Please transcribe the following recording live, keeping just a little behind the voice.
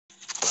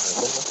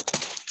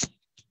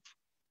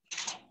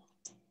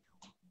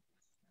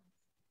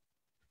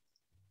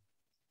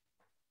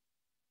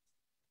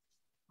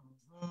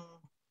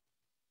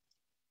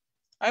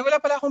Ay,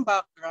 wala pala akong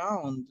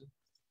background.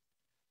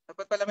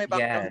 Dapat pala may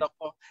background Yes.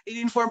 ako.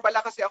 In-inform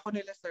pala kasi ako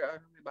nila, sir,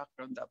 ano may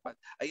background dapat.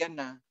 Ayan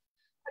na.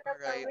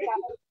 Alright.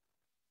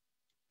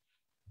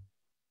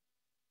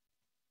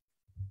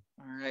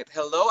 Alright.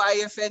 Hello,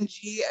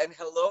 IFNG, and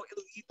hello,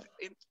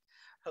 Elite.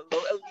 Hello,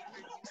 Elite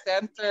Review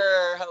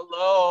Center.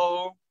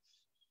 Hello.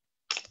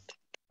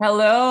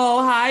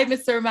 Hello. Hi,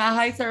 Mr.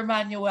 Hi, Sir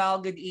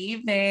Manuel. Good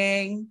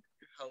evening.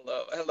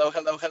 Hello, hello,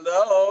 hello,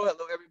 hello.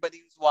 Hello,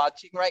 everybody who's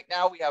watching right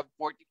now. We have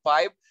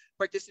 45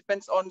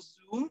 participants on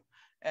Zoom.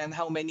 And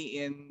how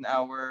many in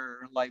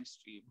our live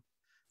stream?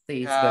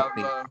 Facebook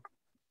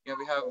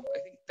We have, I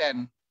think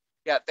 10.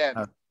 Yeah, 10.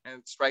 Oh. And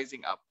it's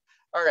rising up.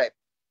 All right.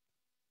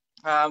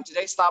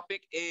 Today's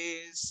topic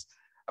is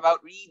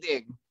about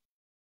reading.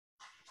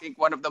 I think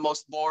one of the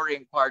most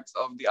boring parts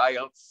of the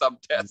IELTS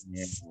subtests.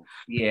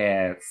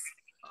 Yes.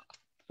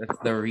 That's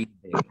the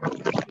reading.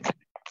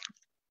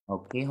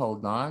 Okay,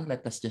 hold on.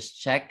 Let us just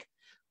check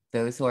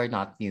those who are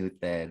not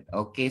muted.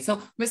 Okay, so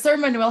Mr.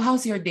 Manuel,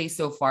 how's your day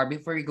so far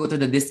before we go to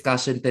the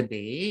discussion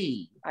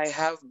today? I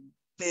have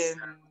been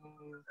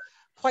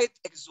quite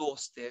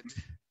exhausted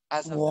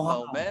as of the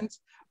moment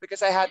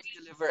because I had to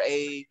deliver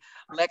a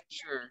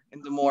lecture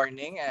in the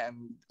morning at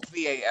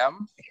 3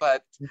 a.m.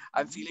 But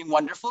I'm feeling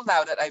wonderful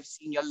now that I've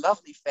seen your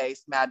lovely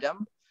face,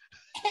 madam.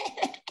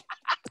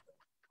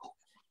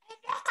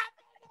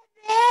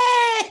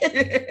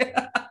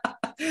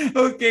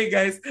 Okay,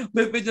 guys,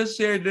 let me just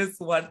share this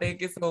one.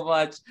 Thank you so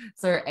much,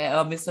 Sir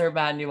Mr.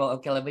 Manuel.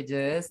 Okay, let me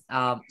just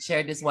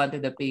share this one to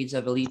the page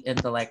of Elite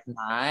Intellect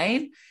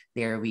 9.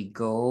 There we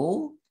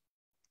go.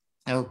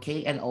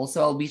 Okay, and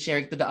also I'll be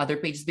sharing to the other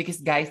pages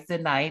because guys,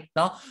 tonight,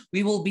 no,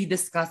 we will be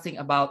discussing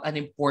about an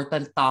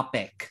important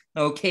topic.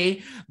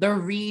 Okay, the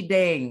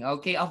reading,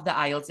 okay, of the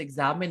IELTS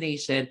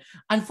examination.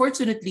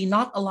 Unfortunately,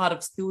 not a lot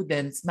of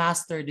students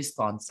master this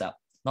concept.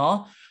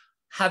 No,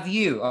 have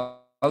you?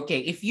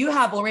 Okay, if you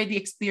have already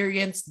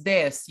experienced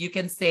this, you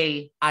can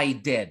say, I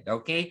did,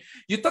 okay?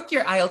 You took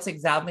your IELTS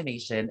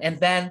examination, and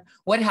then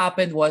what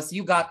happened was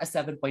you got a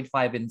 7.5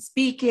 in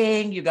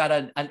speaking, you got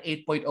an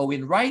 8.0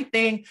 in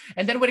writing,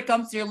 and then when it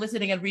comes to your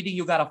listening and reading,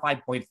 you got a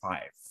 5.5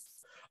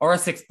 or a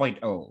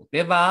 6.0,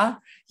 diba?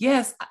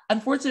 Yes,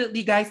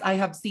 unfortunately, guys, I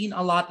have seen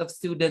a lot of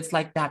students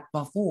like that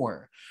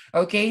before,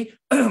 okay?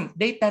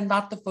 They tend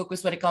not to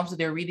focus when it comes to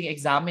their reading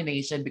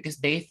examination because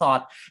they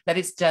thought that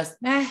it's just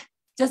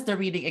the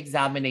reading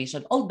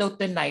examination. Although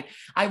tonight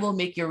I will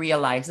make you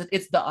realize that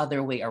it's the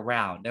other way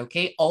around.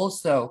 Okay.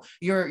 Also,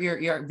 your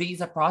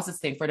visa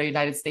processing for the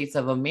United States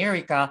of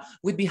America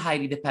would be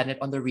highly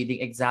dependent on the reading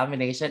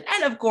examination.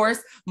 And of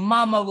course,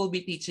 Mama will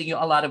be teaching you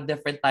a lot of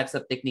different types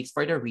of techniques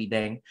for the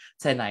reading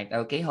tonight.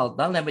 Okay, hold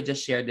on. Let me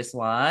just share this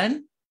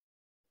one.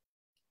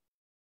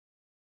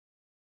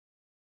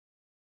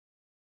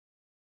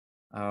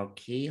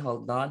 Okay,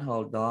 hold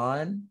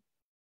on.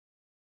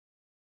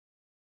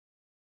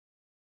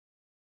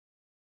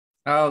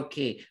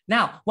 Okay.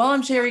 Now, while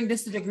I'm sharing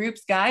this to the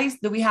groups, guys,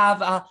 do we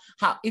have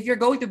if you're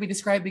going to be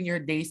describing your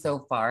day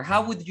so far,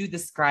 how would you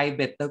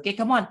describe it? Okay,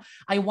 come on.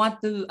 I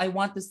want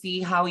to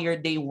see how your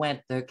day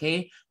went,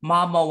 okay?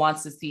 Mama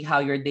wants to see how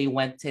your day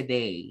went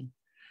today.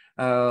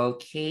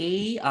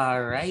 Okay,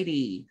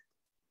 alrighty.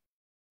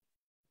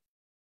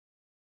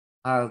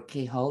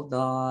 Okay, hold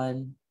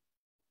on.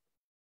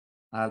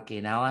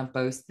 Okay, now I'm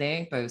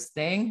posting.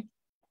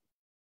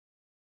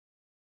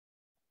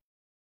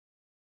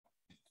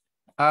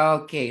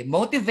 Okay,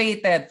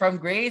 motivated from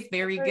Grace,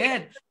 very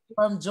good.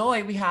 From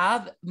Joy, we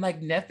have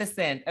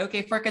magnificent.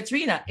 Okay, for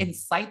Katrina,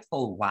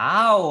 insightful.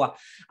 Wow,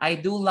 I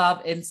do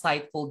love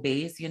insightful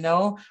days. You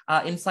know,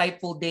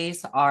 insightful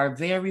days are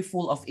very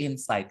full of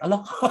insight.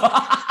 Alam,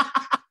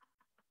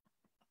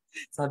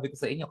 sabi ko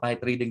sa inyo, kahit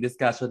reading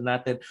discussion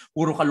natin,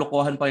 puro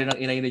kalokohan pa rin ang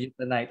inay na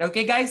tonight.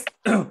 Okay, guys,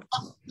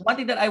 one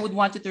thing that I would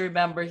want you to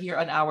remember here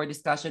on our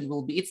discussion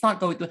will be, it's not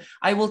going to,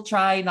 I will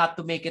try not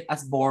to make it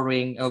as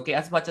boring, okay,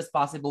 as much as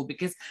possible,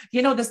 because,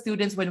 you know, the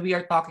students, when we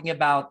are talking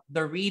about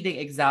the reading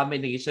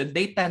examination,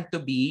 they tend to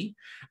be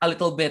a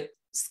little bit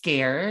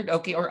scared,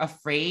 okay, or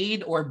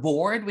afraid or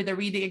bored with the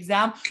reading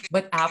exam.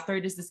 But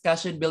after this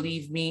discussion,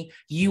 believe me,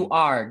 you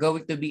are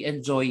going to be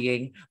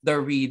enjoying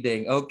the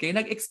reading, okay?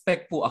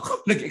 Nag-expect po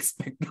ako.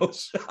 Nag-expect daw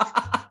siya.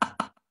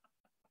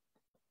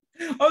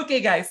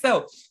 Okay, guys.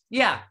 So,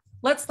 yeah,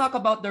 let's talk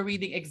about the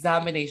reading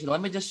examination.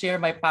 Let me just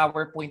share my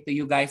PowerPoint to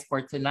you guys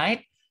for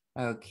tonight.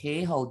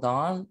 Okay, hold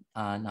on.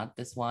 Not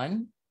this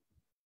one.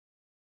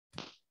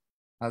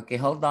 Okay,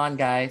 hold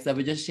on, guys. Let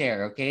me just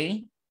share,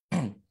 okay?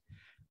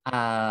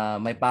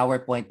 My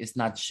PowerPoint is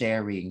not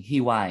sharing.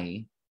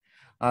 Hiwai.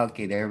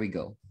 Okay, there we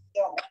go.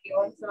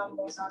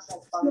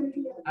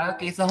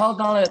 Okay, so hold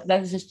on.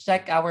 Let's just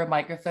check our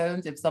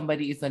microphones if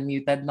somebody is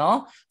unmuted,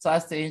 no? So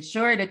as to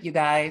ensure that you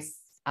guys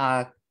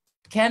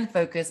can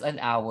focus on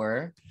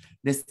our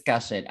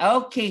discussion.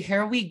 Okay,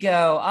 here we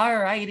go. All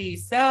righty.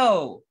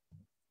 So,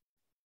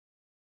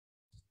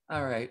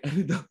 All right.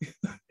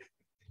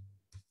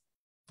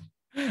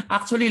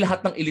 Actually,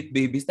 lahat ng elite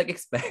babies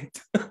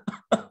nag-expect.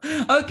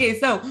 Okay,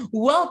 so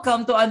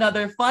welcome to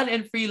another fun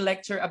and free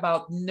lecture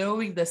about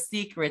knowing the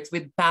secrets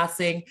with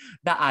passing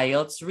the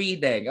IELTS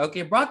reading.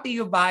 Okay, brought to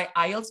you by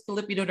IELTS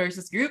Filipino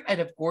Nurses Group and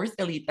of course,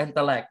 Elite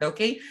Intellect.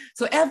 Okay,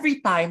 so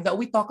every time that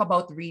we talk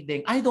about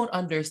reading, I don't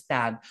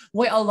understand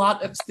why a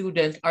lot of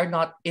students are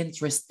not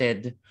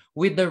interested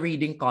with the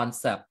reading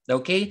concept.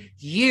 Okay,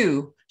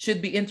 you should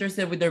be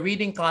interested with the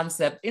reading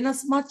concept in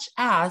as much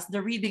as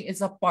the reading is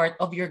a part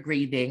of your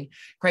grading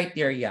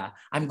criteria.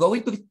 I'm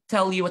going to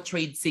tell you a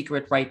trade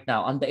secret right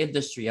now on the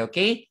industry,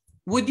 okay?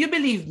 Would you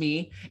believe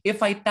me if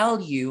I tell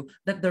you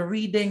that the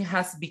reading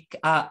has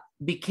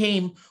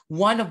became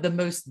one of the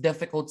most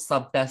difficult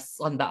subtests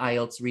on the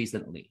IELTS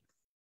recently?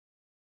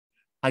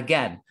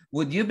 Again,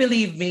 would you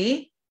believe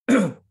me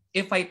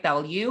if I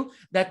tell you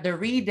that the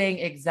reading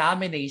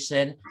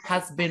examination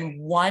has been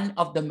one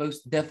of the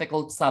most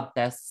difficult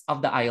subtests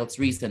of the IELTS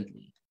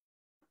recently?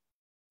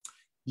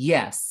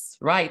 Yes,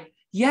 right.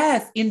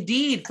 Yes,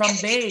 indeed. From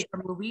Bay,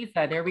 from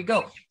Louisa. There we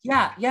go.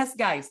 Yeah, yes,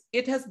 guys.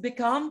 It has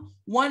become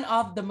one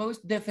of the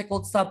most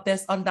difficult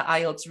subtests on the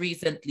IELTS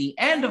recently.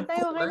 And of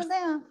course,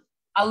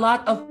 a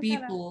lot of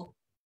people,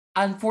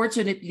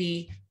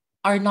 unfortunately,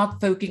 are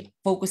not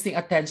focusing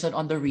attention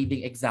on the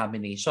reading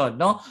examination.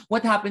 No,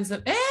 what happens?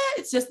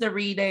 It's just the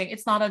reading.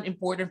 It's not an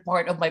important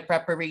part of my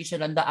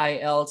preparation on the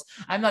IELTS.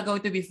 I'm not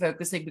going to be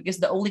focusing because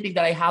the only thing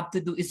that I have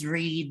to do is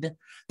read,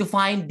 to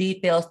find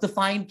details, to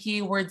find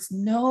keywords.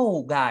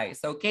 No,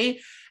 guys. Okay,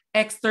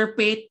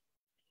 extirpate,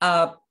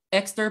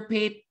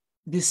 extirpate,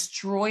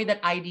 destroy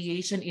that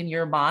ideation in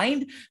your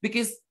mind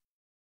because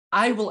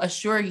I will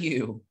assure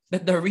you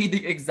that the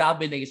reading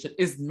examination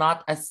is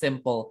not as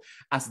simple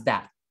as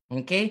that.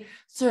 Okay,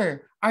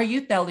 sir, are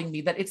you telling me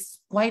that it's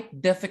quite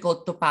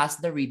difficult to pass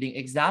the reading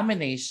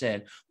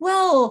examination?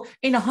 Well,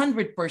 in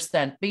 100%,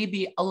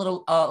 maybe a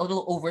little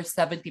over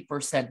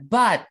 70%.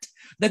 But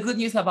the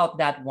good news about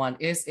that one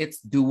is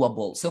it's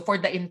doable. So for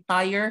the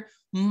entire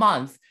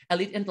month,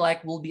 Elite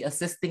Intellect will be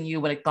assisting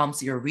you when it comes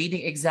to your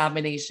reading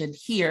examination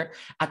here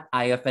at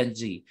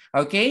IFNG.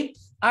 Okay,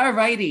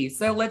 alrighty.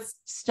 So let's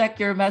check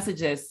your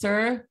messages,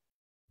 sir.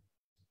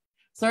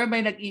 Sir,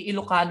 may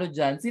nag-i-Ilocano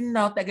dyan.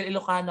 Sino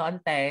taga-Ilocano,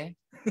 ante?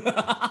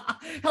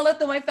 Hello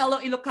to my fellow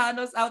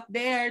Ilocanos out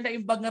there.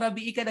 Naimbag nga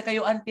rabi ka na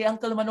kayo, ante, ang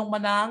kalmanong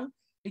manang.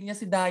 Inya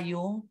si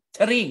Dayo.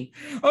 Charing.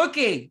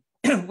 Okay.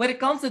 When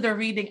it comes to the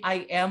reading,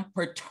 I am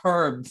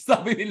perturbed,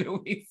 sabi ni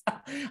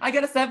Luisa. I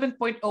got a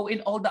 7.0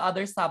 in all the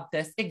other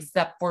subtests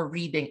except for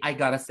reading. I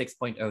got a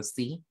 6.0.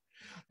 See?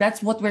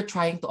 That's what we're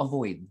trying to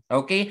avoid,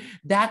 okay?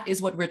 That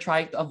is what we're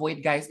trying to avoid,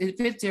 guys. If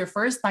it's your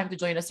first time to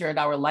join us here in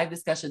our live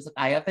discussions at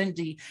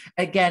IFNG,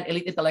 again,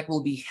 Elite Intellect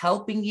will be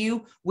helping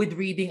you with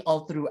reading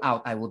all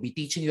throughout. I will be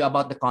teaching you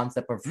about the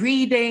concept of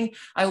reading.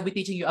 I will be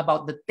teaching you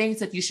about the things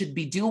that you should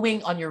be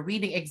doing on your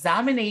reading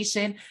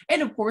examination.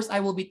 And of course,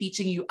 I will be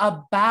teaching you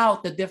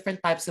about the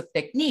different types of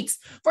techniques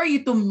for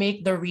you to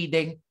make the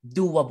reading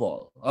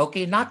doable,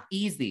 okay? Not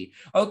easy,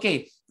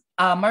 okay?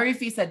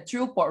 Marifi said,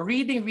 true po,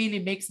 reading really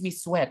makes me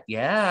sweat.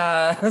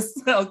 Yes.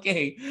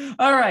 Okay.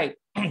 All right.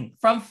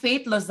 From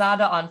Faith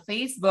Lozada on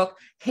Facebook,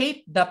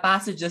 hate the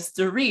passages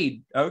to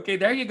read. Okay,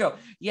 there you go.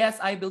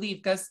 Yes, I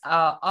believe because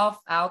out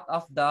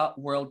of the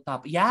world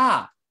top.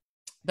 Yeah.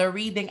 The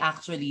reading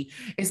actually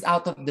is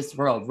out of this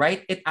world,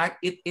 right? It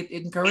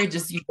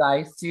encourages you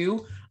guys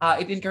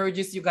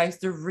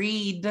to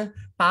read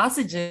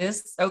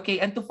passages, okay,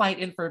 and to find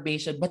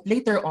information. But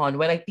later on,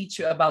 when I teach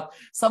you about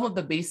some of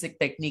the basic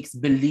techniques,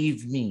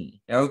 believe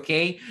me,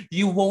 okay,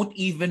 you won't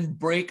even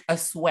break a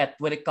sweat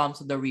when it comes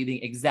to the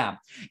reading exam.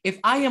 If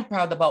I am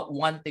proud about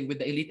one thing with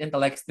the Elite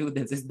Intellect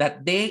students is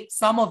that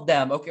some of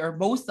them, okay, or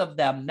most of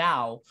them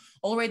now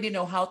already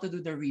know how to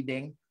do the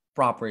reading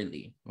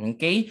properly.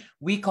 Okay?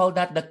 We call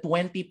that the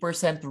 20%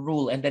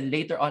 rule. And then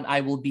later on, I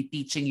will be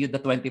teaching you the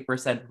 20%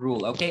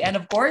 rule. Okay? And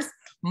of course,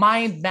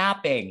 mind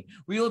mapping.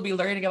 We will be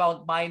learning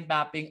about mind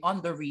mapping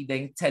on the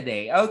reading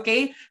today.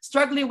 Okay?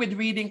 Struggling with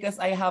reading because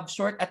I have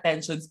short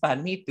attention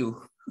span. Me too.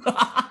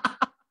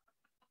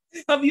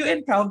 Have you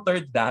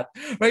encountered that?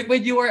 Right?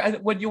 When you were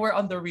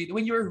on the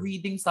when you were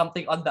reading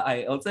something on the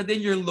IELTS and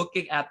then you're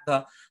looking at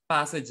the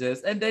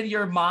passages and then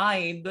your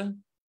mind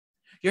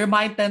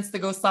tends to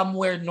go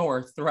somewhere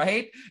north,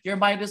 right? Your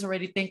mind is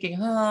already thinking,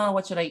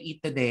 what should I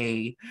eat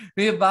today?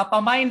 Diba?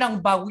 Pamain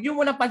ng bag. Huwag nyo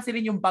muna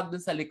pansinin yung bag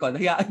dun sa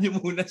likod. Hayaan nyo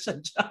muna siya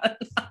dyan.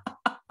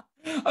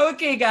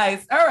 Okay,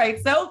 guys. All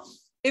right. So,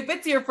 if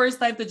it's your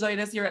first time to join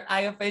us here at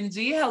IFNG,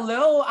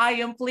 hello, I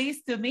am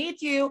pleased to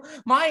meet you.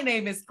 My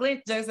name is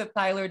Clint Joseph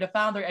Tyler, the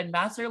founder and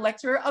master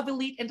lecturer of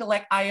Elite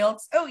Intellect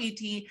IELTS,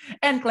 OET,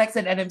 and CLEX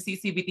and NMC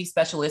CBT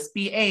Specialist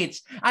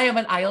PH. I am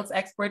an IELTS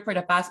expert for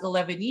the past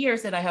 11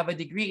 years, and I have a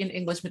degree in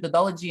English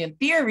methodology and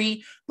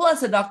theory,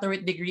 plus a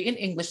doctorate degree in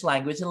English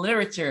language and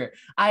literature.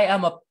 I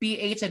am a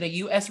PH and a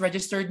US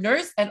registered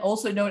nurse, and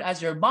also known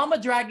as your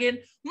Mama Dragon,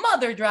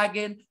 Mother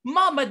Dragon,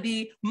 Mama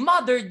D,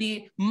 Mother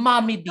D,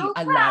 Mommy D.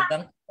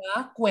 Alagang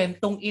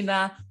Kwentong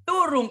ina,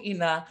 turong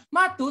ina,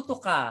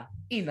 matuto ka,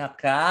 ina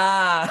ka.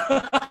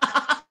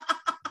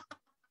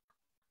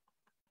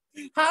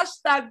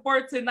 Hashtag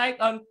for tonight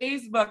on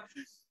Facebook.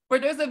 For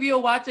those of you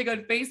watching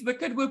on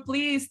Facebook, could we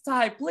please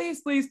type,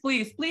 please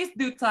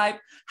do type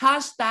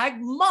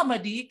hashtag Mama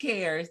D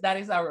Cares. That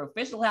is our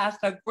official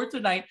hashtag for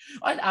tonight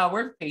on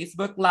our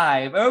Facebook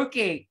Live.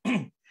 Okay.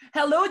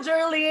 Hello,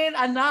 Jerlyn,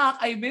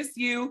 anak, I miss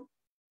you.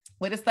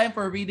 When it's time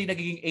for reading,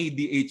 nagiging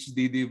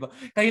ADHD, di ba?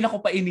 Kaya na ko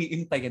pa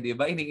iniintay, di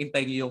ba?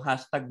 Iniintay niyo yung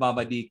hashtag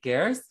Mama D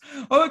Cares.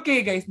 Okay,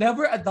 guys,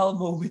 never a dull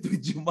moment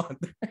with you,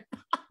 mother.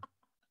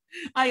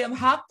 I am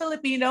half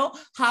Filipino,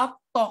 half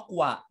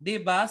Tokwa, di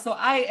ba? So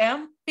I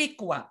am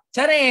Pikwa.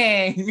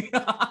 Charing!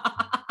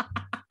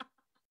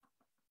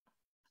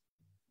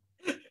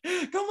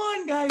 Come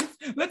on, guys.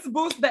 Let's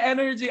boost the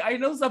energy. I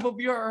know some of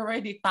you are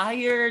already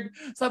tired.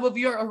 Some of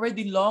you are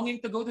already longing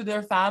to go to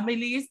their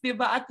families.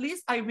 Diba? At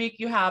least I make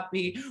you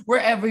happy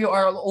wherever you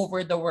are all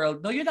over the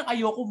world. No, yun ang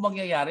ayokong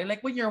mangyayari.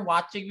 Like when you're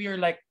watching,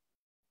 you're like,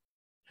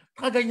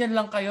 kaganyan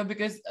lang kayo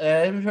because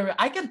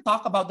I can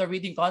talk about the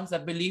reading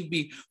concept, believe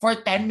me, for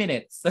 10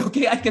 minutes.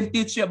 Okay? I can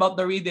teach you about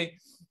the reading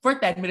for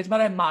 10 minutes,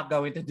 but I'm not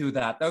going to do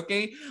that,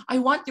 okay? I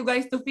want you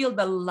guys to feel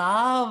the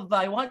love.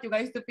 I want you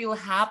guys to feel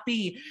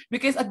happy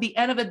because at the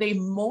end of the day,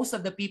 most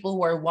of the people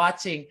who are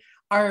watching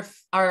are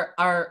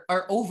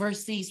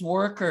overseas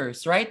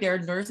workers, right?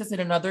 They're nurses in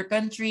another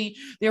country.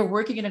 They're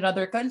working in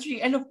another country.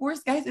 And of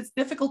course, guys, it's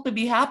difficult to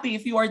be happy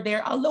if you are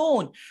there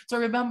alone. So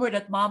remember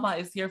that Mama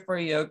is here for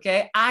you,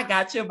 okay? I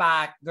got you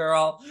back,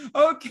 girl.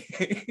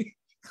 Okay.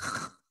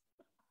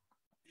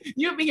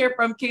 You be here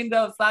from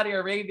Kingdom of Saudi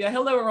Arabia.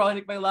 Hello,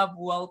 Ronick, my love.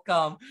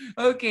 Welcome.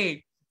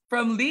 Okay.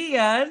 From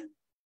Lian.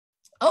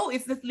 Oh,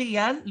 is this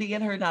Lian?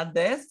 Lian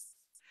Hernandez?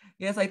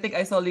 Yes, I think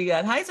I saw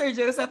Lian. Hi, Sir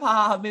Joseph.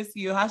 Haha, miss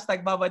you.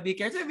 Hashtag Mama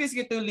Daycare. I miss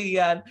you too,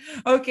 Lian.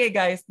 Okay,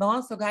 guys. No?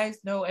 So, guys,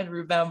 know and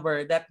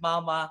remember that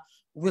Mama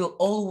will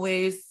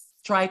always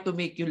try to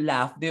make you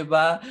laugh, di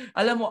ba?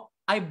 Alam mo,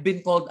 I've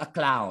been called a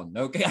clown.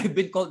 Okay? I've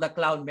been called a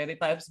clown many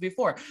times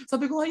before.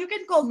 Sabi ko, you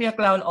can call me a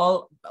clown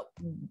all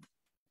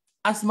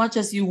as much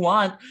as you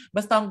want.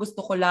 Basta ang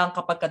gusto ko lang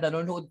kapag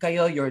nanonood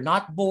kayo, you're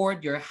not bored,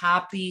 you're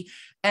happy,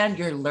 and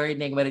you're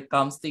learning when it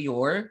comes to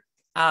your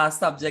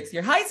subjects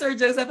here. Hi, Sir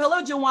Joseph.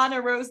 Hello, Joanna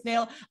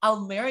Rosenale.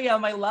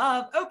 Almeria, my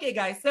love. Okay,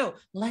 guys, so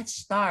let's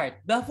start.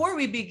 Before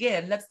we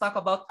begin, let's talk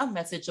about a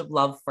message of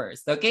love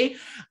first, okay?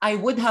 I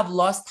would have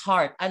lost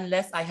heart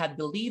unless I had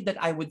believed that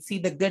I would see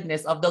the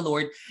goodness of the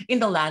Lord in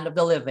the land of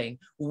the living.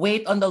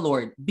 Wait on the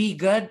Lord. Be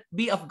good,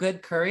 be of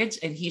good courage,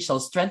 and he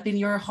shall strengthen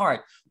your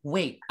heart.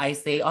 Wait, I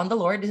say on the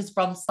Lord. This is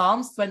from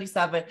Psalms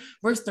 27,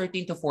 verse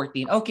 13 to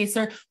 14. Okay,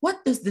 sir,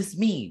 what does this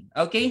mean?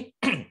 Okay.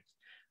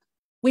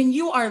 When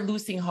you are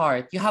losing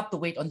heart, you have to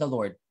wait on the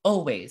Lord.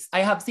 Always.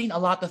 I have seen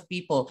a lot of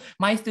people.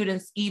 My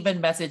students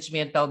even message me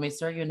and tell me,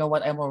 sir, you know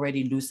what? I'm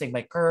already losing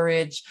my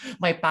courage,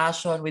 my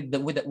passion with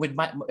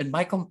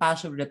my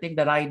compassion with the thing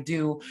that I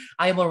do.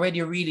 I am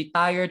already really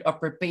tired of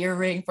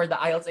preparing for the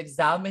IELTS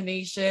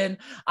examination.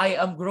 I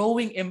am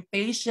growing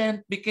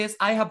impatient because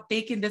I have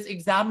taken this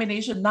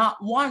examination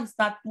not once,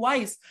 not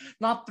twice,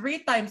 not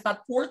 3 times,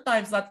 not 4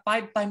 times, not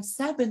 5 times,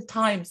 7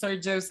 times, Sir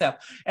Joseph.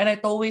 And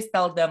I always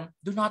tell them,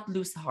 do not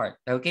lose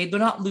heart. Okay? Do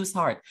not lose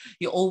heart.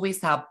 You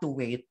always have to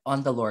wait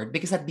on the Lord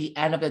because at the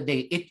end of the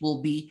day, it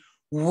will be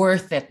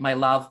worth it, my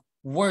love.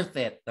 Worth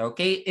it.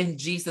 Okay? In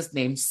Jesus'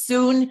 name.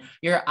 Soon,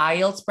 your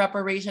IELTS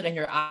preparation and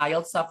your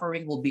IELTS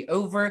suffering will be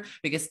over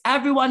because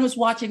everyone who's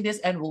watching this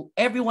and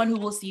everyone who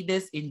will see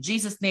this, in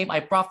Jesus' name, I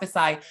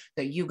prophesy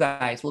that you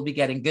guys will be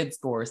getting good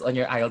scores on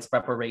your IELTS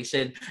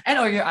preparation and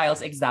or your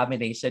IELTS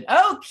examination.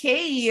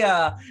 Okay.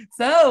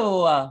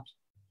 So,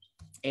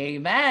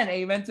 amen.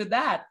 Amen to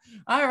that.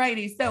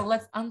 Alrighty. So,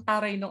 let's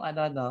antaray nung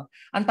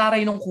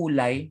antaray nung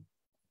kulay.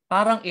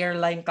 Parang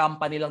airline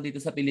company lang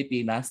dito sa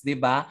Pilipinas, di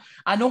ba?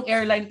 Anong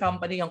airline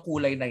company ang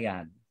kulay na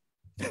yan?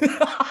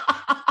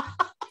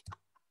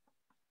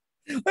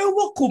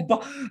 Ewan ko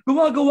ba?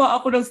 Gumagawa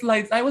ako ng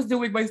slides. I was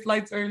doing my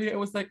slides earlier. I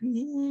was like,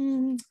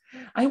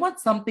 I want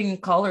something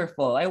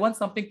colorful. I want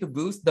something to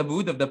boost the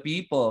mood of the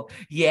people.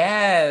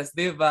 Yes,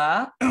 di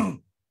ba?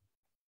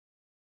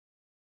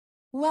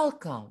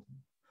 Welcome.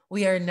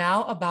 We are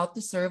now about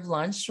to serve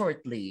lunch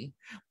shortly.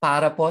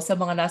 Para po sa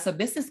mga nasa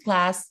business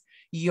class,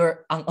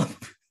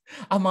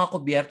 ang mga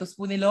kubyertos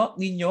po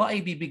ninyo ay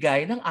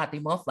bibigay ng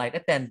ating mga flight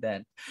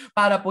attendant.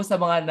 Para po sa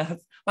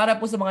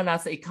mga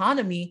nasa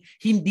economy,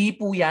 hindi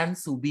po yan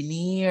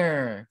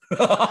souvenir.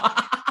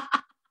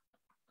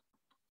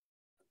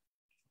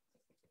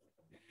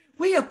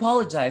 We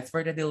apologize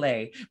for the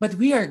delay, but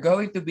we are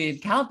going to be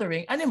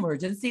encountering an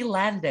emergency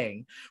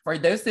landing. For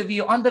those of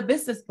you on the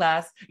business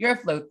class, your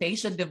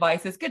flotation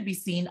devices could be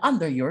seen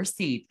under your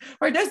seat.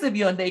 For those of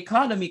you on the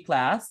economy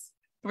class,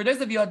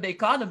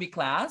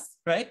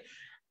 right?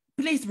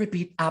 Please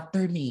repeat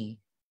after me.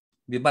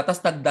 Di ba? Tas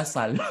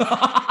nagdasal.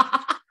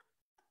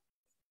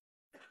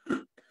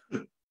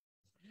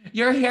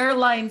 Your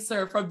hairline,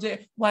 sir, from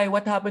Why?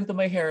 What happened to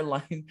my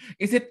hairline?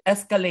 Is it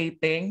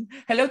escalating?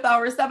 Hello to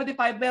our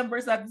 75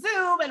 members at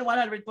Zoom and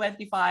 125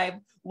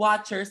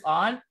 watchers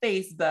on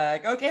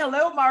Facebook. Okay,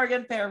 hello,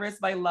 Marian Paris,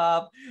 my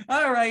love.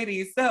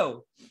 Alrighty,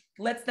 so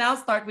let's now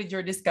start with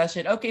your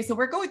discussion. Okay, so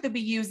we're going to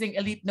be using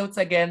Elite Notes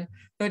again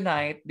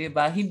tonight, di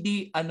ba?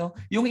 Hindi,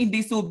 yung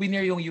hindi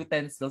souvenir yung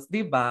utensils,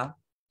 di ba?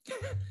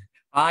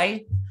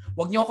 Ay,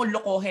 wag niyo akong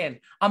lokohin.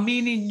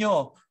 Aminin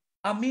nyo,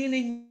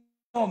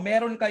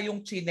 meron kayong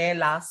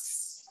tsinelas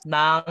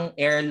ng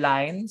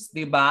airlines,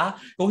 di ba?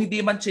 Kung hindi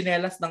man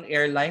tsinelas ng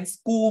airlines,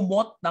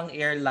 kumot ng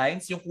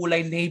airlines, yung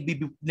kulay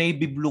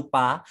navy blue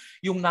pa,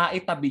 yung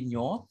naitabi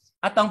nyo.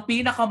 At ang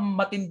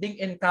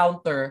pinakamatinding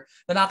encounter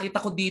na nakita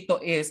ko dito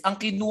is, ang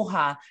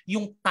kinuha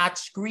yung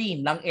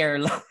touchscreen ng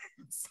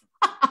airlines.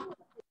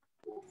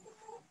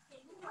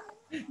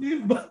 Di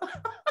ba?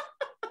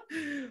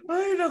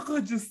 Ay, naku,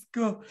 Diyos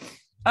ko.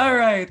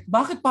 Alright.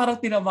 Bakit parang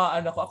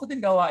tinamaan ako? Ako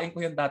din gawain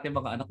ko yung dati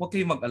mga anak. Huwag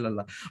kayong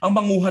mag-alala. Ang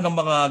manguha ng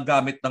mga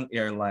gamit ng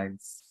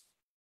airlines.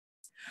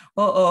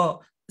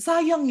 Oo.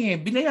 Sayang eh.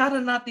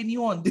 Binayaran natin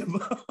yun, di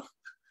ba?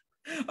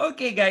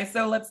 Okay, guys.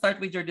 So let's start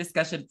with your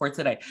discussion for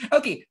today.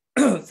 Okay.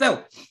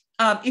 So,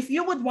 if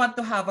you would want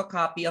to have a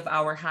copy of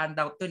our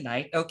handout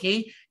tonight,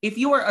 okay,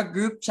 if you are a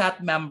group chat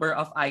member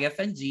of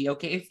IFNG,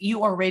 okay, if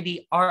you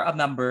already are a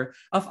member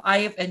of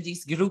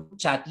IFNG's group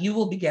chat, you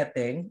will be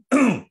getting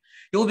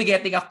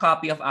a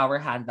copy of our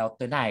handout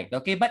tonight,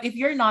 okay? But if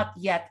you're not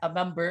yet a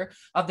member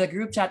of the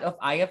group chat of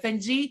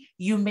IFNG,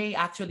 you may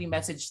actually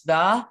message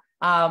the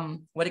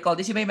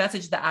you may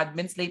message the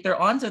admins later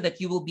on so that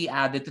you will be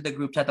added to the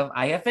group chat of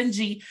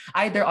IFNG,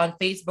 either on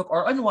Facebook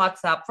or on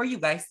WhatsApp, for you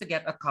guys to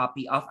get a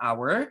copy of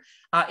our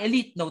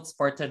Elite Notes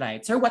for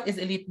tonight. Sir, what is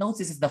Elite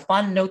Notes? This is the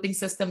fun noting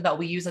system that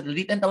we use at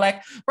Elite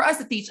Intellect for us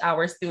to teach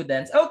our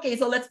students. Okay,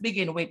 so let's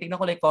begin. Wait, tingnan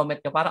ko lang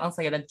comment nyo. Parang ang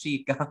saya ng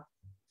chika.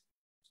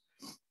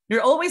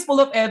 You're always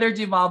full of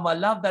energy, Mama.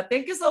 Love that.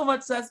 Thank you so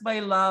much, Sas,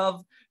 my love.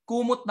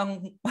 Kumot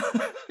ng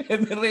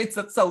Emirates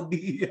at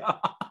Saudi.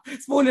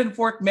 Spoon and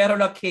fork, meron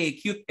na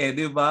cake. Cute eh,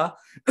 di ba?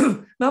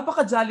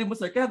 Napaka-jolly mo,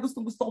 sir. Kaya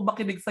gustong-gusto ko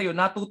makinig sa'yo.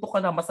 Natuto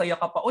ka na, masaya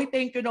ka pa. Uy,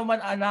 thank you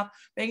naman, anak.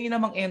 Pengi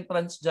namang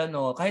entrance dyan,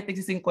 oh. Kahit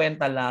tig-50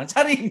 lang.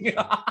 Charing!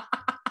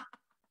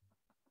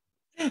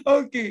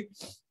 Okay.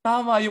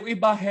 Tama, yung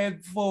iba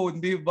headphone,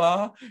 di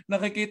ba?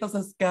 Nakikita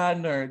sa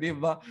scanner, di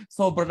ba?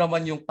 Sobra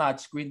naman yung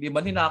touchscreen, di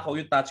ba? Ninakaw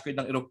yung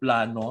touchscreen ng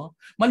eroplano.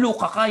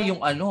 Maluka ka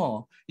yung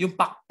yung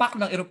pakpak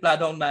ng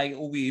eroplano ang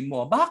naiuwi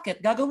mo.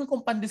 Bakit? Gagawin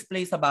kong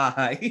pan-display sa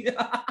bahay.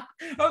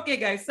 Okay,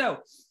 guys.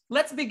 So,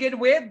 let's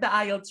begin with the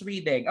Ielts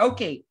reading.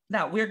 Okay.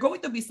 Now, we're going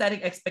to be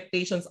setting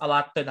expectations a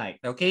lot tonight,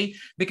 okay?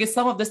 Because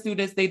some of the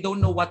students, they don't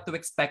know what to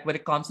expect when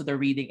it comes to the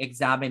reading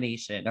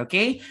examination,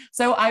 okay?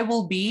 So, I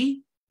will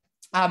be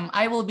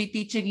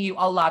teaching you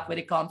a lot when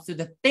it comes to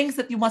the things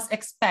that you must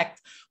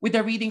expect with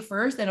the reading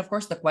first, and of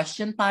course the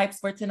question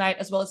types for tonight,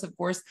 as well as of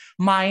course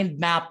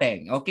mind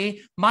mapping.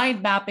 Okay,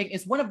 mind mapping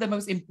is one of the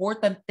most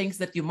important things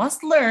that you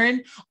must learn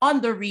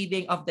on the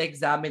reading of the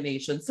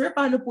examination. Sir,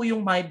 paano po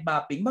yung mind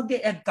mapping?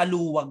 Mag-e-ed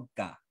kaluwag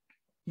ka,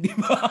 di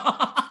ba?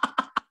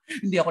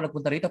 Hindi ako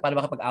nagpunta rito para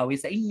makapag-away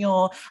sa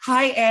inyo.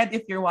 Hi Ed,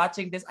 if you're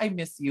watching this, I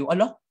miss you.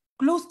 Alo,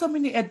 close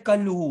kami ni Ed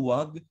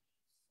Kaluwag.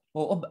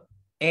 Oo,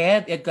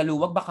 Ed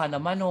Kaluwag, baka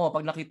naman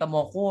pag nakita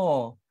mo ko,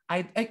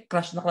 ay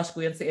crush na crush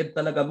ko yan si Ed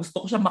talaga. Gusto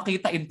ko siya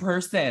makita in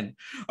person.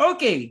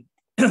 Okay,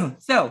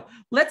 so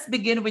let's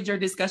begin with your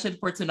discussion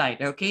for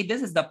tonight. Okay, this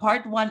is the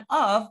part 1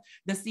 of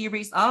the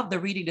series of the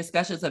reading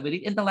discussions of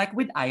Elite Intellect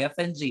with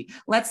IFNG.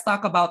 Let's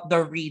talk about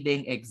the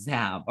reading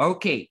exam.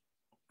 Okay,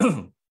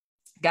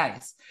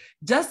 guys,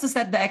 just to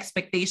set the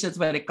expectations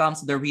when it comes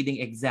to the reading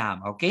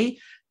exam,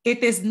 okay? It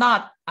is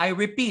not, I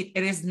repeat,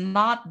 it is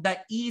not the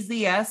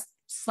easiest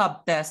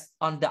subtest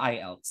on the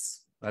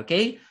Ielts.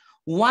 Okay?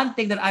 One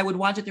thing that I would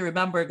want you to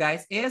remember,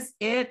 guys, is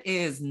it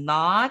is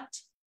not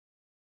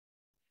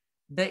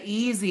the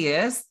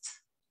easiest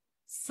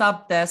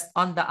subtest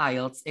on the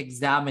Ielts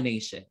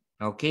examination.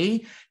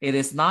 Okay? It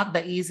is not the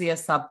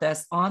easiest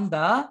subtest on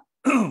the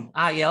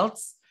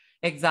Ielts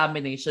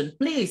examination.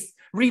 Please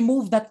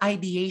remove that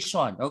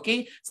ideation,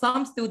 okay?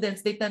 Some students,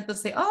 they tend to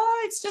say,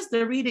 oh, it's just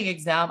the reading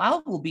exam. I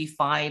will be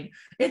fine.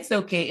 It's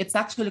okay. It's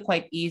actually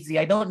quite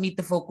easy. I don't need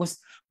to focus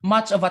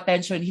much of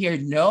attention here.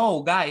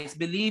 No, guys,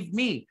 believe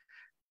me.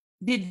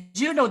 Did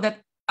you know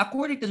that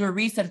according to the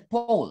recent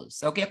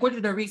polls, okay, according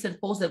to the recent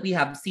polls that we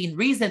have seen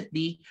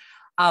recently,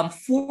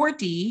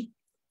 40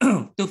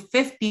 to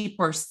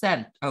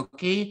 50%,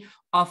 okay,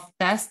 of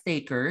test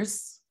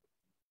takers,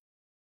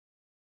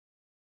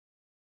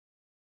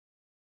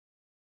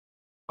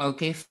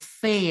 okay,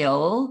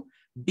 fail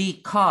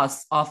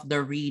because of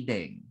the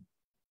reading.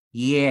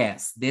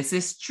 Yes, this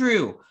is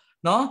true.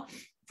 No?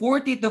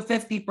 40 to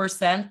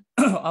 50%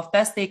 of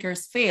test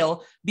takers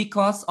fail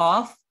because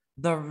of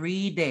the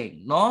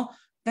reading. No?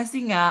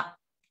 Kasi nga,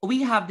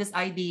 we have this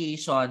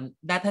ideation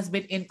that has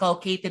been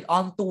inculcated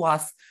onto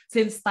us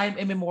since time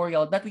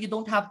immemorial that we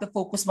don't have to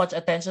focus much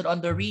attention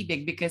on the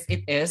reading because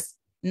it is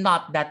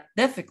not that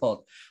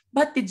difficult.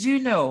 But did you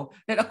know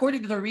that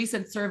according to the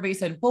recent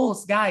surveys and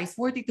polls, guys,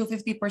 40 to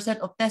 50%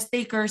 of test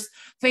takers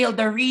fail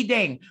the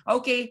reading.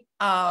 Okay,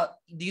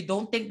 you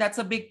don't think that's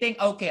a big thing?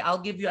 Okay, I'll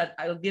give you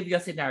a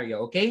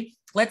scenario. Okay,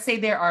 let's say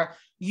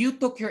you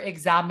took your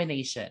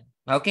examination.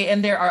 Okay,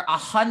 and there are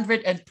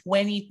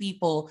 120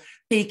 people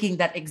taking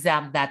that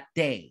exam that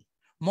day.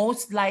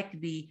 Most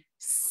likely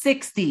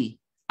 60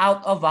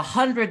 out of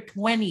 120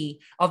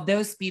 of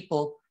those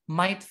people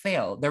might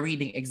fail the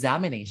reading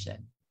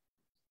examination.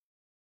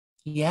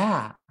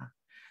 Yeah.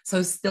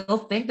 So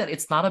still think that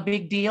it's not a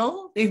big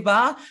deal,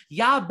 diba?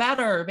 Yeah,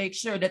 better make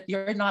sure that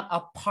you're not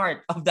a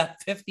part of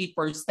that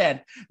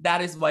 50%.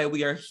 That is why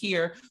we are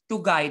here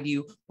to guide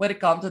you when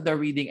it comes to the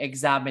reading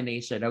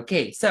examination.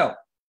 Okay, so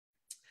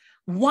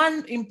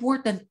one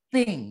important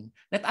thing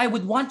that I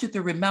would want you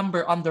to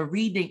remember on the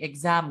reading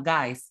exam,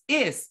 guys,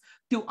 is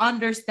to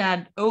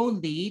understand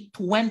only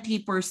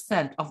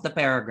 20% of the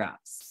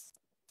paragraphs.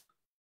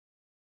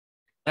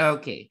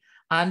 Okay,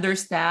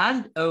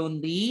 understand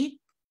only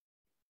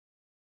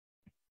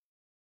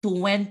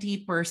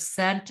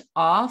 20%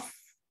 of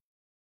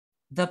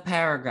the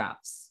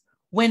paragraphs.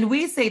 When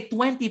we say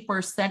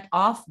 20%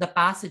 of the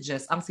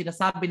passages, ang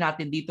sinasabi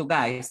natin dito,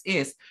 guys,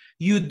 is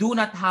you do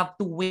not have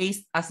to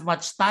waste as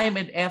much time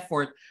and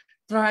effort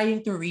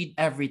trying to read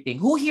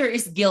everything. Who here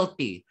is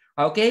guilty?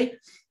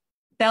 Okay?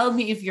 Tell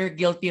me if you're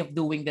guilty of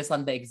doing this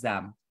on the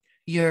exam.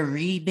 You're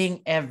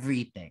reading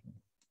everything.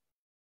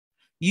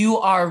 You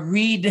are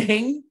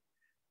reading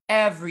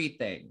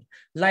everything.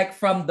 Like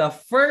from the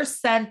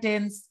first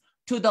sentence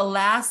to the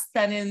last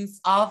sentence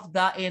of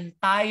the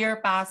entire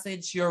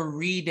passage, you're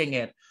reading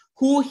it.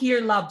 Who here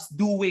loves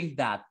doing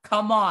that?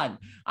 Come on.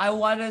 I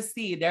want to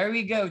see. There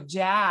we go.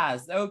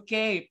 Jazz.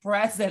 Okay.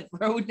 Present.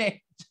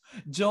 Ronek.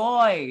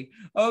 Joy.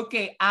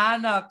 Okay.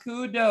 Anna.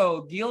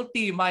 Kudo.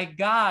 Guilty. My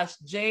gosh.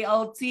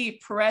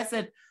 JLT.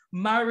 Present.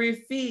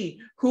 Marifi.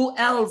 Who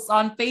else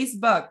on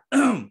Facebook?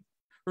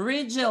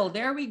 Rigel.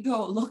 There we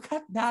go. Look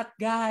at that,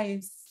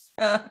 guys.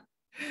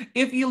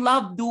 If you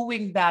love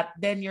doing that,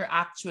 then you're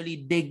actually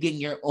digging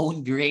your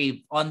own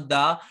grave on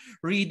the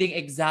reading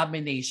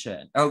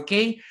examination.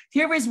 Okay?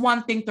 Here is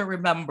one thing to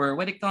remember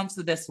when it comes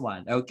to this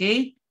one.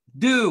 Okay?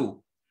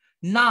 Do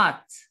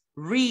not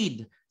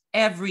read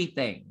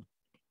everything.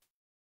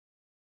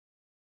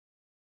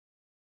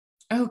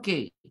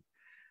 Okay.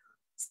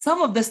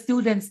 Some of the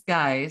students,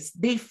 guys,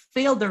 they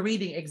failed the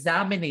reading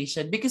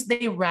examination because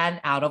they ran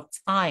out of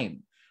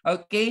time.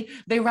 Okay?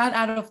 They ran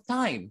out of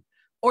time.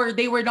 Or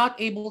they were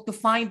not able to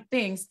find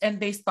things and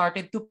they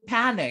started to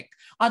panic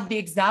on the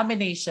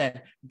examination.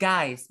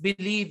 Guys,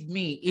 believe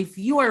me, if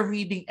you are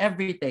reading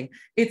everything,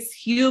 it's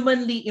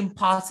humanly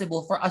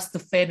impossible for us to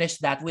finish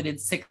that within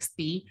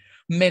 60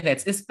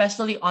 minutes,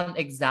 especially on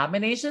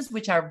examinations,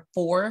 which are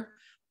 4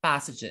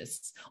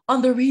 passages.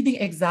 On the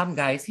reading exam,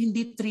 guys,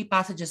 hindi 3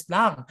 passages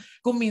lang.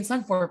 Kung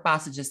minsan 4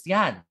 passages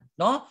yan.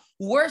 No?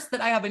 Worst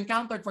that I have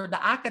encountered for the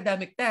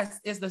academic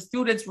test is the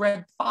students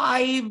read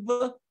 5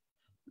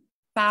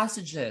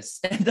 passages,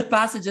 and the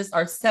passages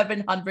are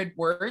 700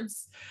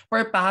 words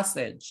per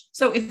passage.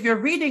 So if you're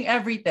reading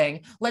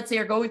everything, let's say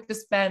you're going to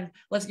spend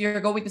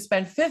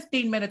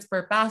 15 minutes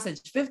per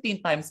passage,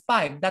 15 times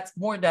 5, that's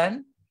more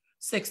than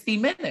 60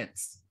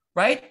 minutes,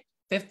 right?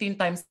 15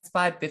 times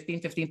 5,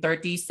 15, 15,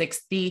 30,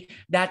 60,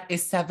 that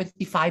is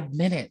 75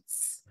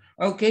 minutes.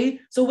 Okay?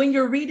 So when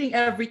you're reading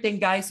everything,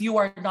 guys, you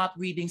are not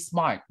reading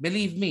smart.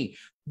 Believe me,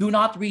 do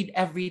not read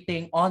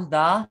everything on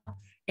the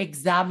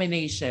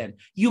examination.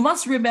 You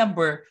must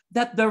remember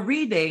that the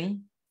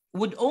reading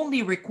would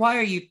only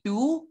require you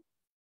to,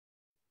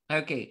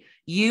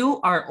 you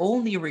are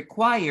only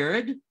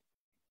required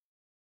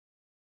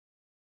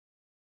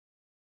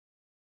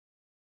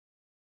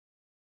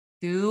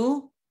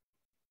to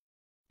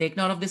take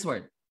note of this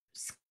word,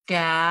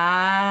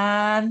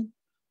 scan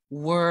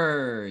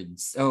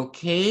words,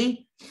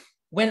 okay?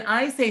 When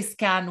I say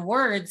scan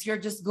words,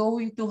 you're just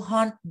going to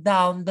hunt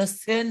down the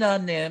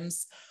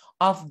synonyms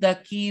of the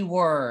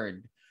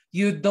keyword.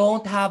 You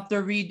don't have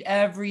to read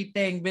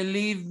everything.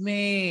 Believe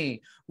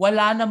me.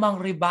 Wala namang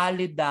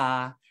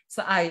revalida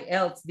sa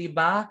Ielts, di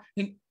ba?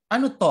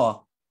 Ano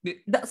to?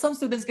 Some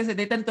students kasi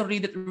they tend to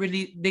read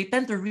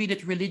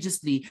it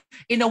religiously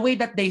in a way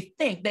that they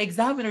think the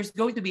examiner is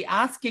going to be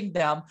asking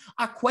them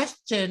a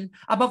question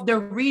about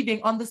their reading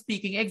on the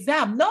speaking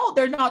exam. No,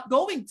 they're not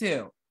going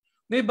to.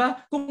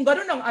 Diba? Kung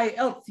ganun ang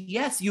IELTS,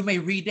 yes, you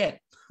may read it.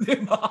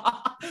 Diba?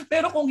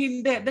 Pero kung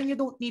hindi, then you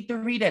don't need to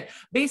read it.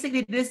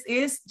 Basically, this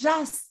is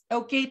just,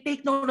 okay,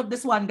 take note of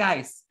this one,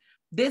 guys.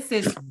 This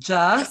is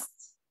just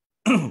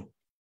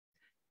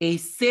a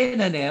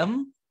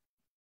synonym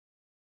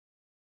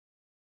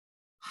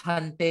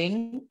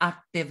hunting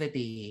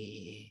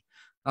activity.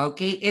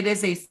 Okay, it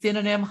is a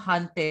synonym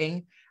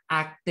hunting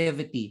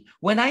activity.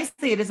 When I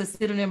say it is a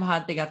synonym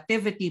hunting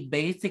activity,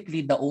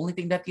 basically the only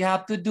thing that you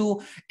have to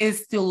do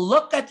is to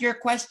look at your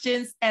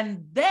questions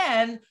and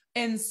then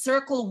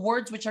encircle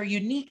words which are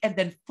unique and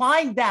then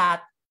find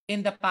that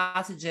in the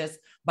passages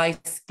by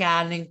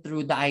scanning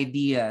through the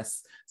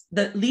ideas.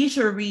 The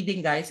leisure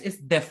reading, guys, is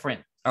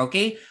different.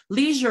 Okay,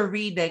 leisure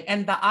reading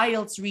and the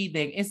IELTS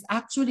reading is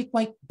actually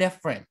quite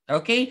different.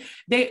 Okay,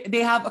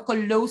 they have a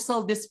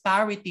colossal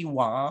disparity.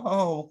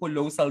 Wow,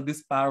 colossal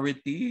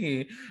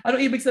disparity.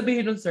 Ano ibig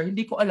sabihin nun, sir?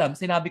 Hindi ko alam,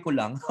 sinabi ko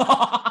lang.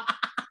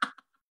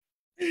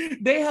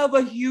 They have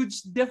a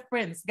huge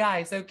difference,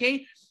 guys.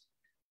 Okay,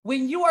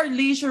 when you are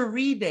leisure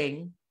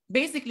reading,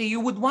 basically you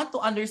would want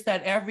to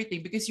understand everything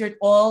because you're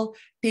all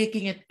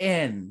taking it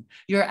in.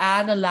 You're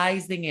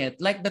analyzing it.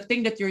 Like the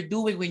thing that you're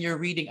doing when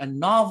you're reading a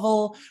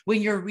novel,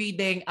 when you're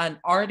reading an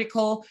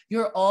article,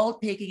 you're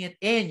all taking it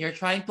in. You're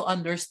trying to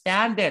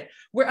understand it.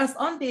 Whereas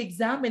on the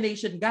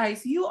examination,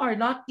 guys, you are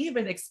not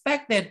even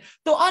expected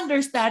to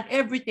understand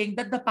everything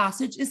that the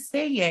passage is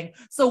saying.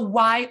 So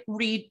why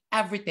read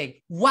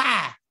everything?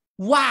 Why?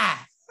 Why?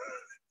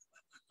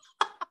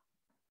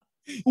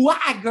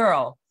 Why,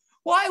 girl?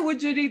 Why would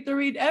you need to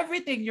read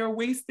everything? You're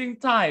wasting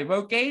time,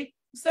 okay?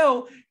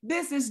 So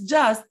this is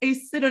just a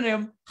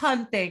synonym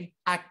hunting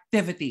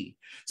activity.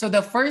 So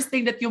the first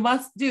thing that you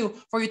must do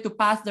for you to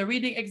pass the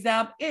reading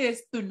exam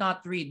is to not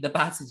read the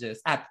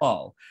passages at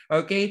all,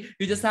 okay?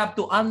 You just have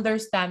to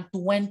understand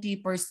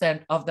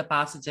 20% of the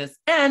passages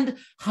and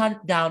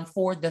hunt down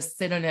for the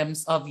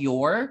synonyms of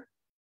your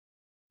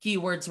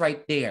keywords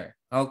right there,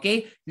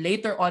 okay?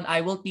 Later on,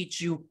 I will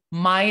teach you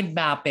mind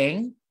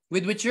mapping,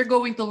 with which you're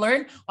going to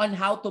learn on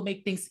how to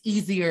make things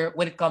easier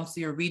when it comes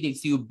to your reading.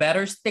 So you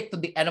better stick to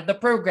the end of the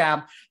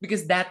program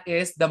because that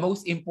is the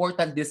most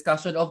important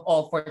discussion of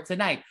all for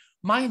tonight.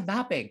 Mind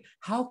mapping.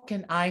 How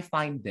can I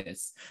find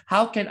this?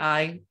 How can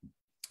I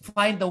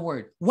find the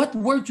word? What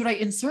word should I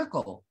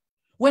encircle?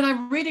 When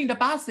I'm reading the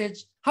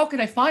passage, how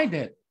can I find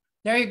it?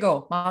 There you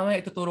go.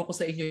 Mamaya ituturo ko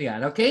sa inyo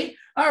yan, okay?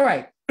 All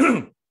right.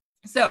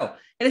 So,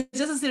 it is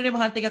just a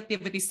synonym hunting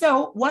activity.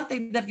 So, one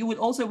thing that you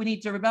would also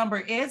need to remember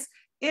is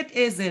it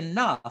is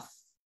enough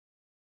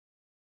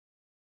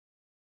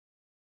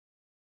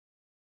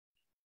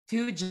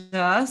to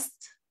just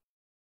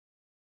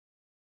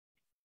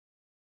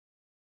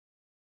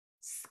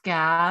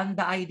scan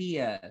the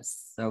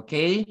ideas,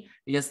 okay?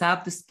 You just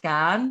have to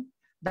scan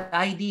the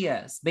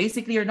ideas.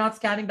 Basically, you're not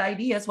scanning the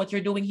ideas. What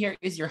you're doing here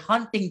is you're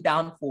hunting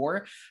down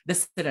for the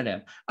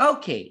synonym.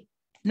 Okay,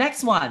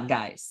 next one,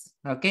 guys.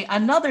 Okay,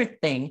 another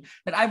thing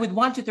that I would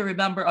want you to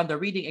remember on the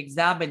reading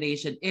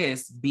examination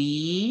is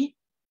be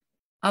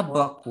a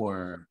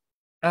bookworm.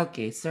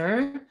 Okay,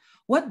 sir.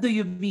 What do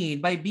you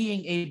mean by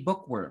being a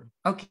bookworm?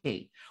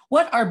 Okay,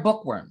 what are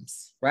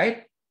bookworms,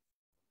 right?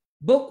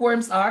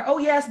 Bookworms are, oh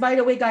yes, by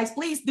the way, guys,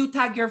 please do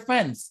tag your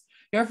friends.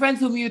 Your friends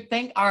whom you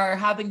think are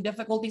having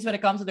difficulties when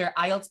it comes to their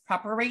IELTS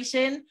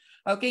preparation.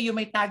 Okay, you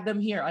may tag them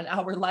here on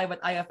our live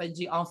at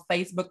IFNG on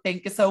Facebook.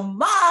 Thank you so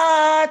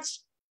much.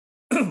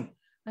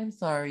 I'm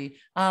sorry.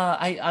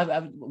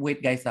 Wait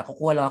guys,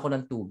 kukuha lang ako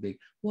ng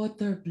tubig.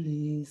 Water,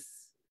 please.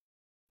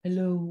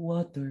 Hello,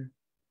 water.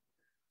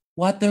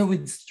 Water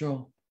with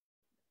straw.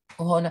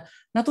 Oo na.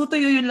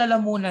 Natutuyo yung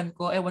lalamunan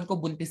ko. Ewan ko,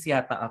 buntis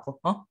yata ako.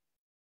 Huh?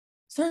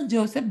 Sir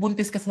Joseph,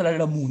 buntis ka sa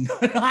lalamunan.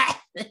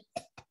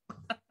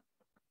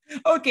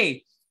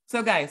 Okay.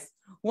 So guys,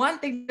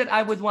 one thing that I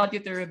would want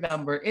you to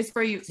remember is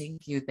for you.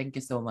 Thank you. Thank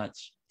you so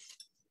much.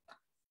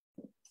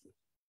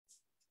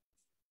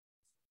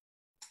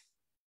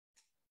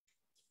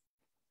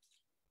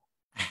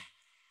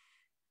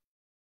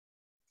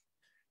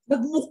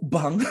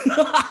 Nagmukbang?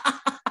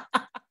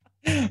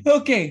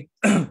 Okay.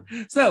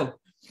 So,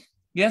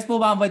 yes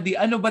po, Mama D.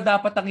 Ano ba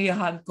dapat ang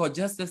iyahan ko?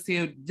 Just the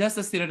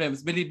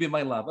synonyms. Believe me,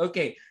 my love.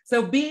 Okay.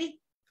 So, be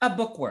a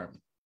bookworm.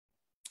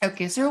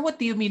 Okay, sir,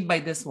 what do you mean by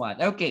this one?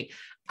 Okay.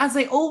 As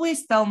I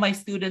always tell my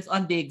students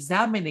on the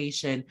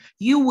examination,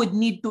 you would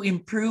need to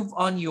improve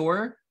on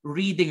your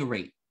reading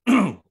rate.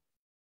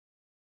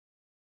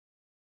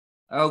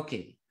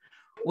 Okay.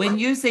 When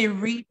you say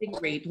reading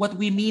rate, what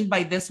we mean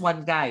by this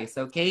one, guys,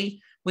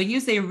 okay? When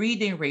you say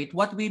reading rate,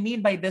 what we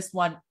mean by this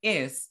one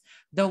is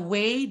the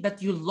way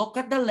that you look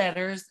at the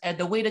letters and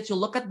the way that you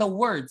look at the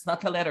words, not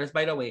the letters,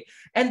 by the way,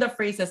 and the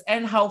phrases,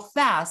 and how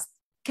fast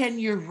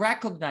can you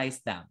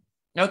recognize them.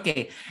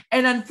 Okay.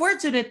 And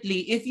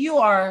unfortunately, if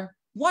you are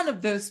one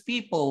of those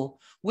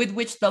people with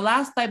which the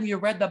last time you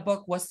read the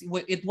book was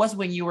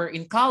when you were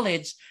in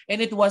college, and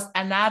it was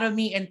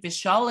anatomy and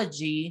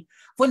physiology,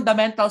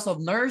 fundamentals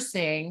of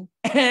nursing,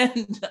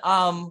 and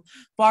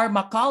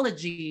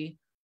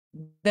pharmacology,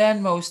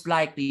 then most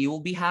likely you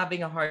will be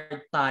having a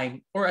hard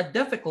time or a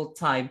difficult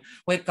time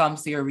when it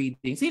comes to your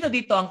reading. Sino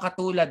dito ang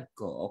katulad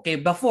ko? Okay,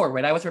 before,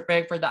 when I was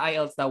preparing for the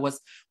IELTS, that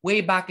was way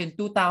back in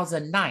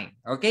 2009.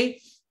 Okay?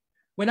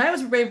 When I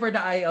was preparing for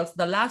the IELTS,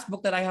 the last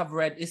book that I have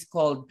read is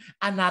called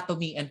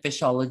Anatomy and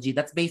Physiology.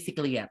 That's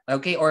basically it.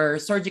 Okay? Or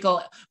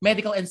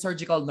medical and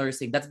surgical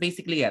nursing. That's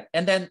basically it.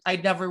 And then I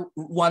never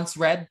once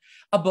read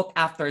a book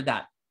after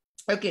that.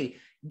 Okay.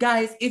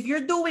 Guys, if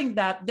you're doing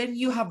that, then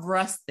you have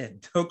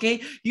rested, okay?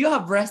 You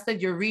have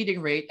rested your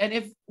reading rate. And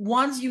if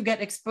once you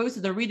get exposed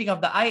to the reading of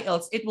the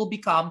IELTS, it will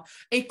become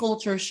a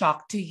culture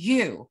shock to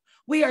you.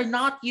 We are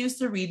not used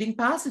to reading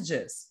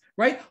passages,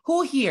 right?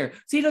 Who here?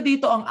 Sino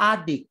dito ang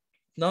addict?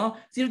 No?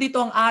 Sino dito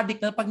ang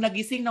addict na pag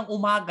nagising ng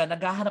umaga,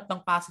 naghahanap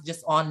ng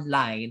passages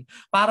online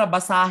para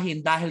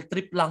basahin dahil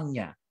trip lang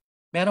niya?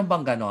 Meron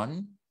bang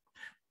ganon?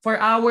 For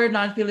our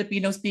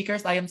non-Filipino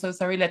speakers, I am so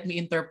sorry. Let me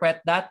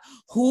interpret that.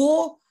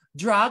 Who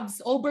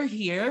drugs over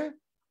here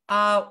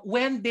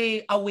when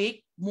they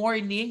awake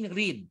morning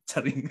read?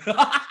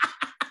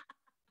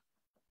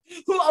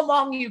 Who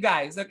among you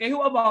guys, okay?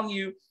 Who among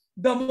you,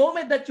 the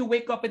moment that you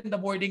wake up in the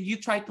morning, you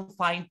try to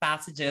find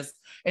passages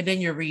and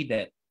then you read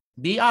it?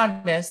 Be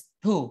honest,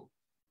 who?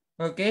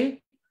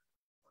 Okay?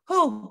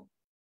 Who?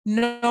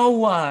 No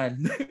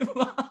one.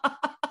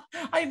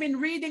 I mean,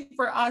 reading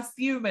for us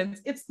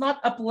humans, it's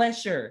not a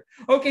pleasure.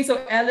 Okay,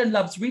 so Ellen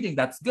loves reading.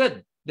 That's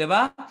good.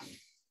 Diba?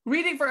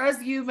 Reading for us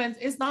humans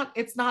is not,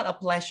 it's not a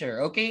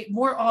pleasure. Okay,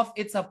 more of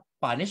it's a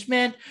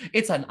punishment,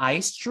 it's an eye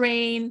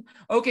strain.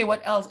 Okay,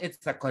 what else?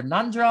 It's a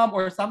conundrum,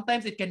 or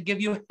sometimes it can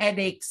give you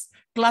headaches,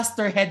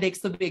 cluster headaches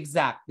to be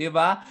exact, di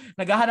ba?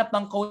 Naghahanap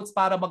ng quotes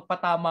para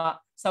magpatama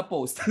sa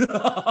post.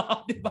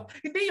 Di ba?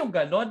 Hindi yung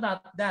ganon,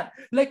 not that.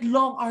 Like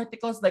long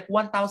articles, like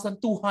 1,200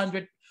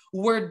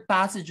 word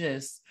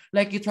passages.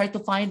 Like you try to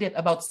find it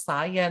about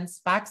science,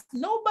 facts.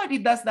 Nobody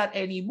does that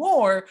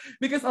anymore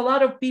because a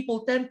lot of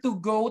people tend to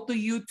go to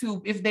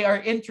YouTube if they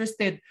are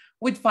interested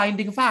with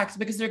finding facts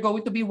because they're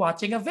going to be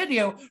watching a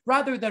video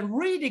rather than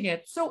reading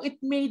it. So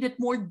it made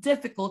it more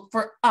difficult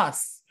for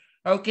us,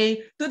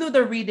 okay, to do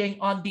the reading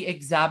on the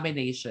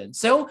examination.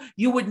 So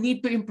you would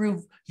need to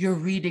improve your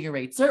reading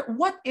rate. Sir,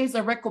 what is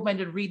a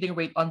recommended reading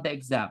rate on the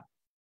exam?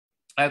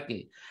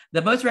 Okay,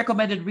 the most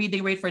recommended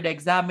reading rate for the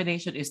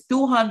examination is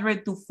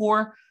 200 to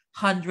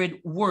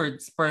 400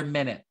 words per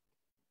minute.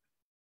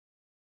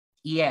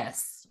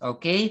 Yes,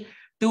 okay?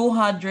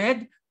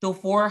 200 to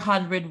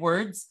 400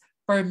 words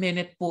per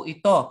minute po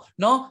ito.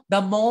 No? The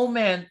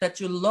moment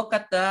that you look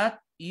at that,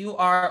 you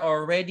are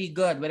already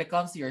good when it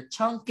comes to your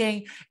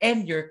chunking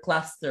and your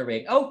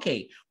clustering.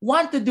 Okay,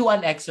 want to do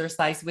an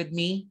exercise with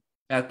me?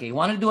 Okay,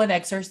 want to do an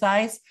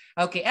exercise?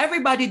 Okay,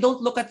 everybody don't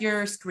look at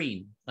your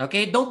screen.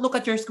 Okay, don't look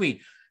at your screen.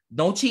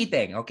 No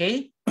cheating,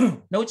 okay?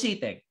 No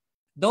cheating.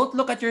 Don't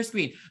look at your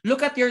screen.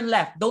 Look at your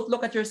left. Don't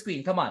look at your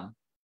screen. Come on.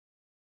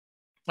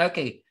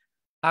 Okay.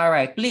 All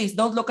right. Please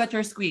don't look at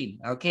your screen,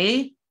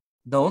 okay?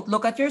 Don't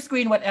look at your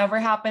screen.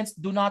 Whatever happens,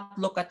 do not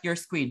look at your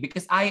screen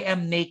because I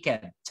am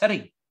naked.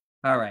 Chari.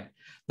 All right.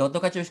 Don't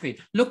look at your screen.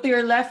 Look to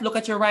your left. Look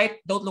at your right.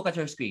 Don't look at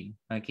your screen,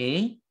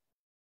 okay?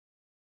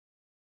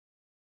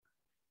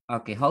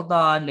 Okay, hold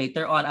on.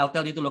 Later on, I'll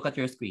tell you to look at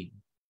your screen.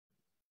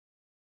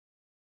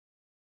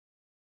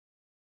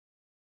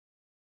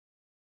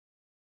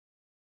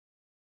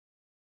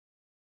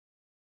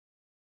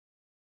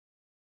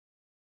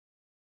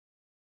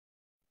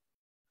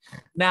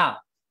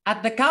 Now,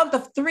 at the count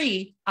of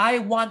 3, I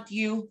want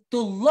you to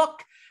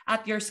look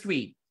at your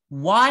screen.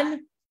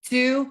 1,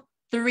 2,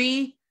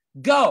 3,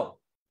 go.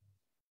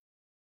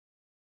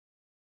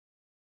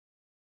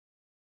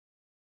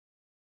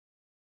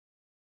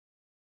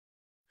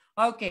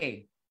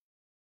 Okay.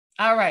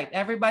 All right.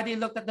 Everybody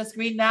looked at the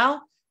screen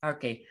now?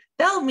 Okay.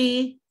 Tell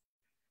me,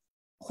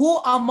 who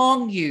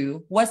among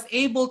you was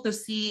able to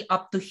see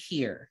up to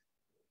here?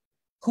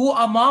 Who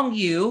among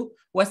you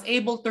was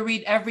able to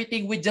read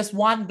everything with just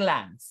one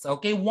glance?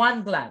 Okay,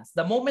 one glance.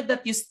 The moment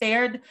that you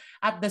stared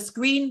at the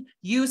screen,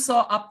 you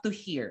saw up to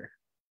here.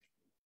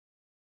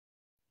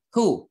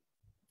 Who?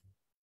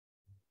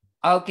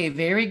 Okay,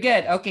 very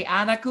good. Okay,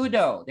 Anna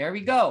Kudo. There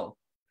we go.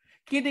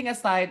 Kidding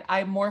aside,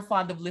 I'm more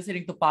fond of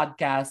listening to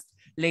podcasts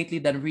lately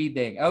than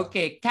reading.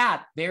 Okay,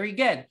 Kat. Very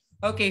good.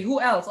 Okay, who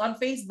else on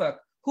Facebook?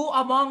 Who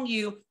among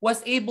you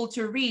was able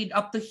to read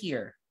up to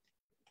here?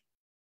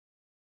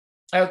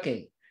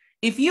 Okay.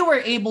 If you were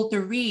able to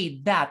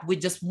read that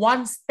with just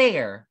one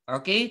stare,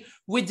 okay,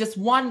 with just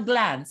one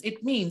glance,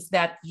 it means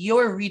that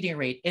your reading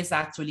rate is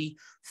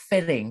actually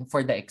fitting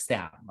for the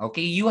exam,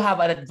 okay? You have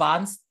an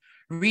advanced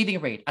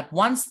reading rate. At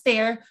one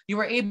stare, you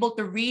were able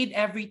to read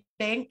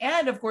everything,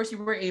 and of course, you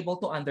were able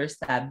to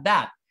understand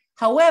that.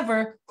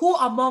 However, who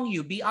among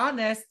you, be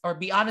honest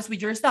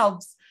with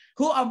yourselves,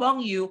 who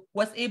among you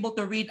was able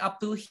to read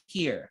up to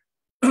here?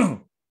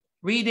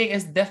 Reading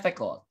is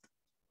difficult.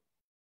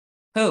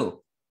 Who?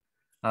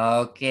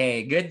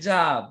 Okay, good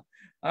job.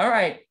 All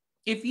right.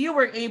 If you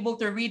were able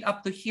to read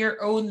up to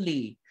here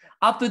only,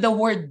 up to the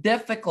word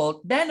difficult,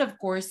 then of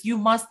course you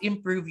must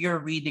improve your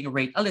reading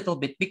rate a little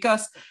bit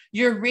because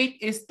your rate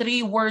is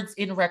 3 words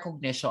in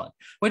recognition.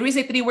 When we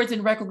say 3 words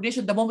in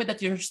recognition, the moment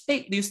that you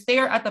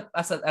stare at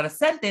a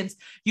sentence,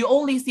 you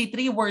only see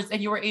 3 words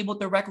and you were able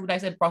to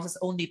recognize and process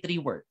only 3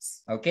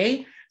 words.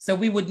 Okay? So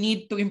we would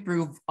need to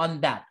improve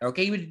on that.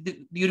 Okay?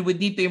 You would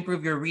need to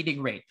improve your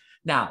reading rate.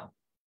 Now,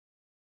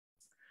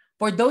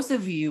 for those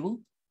of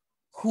you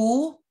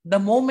who, the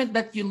moment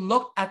that you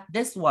looked at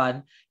this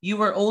one, you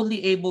were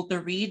only able to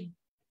read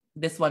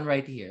this one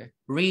right here,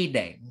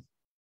 reading.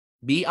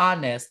 Be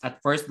honest at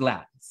first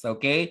glance,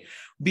 okay?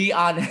 Be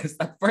honest.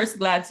 At first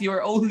glance, you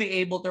were only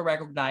able to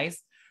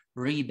recognize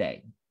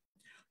reading.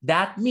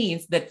 That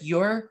means that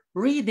your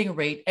reading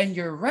rate and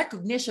your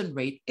recognition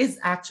rate is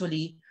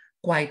actually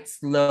quite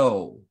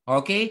slow.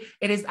 Okay?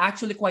 It is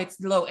actually quite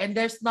slow and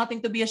there's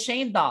nothing to be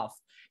ashamed of.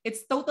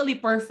 It's totally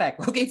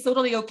perfect. Okay? It's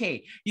totally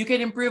okay. You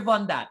can improve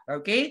on that.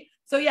 Okay?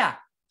 So yeah,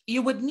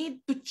 you would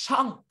need to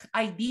chunk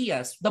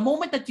ideas the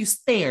moment that you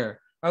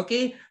stare.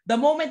 Okay? The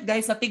moment,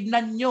 guys, na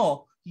tignan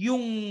nyo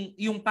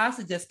yung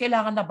passages,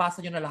 kailangan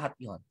nabasa nyo na lahat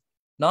yon.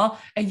 No?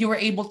 And you were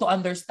able to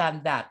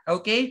understand that.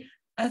 Okay?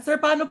 Sir,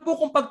 paano po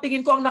kung pagtingin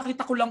ko, ang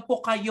nakita ko lang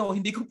po kayo,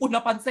 hindi ko po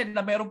napansin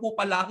na meron po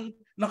palang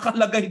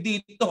nakalagay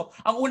dito.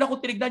 Ang una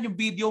kong tinignan yung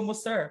video mo,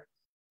 sir.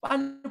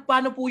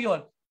 Paano po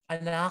yun?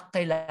 Anak,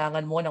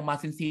 kailangan mo ng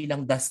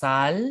masinsinang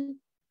dasal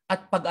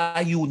at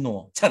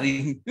pag-aayuno.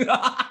 Charing.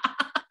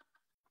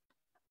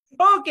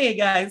 Okay,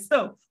 guys.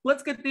 So,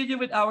 let's continue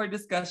with our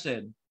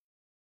discussion.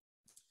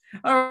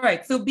 All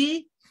right. So,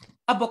 be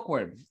a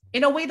bookworm.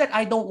 In a way that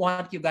I don't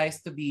want you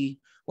guys to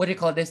be, what do you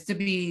call this, to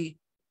be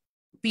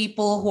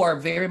people who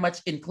are very much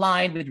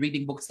inclined with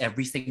reading books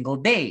every single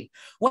day.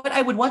 What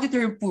I would want you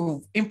to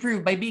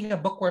improve by being a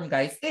bookworm,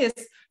 guys, is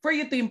for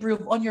you to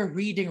improve on your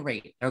reading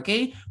rate,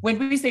 okay? When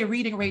we say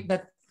reading rate,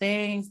 that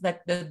things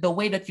that the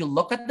way that you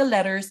look at the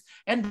letters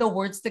and the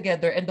words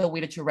together and the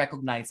way that you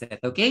recognize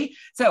it, okay?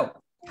 So,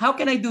 how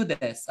can I do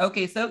this?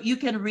 Okay, so you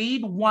can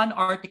read one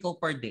article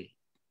per day.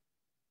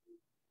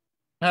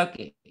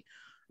 Okay,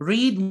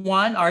 read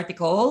one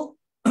article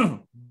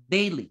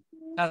daily.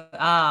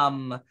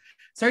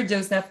 Sir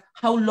Joseph,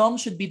 how long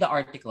should be the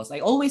articles?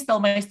 I always tell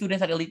my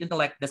students at Elite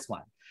Intellect this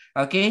one.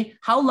 Okay,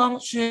 how long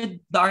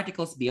should the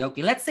articles be?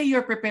 Okay, let's say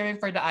you're preparing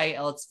for the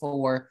IELTS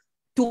for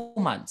 2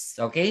 months.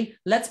 Okay,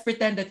 let's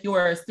pretend that you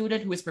are a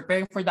student who is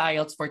preparing for the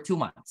IELTS for 2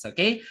 months.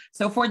 Okay,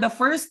 so for the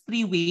first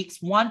 3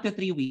 weeks, 1 to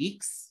 3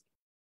 weeks,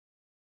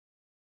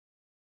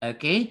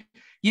 okay,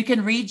 you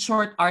can read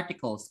short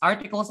articles.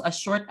 Articles as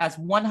short as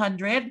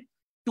 100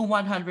 to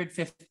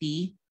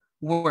 150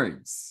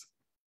 words.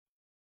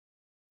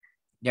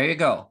 There you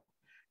go.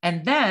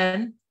 And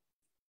then,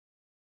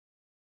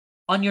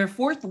 on your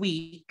 4th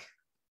week,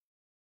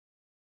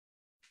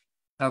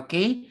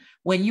 okay,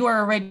 when you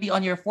are already on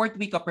your 4th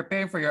week of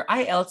preparing for your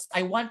IELTS,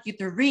 I want you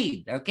to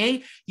read,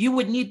 okay? You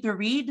would need to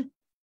read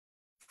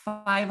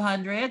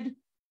 500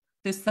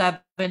 to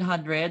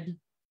 700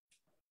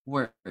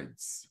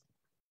 words.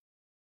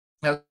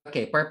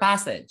 Okay, per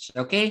passage,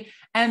 okay?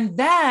 And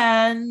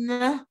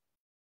then,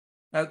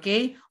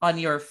 okay, on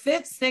your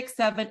 5th, 6th,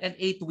 7th, and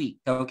 8th week,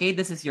 okay,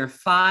 this is your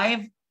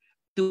 5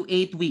 to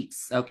 8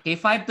 weeks, okay,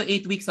 5 to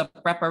 8 weeks of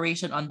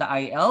preparation on the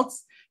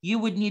IELTS. You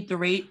would need to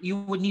read.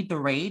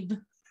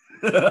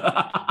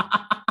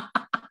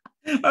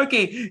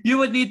 Okay, you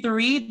would need to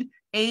read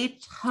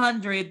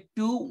 800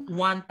 to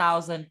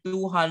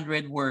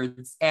 1,200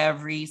 words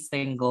every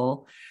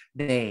single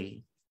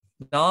day.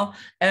 No,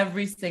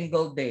 every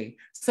single day.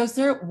 So,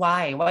 sir,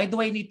 why? Why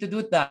do I need to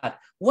do that?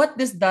 What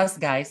this does,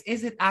 guys,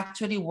 is it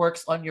actually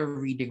works on your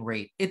reading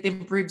rate. It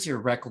improves your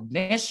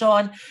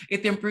recognition.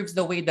 It improves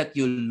the way that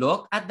you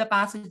look at the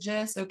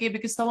passages. Okay,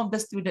 because some of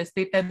the students,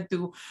 they tend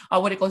to,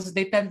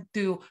 they tend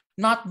to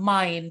not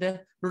mind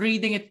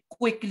reading it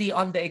quickly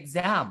on the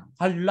exam.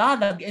 Hala,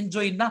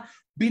 nag-enjoy na,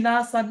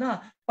 binasa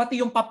na,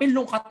 pati yung papel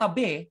nung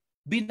katabi,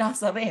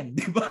 binasa rin,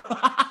 di ba?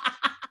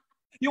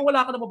 Yung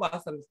wala ka na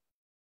mabasa rin.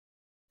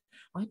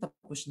 Ay,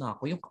 tapos na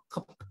ako.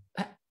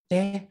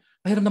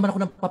 Pahiram naman ako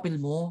ng papel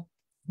mo.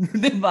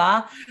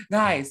 Diba?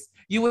 Guys,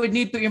 you would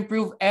need to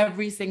improve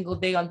every single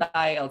day on the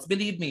IELTS.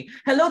 Believe me.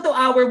 Hello to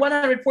our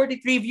 143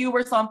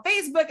 viewers on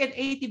Facebook and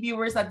 80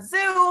 viewers at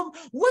Zoom.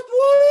 What?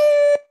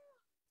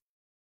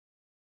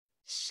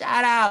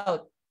 Shout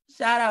out.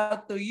 Shout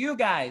out to you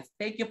guys.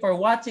 Thank you for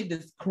watching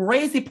this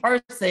crazy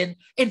person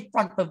in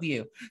front of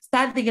you.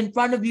 Standing in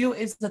front of you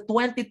is the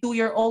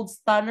 22-year-old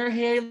stunner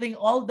hailing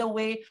all the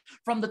way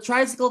from the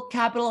tricycle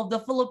capital of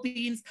the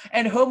Philippines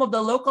and home of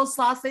the local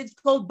sausage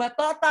called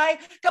Batotay,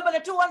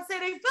 Cabanatuan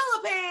City,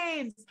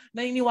 Philippines!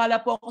 Naniniwala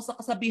po ako sa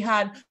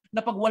kasabihan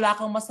na pag wala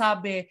kang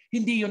masabi,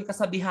 hindi yun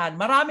kasabihan.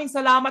 Maraming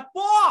salamat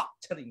po!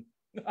 Charing.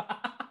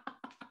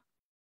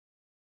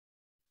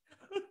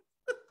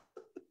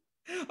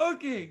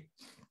 Okay.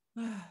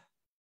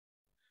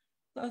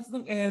 Taas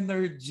ng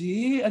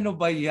energy. Ano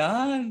ba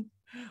yan?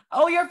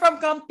 Oh, you're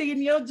from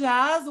Camtinio,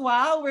 Jazz.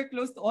 Wow, we're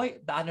close to... Oy,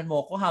 daanan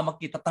mo ako ha.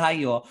 Magkita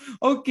tayo.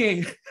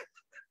 Okay.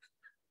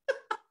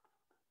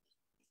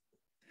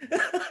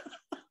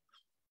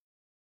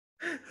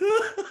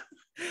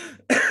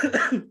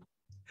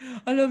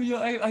 Alam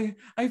niyo,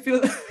 I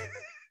feel...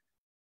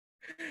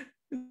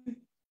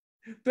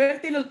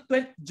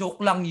 20, joke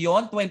lang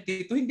yon,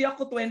 22. Hindi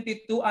ako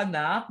 22,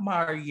 anak,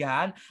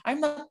 Marian. I'm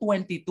not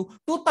 22.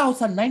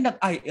 2009,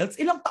 nag-IELTS.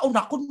 Ilang taon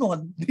ako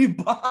noon, di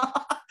ba?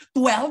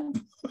 12?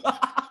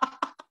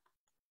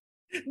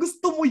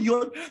 Gusto mo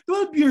yon?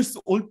 12 years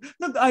old,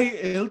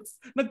 nag-IELTS.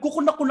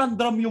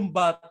 Nagkukunak-kunandram yung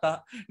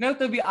bata. Now,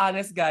 to be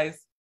honest,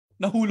 guys,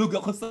 nahulog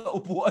ako sa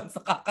upuan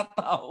sa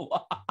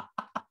kakatawa.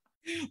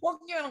 Wag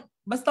niyo,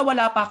 basta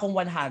wala pa akong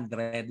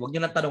 100. Wag niyo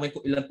nang tanungin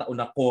kung ilang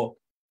taon ako.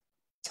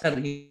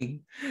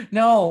 Charing.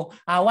 No.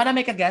 Wanna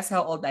make a guess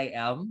how old I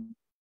am?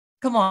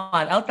 Come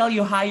on, I'll tell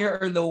you higher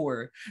or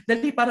lower.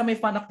 Dali para may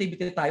fun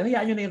activity tayo.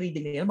 Hayaan nyo na yung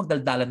reading ngayon.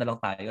 Magdaldalan na lang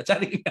tayo.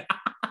 Charing.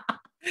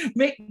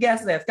 Make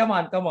guesses. Come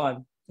on, come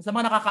on. Sa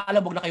mga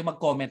nakakaalabog na kayo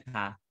mag-comment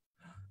ha.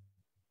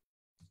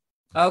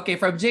 Okay,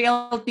 from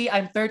JLT,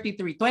 I'm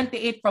 33.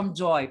 28 from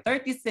Joy.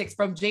 36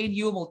 from Jane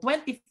Humel.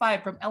 25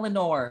 from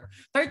Eleanor.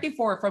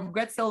 34 from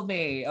Gretzel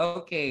May.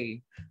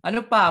 Okay.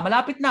 Ano pa?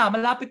 Malapit na,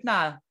 malapit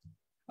na.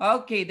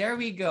 Okay, there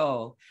we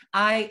go.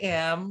 I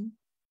am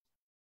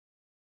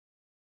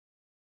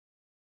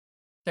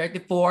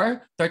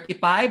 34,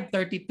 35,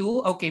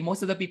 32. Okay,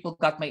 most of the people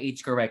got my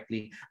age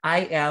correctly.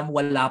 I am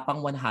wala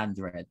pang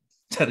 100.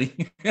 Sorry.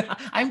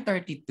 I'm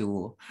 32.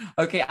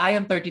 Okay, I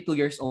am 32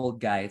 years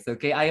old, guys.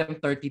 Okay, I am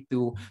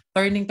 32,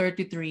 turning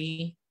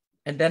 33,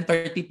 and then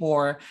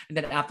 34, and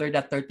then after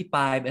that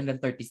 35, and then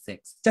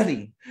 36.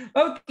 Sorry.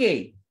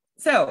 Okay,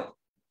 so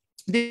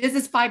this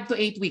is 5 to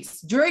 8 weeks.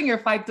 During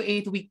your 5 to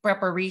 8 week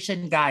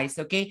preparation, guys,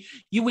 okay,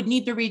 you would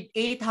need to read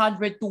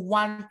 800 to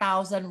 1,000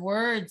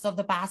 words of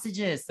the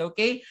passages,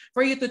 okay,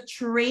 for you to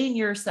train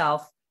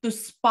yourself to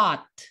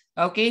spot,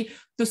 okay,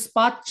 to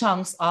spot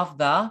chunks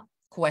of the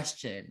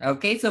question.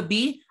 Okay, so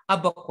be a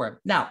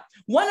bookworm. Now,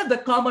 one of the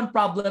common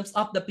problems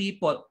of the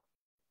people,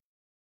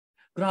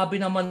 grabe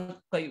naman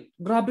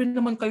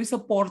kayo sa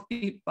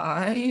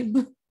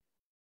 45.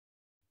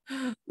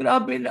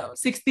 Grabe na,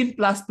 16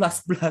 plus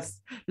plus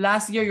plus.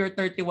 Last year, you're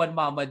 31,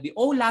 Mama D.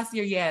 Oh, last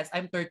year, yes,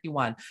 I'm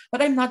 31.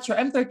 But I'm not sure.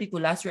 I'm 32.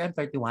 Last year, I'm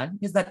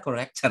 31. Is that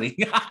correct? Sorry.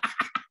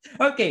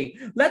 Okay,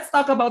 let's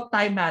talk about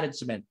time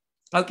management.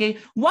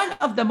 Okay, one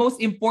of the most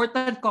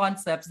important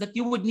concepts that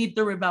you would need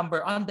to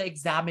remember on the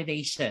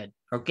examination,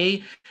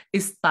 okay,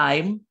 is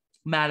time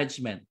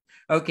management.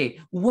 Okay,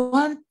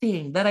 one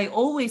thing that I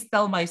always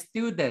tell my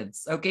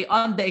students, okay,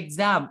 on the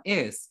exam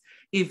is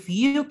if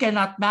you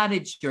cannot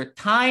manage your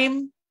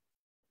time,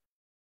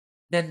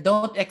 then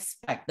don't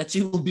expect that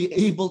you will be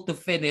able to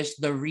finish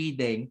the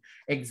reading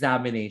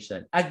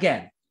examination.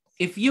 Again,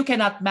 if you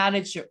cannot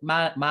manage your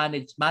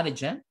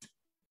management,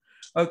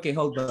 okay,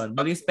 hold on,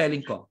 mali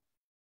spelling ko.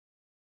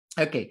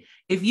 Okay,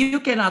 if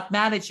you cannot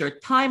manage your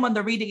time on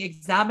the reading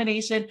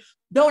examination,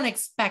 don't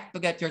expect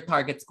to get your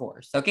target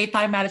scores. Okay,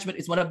 time management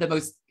is one of the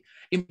most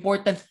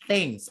important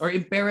things or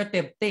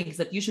imperative things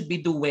that you should be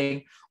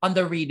doing on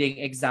the reading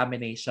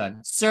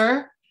examination.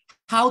 Sir,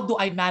 how do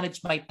I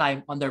manage my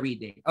time on the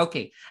reading?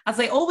 Okay, as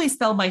I always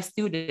tell my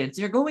students,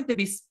 you're going to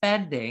be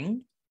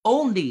spending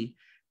only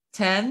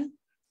 10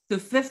 to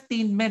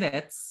 15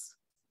 minutes.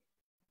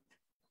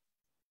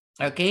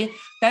 Okay,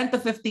 10 to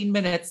 15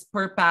 minutes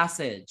per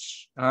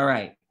passage. All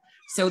right.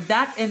 So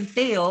that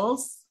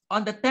entails,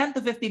 on the 10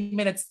 to 15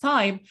 minutes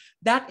time,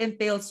 that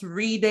entails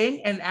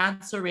reading and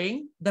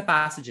answering the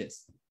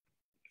passages.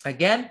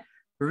 Again,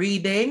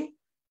 reading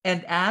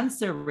and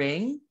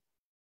answering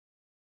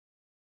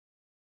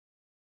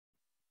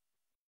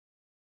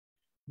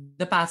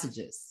the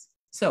passages.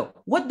 So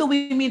what do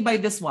we mean by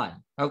this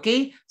one?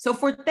 Okay, so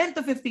for 10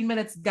 to 15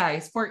 minutes,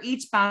 guys, for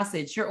each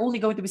passage, you're only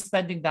going to be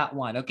spending that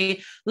one. Okay,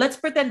 let's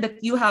pretend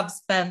that you have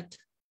spent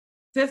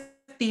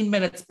 15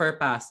 minutes per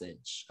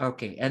passage.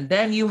 Okay, and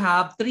then you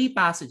have 3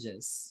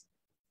 passages.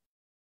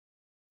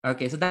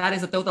 Okay, so that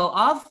is a total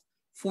of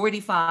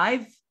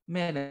 45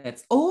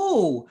 minutes.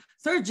 Oh,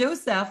 Sir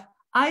Joseph,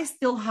 I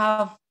still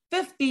have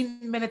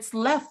 15 minutes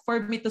left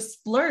for me to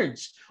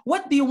splurge.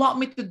 What do you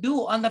want me to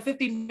do on the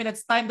 15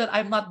 minutes time that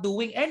I'm not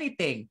doing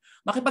anything?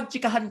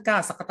 Makipagchikahan ka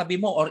sa katabi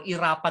mo or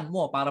irapan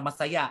mo para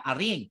masaya,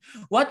 aring.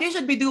 What you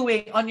should be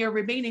doing on your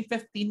remaining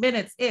 15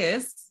 minutes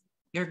is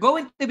you're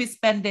going to be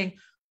spending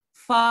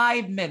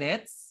 5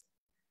 minutes,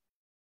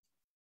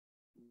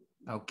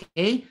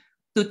 okay,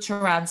 to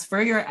transfer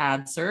your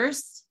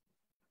answers.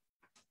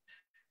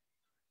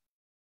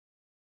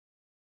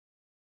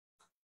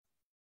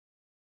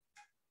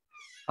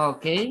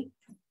 Okay.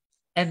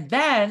 And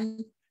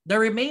then the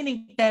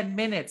remaining 10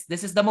 minutes,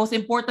 this is the most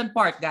important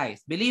part, guys.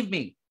 Believe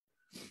me.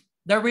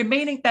 The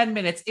remaining 10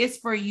 minutes is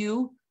for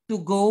you to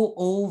go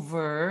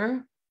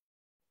over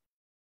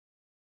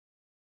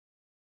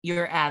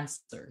your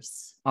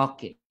answers.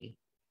 Okay.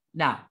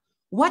 Now,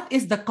 what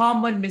is the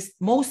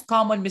most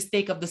common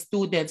mistake of the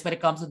students when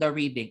it comes to the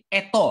reading?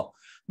 Ito,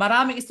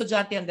 maraming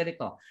estudyante ang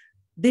ganito.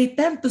 They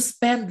tend to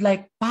spend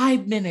like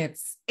 5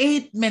 minutes,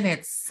 8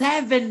 minutes,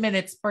 7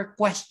 minutes per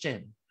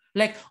question.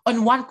 Like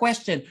on one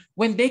question,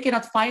 when they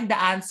cannot find the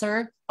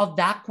answer of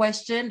that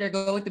question, they're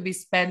going to be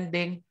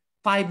spending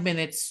 5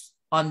 minutes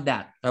on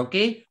that,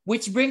 okay?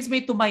 Which brings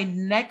me to my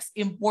next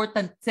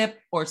important tip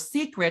or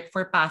secret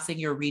for passing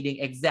your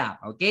reading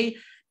exam, okay?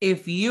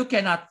 If you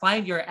cannot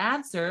find your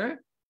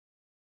answer,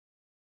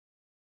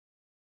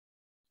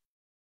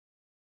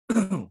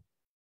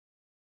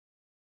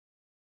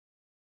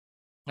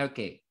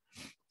 okay,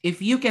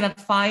 if you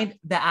cannot find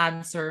the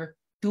answer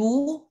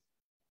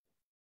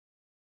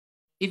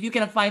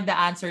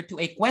to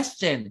a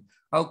question,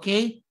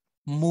 okay,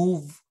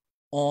 move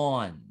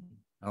on.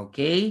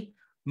 Okay?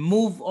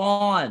 Move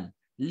on.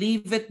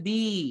 Leave it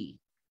be.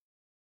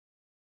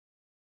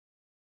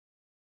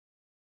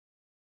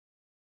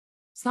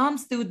 some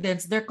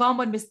students, their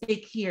common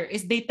mistake here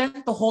is they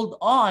tend to hold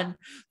on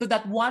to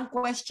that one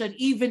question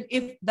even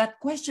if that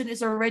question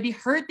is already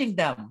hurting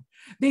them.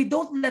 They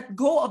don't let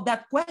go of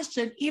that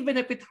question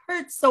even if it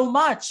hurts so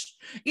much.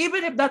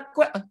 Even if that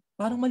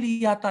parang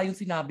mali yata yung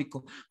sinabi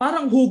ko.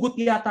 Parang hugot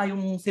yata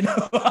yung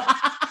sinabi.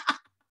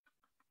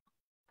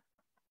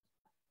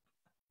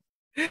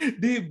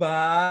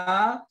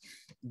 Diba?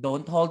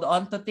 Don't hold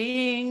on to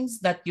things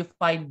that you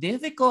find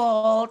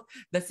difficult.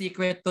 The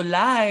secret to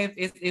life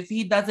is if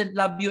he doesn't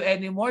love you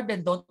anymore,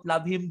 then don't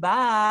love him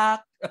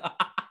back.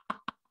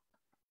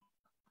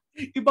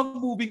 Ibang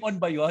moving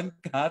on ba yun,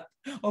 Kat?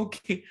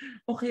 Okay.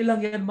 Okay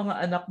lang yan,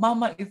 mga anak.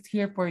 Mama is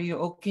here for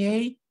you,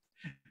 okay?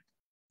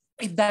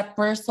 If that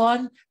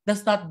person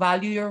does not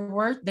value your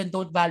worth, then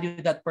don't value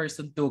that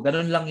person too.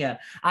 Ganun lang yan.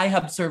 I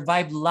have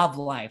survived love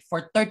life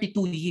for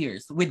 32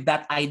 years with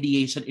that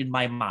ideation in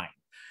my mind.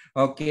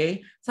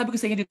 Okay? Sabi ko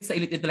sa inyo dito sa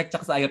Elite Intellect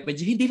at sa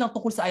IELTS, hindi lang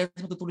tungkol sa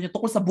IELTS matutulong niya,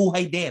 tungkol sa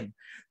buhay din.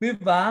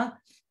 Diba?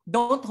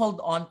 Don't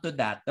hold on to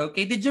that.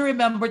 Okay? Did you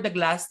remember the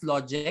glass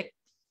logic?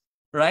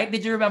 Right?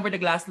 Did you remember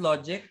the glass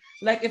logic?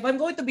 Like, if I'm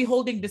going to be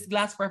holding this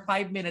glass for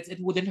 5 minutes,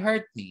 it wouldn't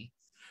hurt me.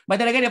 But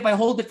then again, if I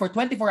hold it for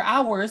 24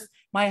 hours,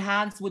 my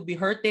hands would be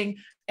hurting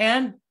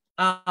and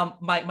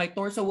my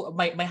torso,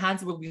 my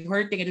hands will be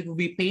hurting and it will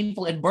be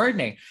painful and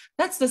burning.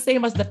 That's the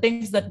same as the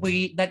things that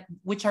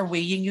which are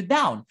weighing you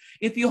down.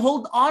 If you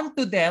hold on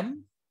to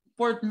them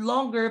for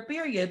longer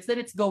periods, then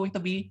it's going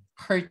to be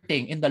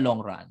hurting in the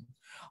long run.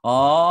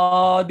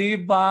 Oh, di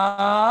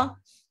ba?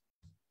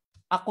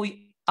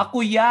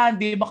 Ako yan,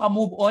 di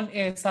maka-move on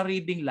sa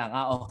reading lang.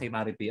 Okay,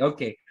 Maripi.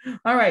 Okay.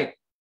 All right.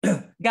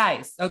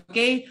 Guys,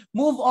 okay,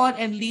 move on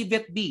and leave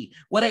it be.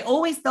 What I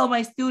always tell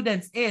my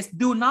students is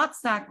do not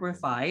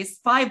sacrifice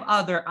 5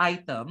 other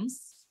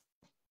items.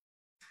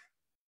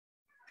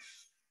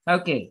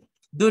 Okay,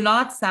 do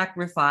not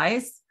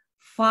sacrifice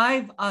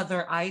 5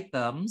 other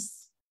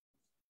items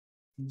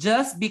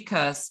just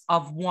because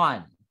of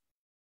one.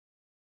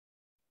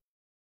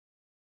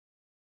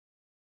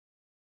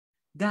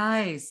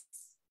 Guys,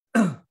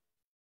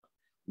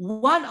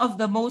 one of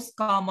the most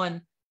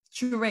common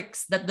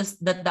tricks that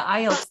the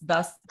IELTS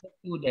does to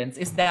students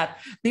is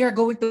that they are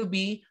going to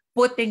be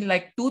putting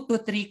like 2 to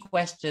 3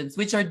 questions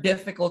which are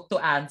difficult to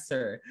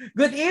answer.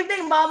 Good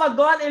evening, Mama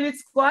Gon, Elite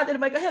Squad. And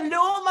my God,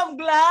 hello, Ma'am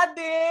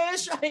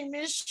Gladys. I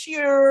miss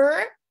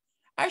you.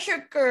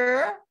 Asher.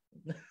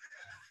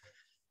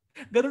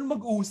 Ganun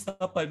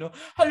mag-usap, ano?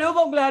 Hello,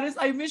 Ma'am Gladys.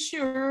 I miss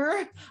you.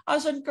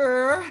 Asan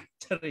ka?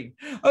 Charing.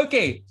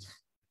 Okay.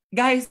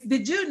 Guys,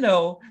 did you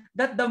know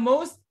that the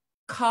most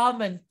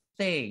common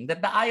thing that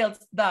the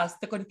IELTS does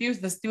to confuse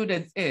the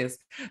students is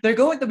they're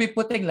going to be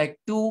putting like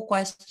 2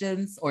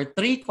 questions or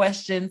 3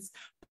 questions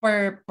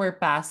per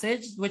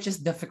passage, which is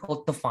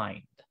difficult to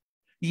find.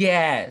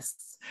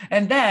 Yes.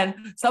 And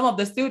then some of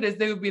the students,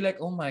 they will be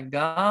like, oh my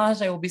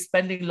gosh, I will be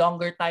spending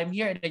longer time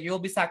here. And then you'll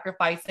be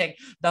sacrificing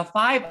the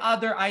 5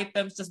 other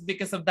items just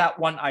because of that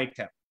one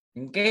item.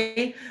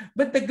 Okay,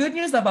 but the good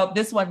news about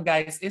this one,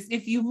 guys, is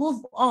if you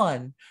move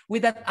on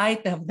with that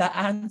item, the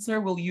answer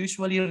will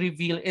usually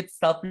reveal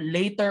itself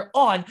later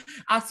on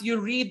as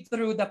you read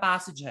through the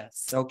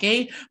passages.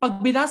 Okay, pag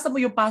binasa mo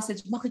yung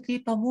passage,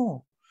 makikita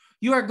mo.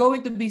 You are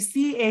going to be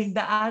seeing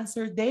the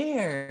answer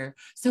there.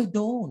 So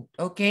don't,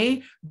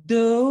 okay?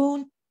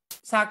 Don't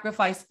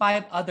sacrifice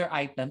 5 other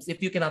items if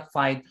you cannot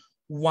find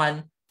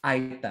one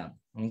item.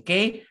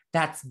 Okay,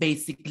 that's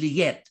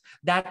basically it.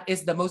 That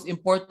is the most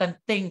important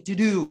thing to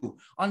do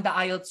on the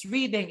IELTS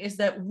reading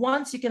is that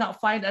once you cannot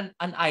find an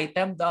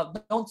item,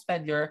 don't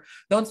spend your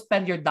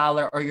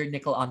dollar or your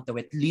nickel onto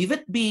it. Leave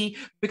it be,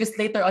 because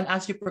later on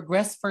as you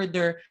progress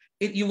further,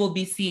 you will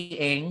be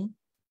seeing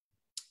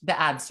the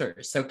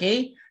answers.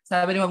 Okay?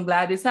 Sabi ni Ma'am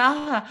Gladys,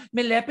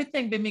 may lepit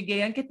nang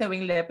bimigayan kita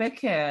wing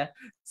lepek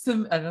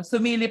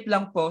sumilip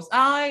lang post.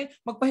 Ay,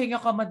 magpahinga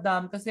ka,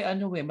 madam, kasi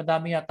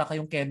madami yata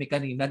kayong kemi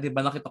kanina, di ba?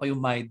 Nakita ko yung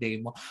my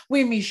day mo.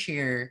 We may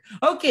share.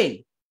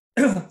 Okay.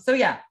 So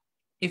yeah,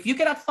 if you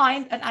cannot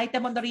find an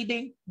item on the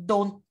reading,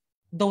 don't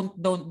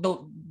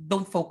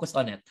focus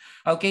on it.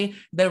 Okay?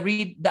 The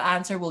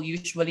answer will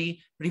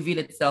usually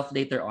reveal itself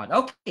later on.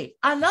 Okay.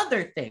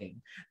 Another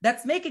thing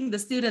that's making the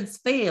students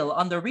fail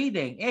on the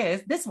reading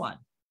is this one.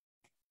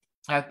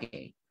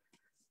 Okay.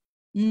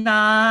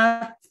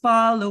 Not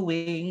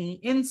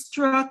following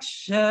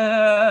instructions.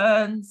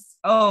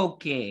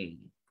 Okay.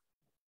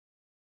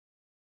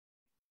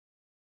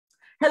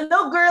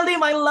 Hello, girlie,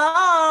 my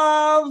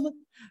love.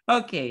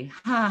 Okay.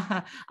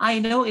 I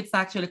know it's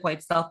actually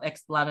quite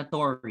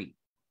self-explanatory.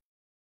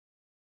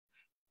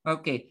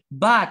 Okay.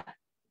 But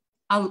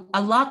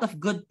a lot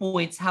of good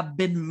points have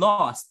been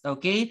lost,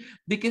 okay?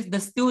 Because the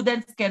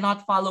students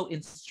cannot follow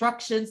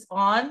instructions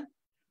on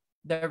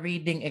the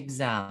reading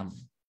exam.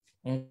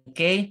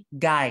 Okay,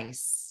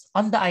 guys,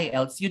 on the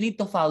IELTS, you need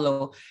to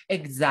follow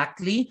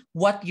exactly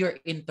what your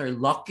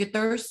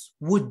interlocutors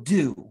would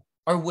do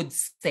or would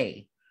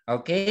say.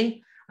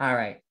 Okay? All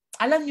right.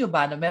 Alam nyo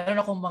ba na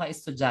meron akong mga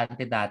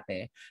estudyante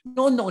dati,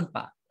 noon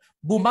pa,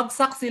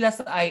 Bumagsak sila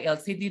sa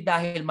IELTS hindi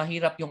dahil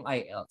mahirap yung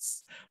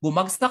IELTS.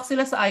 Bumagsak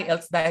sila sa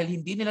IELTS dahil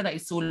hindi nila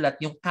naisulat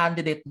yung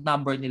candidate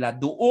number nila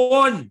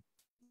doon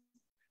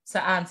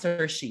sa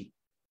answer sheet.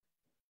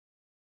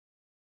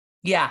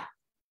 Yeah.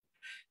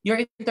 Your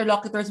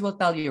interlocutors will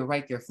tell you,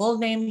 write your full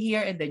name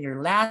here and then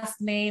your last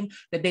name,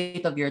 the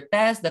date of your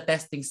test, the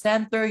testing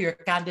center, your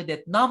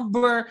candidate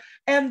number.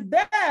 And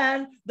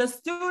then the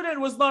student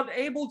was not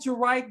able to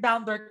write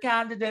down their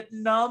candidate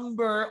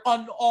number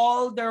on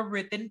all their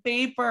written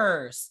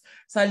papers.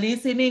 Sa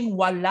listening,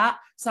 wala.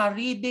 Sa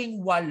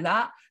reading,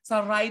 wala. Sa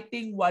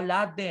writing,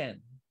 wala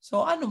din.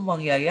 So anong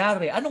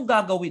mangyayari? Anong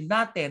gagawin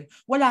natin?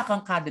 Wala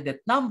kang candidate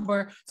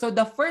number. So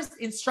the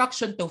first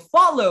instruction to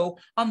follow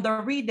on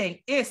the reading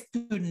is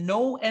to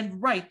know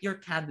and write your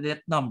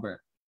candidate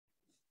number.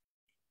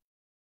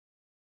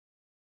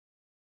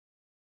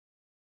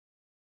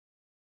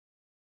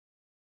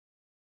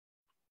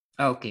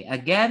 Okay,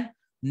 again,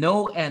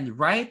 know and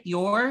write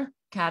your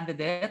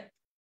candidate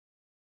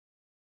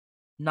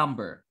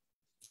number.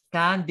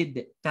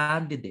 Candidate.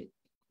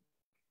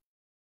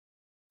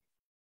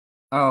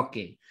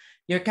 Okay.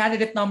 Your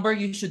candidate number,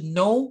 you should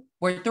know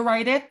where to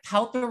write it,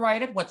 how to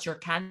write it, what's your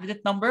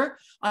candidate number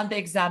on the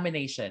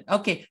examination.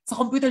 Okay, sa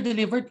computer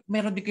delivered,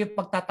 meron din kayo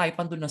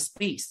pagtatypan doon na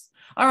space.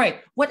 All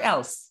right, what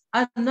else?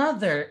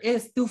 Another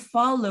is to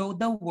follow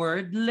the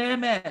word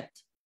limit.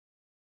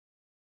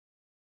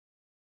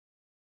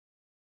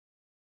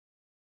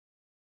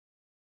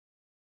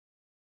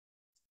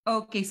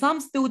 Okay,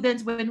 some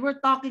students, when we're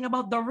talking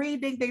about the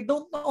reading, they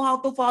don't know how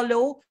to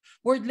follow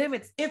word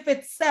limits. If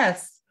it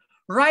says,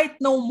 write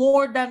no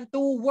more than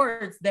 2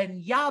 words, then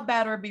you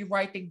better be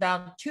writing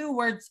down 2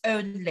 words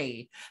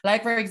only.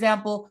 Like, for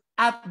example,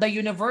 at the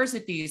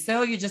university.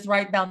 So you just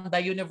write down the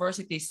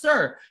university.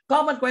 Sir,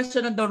 common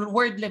question on the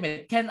word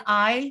limit. Can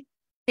I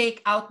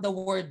take out the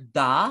word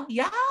the?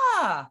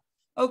 Yeah.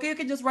 Okay, you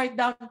can just write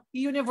down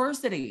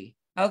university.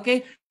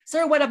 Okay.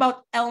 Sir, what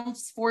about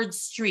Elmsford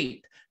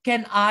Street?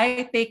 Can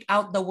I take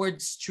out the word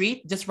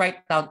street? Just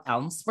write down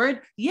Elmsford?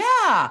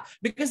 Yeah,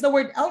 because the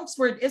word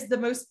Elmsford is the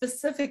most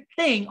specific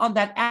thing on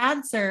that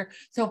answer.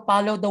 So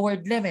follow the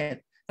word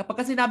limit.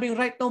 Kapag sinabing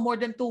write no more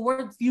than 2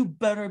 words, you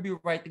better be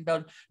writing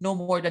down no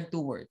more than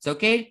 2 words.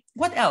 Okay?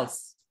 What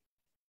else?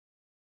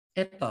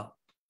 Ito.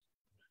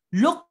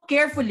 Look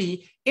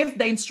carefully if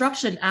the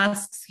instruction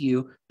asks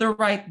you to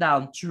write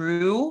down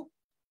true,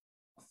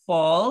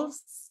 false,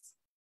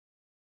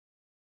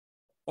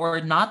 or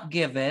not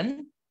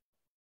given,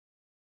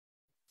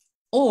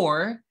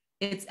 or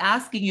it's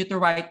asking you to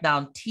write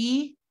down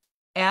T,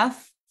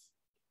 F,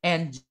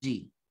 and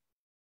G.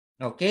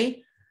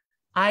 Okay?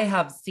 I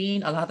have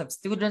seen a lot of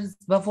students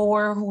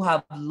before who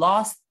have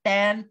lost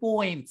 10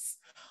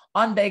 points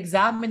on the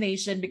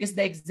examination because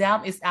the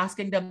exam is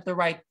asking them to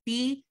write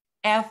T,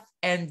 F,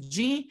 and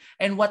G,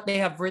 and what they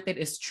have written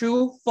is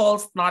true,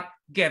 false, not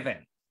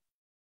given.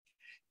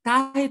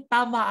 Kahit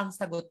tama ang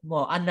sagot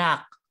mo,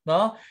 anak,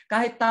 no?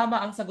 Kahit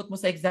tama ang sagot mo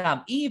sa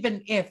exam,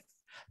 even if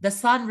the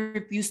sun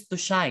refused to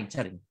shine.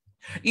 Charing.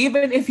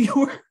 Even if you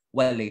were...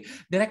 Wale.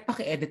 Direct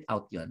paki-edit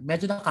out yun.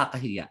 Medyo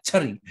nakakahiya.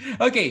 Charing.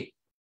 Okay.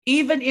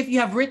 Even if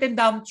you have written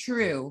down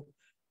true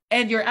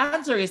and your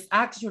answer is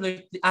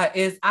actually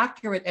is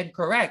accurate and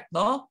correct,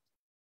 no?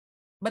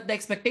 But the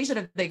expectation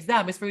of the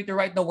exam is for you to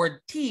write the word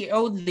T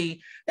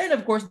only, then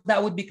of course that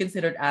would be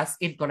considered as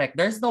incorrect.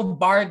 There's no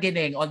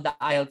bargaining on the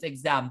IELTS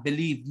exam,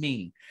 believe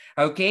me.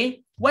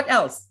 Okay? What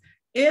else?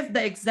 If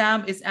the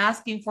exam is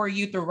asking for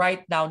you to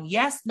write down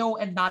yes, no,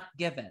 and not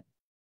given.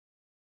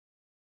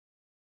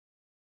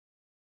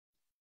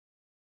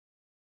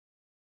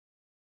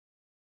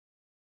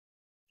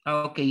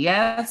 Okay,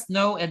 yes,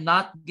 no, and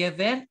not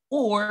given,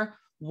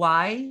 or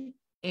Y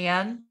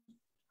and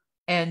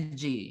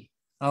NG.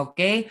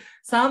 Okay?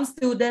 Some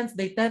students,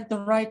 they tend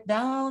to write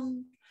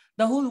down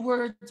the whole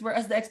words,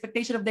 whereas the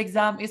expectation of the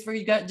exam is for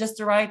you just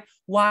to write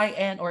Y,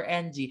 N, or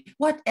NG.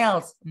 What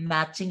else?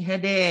 Matching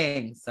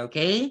headings.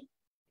 Okay?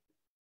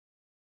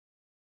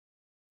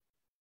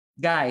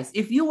 Guys,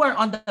 if you are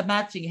on the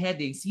matching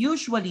headings,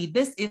 usually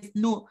this is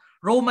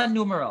Roman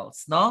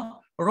numerals,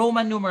 no?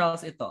 Roman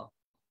numerals ito.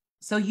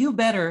 So you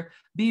better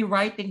be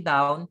writing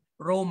down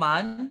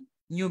Roman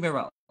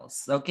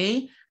numerals,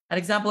 okay? An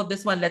example of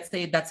this one, let's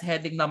say that's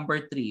heading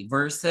number 3,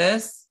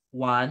 verses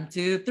 1,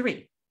 2,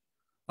 3.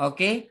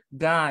 Okay?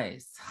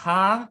 Guys,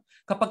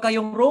 kapag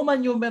kayong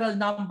Roman numeral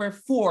number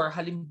 4,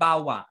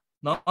 halimbawa,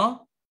 no?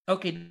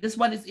 Okay, this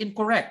one is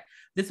incorrect.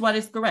 This one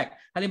is correct.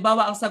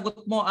 Halimbawa, ang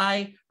sagot mo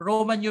ay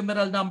Roman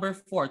numeral number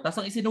 4.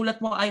 Tapos ang isinulat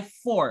mo ay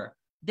 4.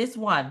 This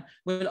one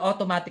will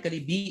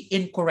automatically be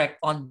incorrect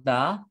on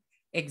the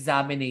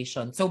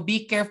examination. So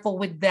be careful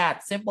with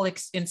that. Simple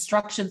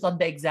instructions on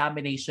the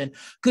examination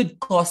could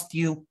cost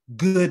you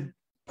good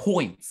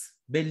points.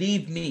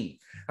 Believe me.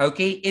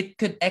 Okay? It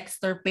could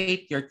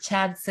extirpate your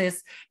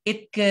chances.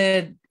 It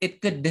could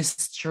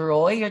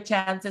destroy your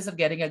chances of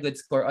getting a good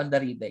score on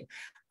the reading.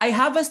 I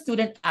have a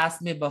student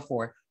ask me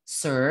before,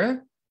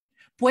 Sir,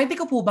 pwede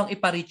ko po bang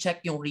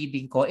ipa-recheck yung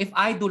reading ko if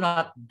I do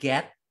not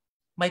get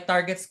my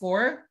target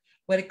score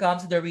when it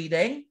comes to the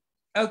reading?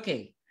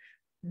 Okay.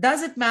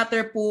 Does it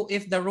matter po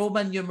if the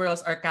Roman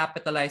numerals are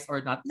capitalized or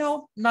not?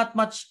 No, not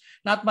much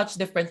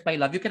difference, my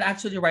love. You can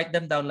actually write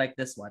them down like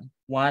this one.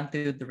 1,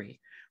 2, 3.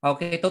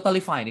 Okay, totally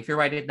fine if you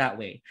write it that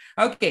way.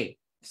 Okay,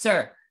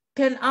 sir,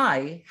 can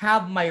I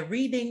have my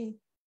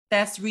reading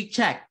test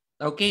rechecked?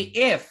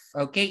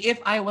 If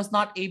I was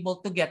not able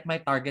to get my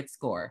target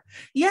score.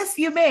 Yes,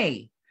 you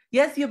may.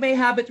 Yes, you may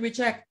have it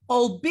rechecked,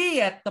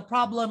 albeit the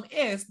problem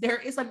is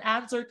there is an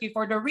answer key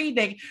for the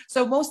reading.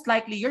 So most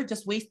likely you're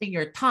just wasting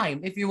your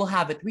time if you will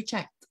have it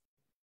rechecked.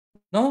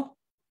 No?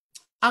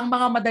 Ang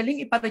mga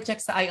madaling ipa-recheck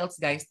sa IELTS,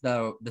 guys,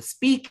 the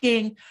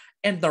speaking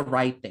and the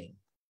writing.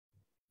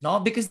 No,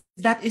 because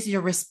that is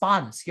your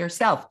response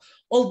yourself.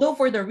 Although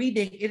for the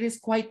reading, it is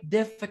quite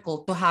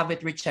difficult to have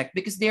it rechecked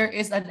because there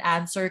is an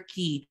answer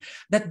key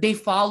that they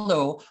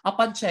follow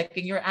upon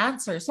checking your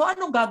answer. So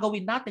anong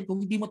gagawin natin kung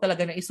hindi mo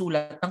talaga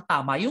naisulat ng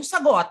tama yung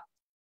sagot?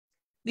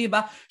 Di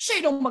ba?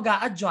 Siya yung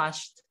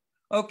mag-a-adjust.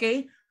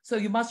 Okay? So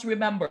you must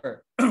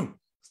remember,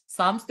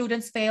 some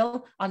students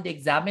fail on the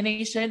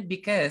examination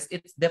because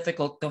it's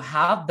difficult to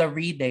have the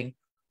reading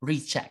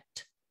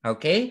rechecked.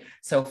 Okay,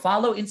 so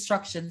follow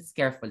instructions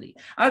carefully.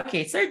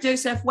 Okay, Sir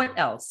Joseph, what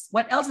else?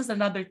 What else is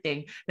another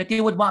thing that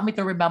you would want me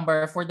to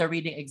remember for the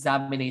reading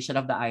examination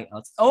of the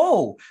IELTS?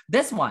 Oh,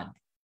 this one.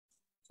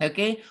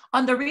 Okay,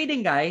 on the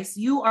reading, guys,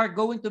 you are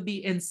going to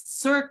be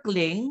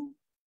encircling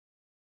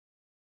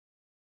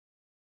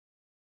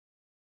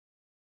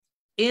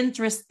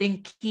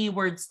interesting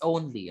keywords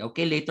only.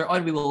 Okay, later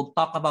on, we will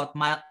talk about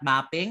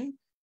mapping,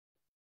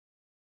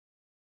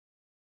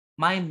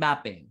 mind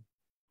mapping.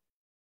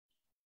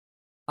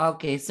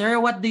 Okay, sir,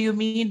 what do you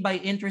mean by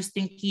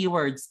interesting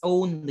keywords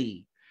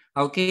only?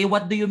 Okay,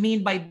 what do you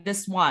mean by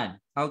this one?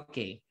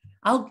 Okay,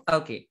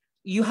 okay.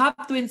 You have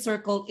to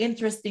encircle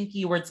interesting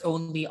keywords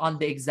only on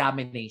the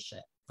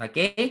examination.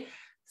 Okay,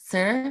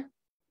 sir,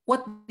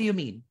 what do you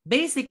mean?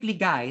 Basically,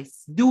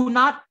 guys,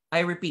 I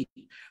repeat,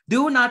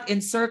 do not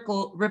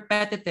encircle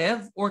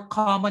repetitive or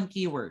common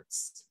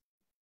keywords.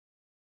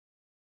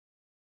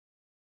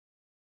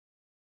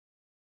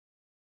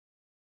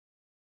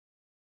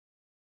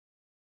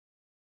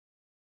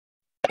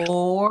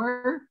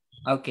 Or,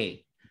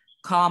 okay,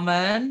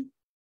 common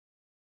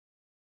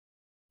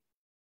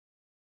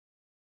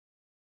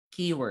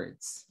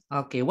keywords.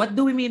 Okay, what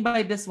do we mean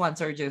by this one,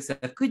 Sir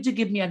Joseph? Could you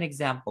give me an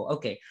example?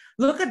 Okay,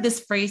 look at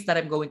this phrase that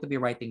I'm going to be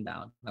writing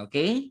down,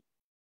 okay?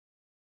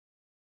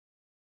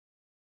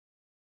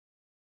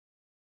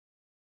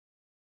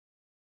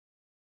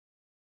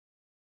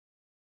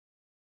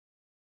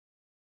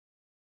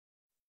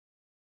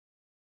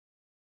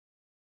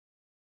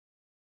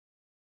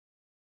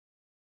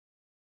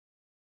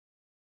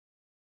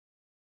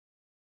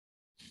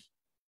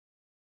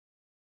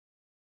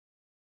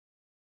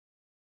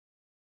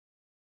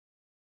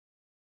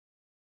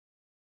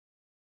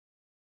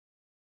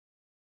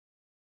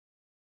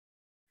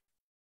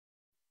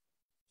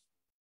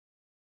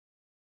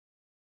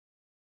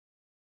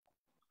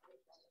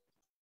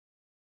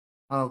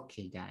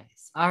 Okay,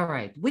 guys. All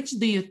right. Which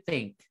do you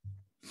think?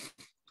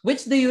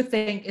 Which do you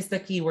think is the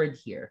keyword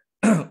here?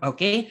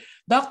 Okay.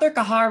 Dr.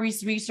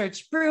 Kahari's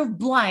research proved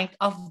blank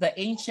of the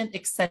ancient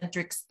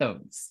eccentric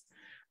stones.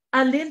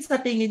 Alin sa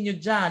tingin nyo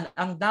dyan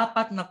ang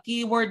dapat na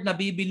keyword na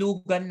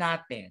bibilugan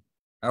natin?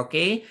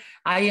 Okay?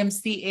 I am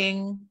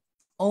seeing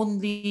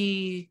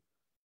only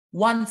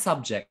one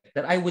subject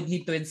that I would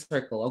need to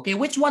encircle. Okay?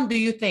 Which one do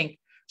you think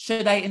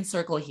should I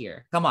encircle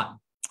here? Come on.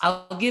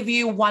 I'll give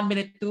you 1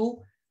 minute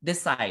to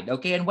decide.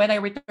 Okay? And when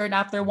I return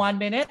after 1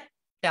 minute,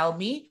 tell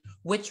me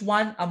which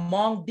one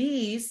among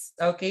these,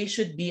 okay,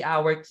 should be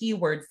our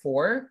keyword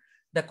for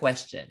the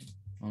question.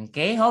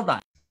 Okay? Hold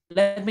on.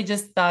 Let me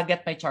just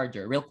get my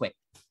charger real quick.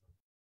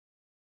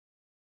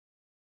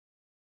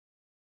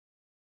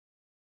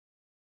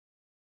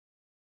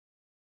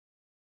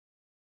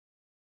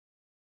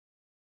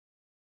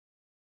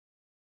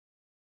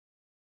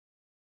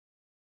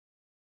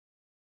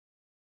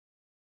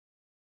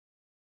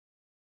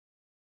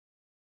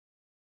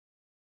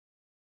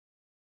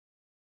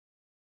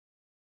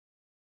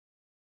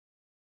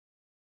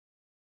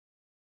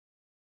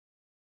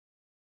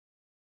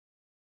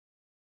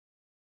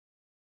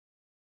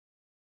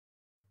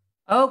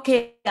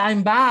 Okay,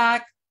 I'm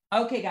back.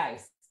 Okay,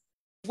 guys.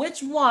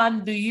 Which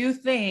one do you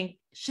think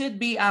should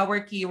be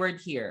our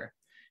keyword here?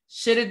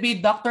 Should it be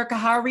Dr.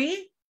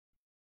 Kahari?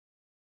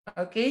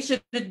 Okay, should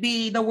it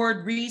be the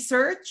word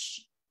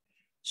research?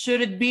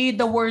 Should it be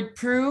the word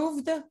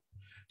proved?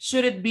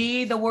 Should it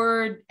be the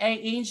word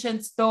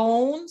ancient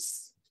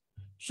stones?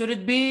 Should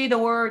it be the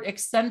word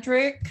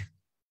eccentric?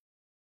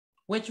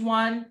 Which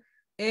one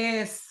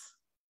is?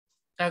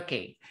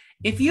 Okay,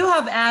 if you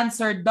have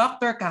answered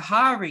Dr.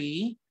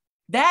 Kahari,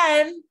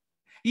 then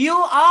you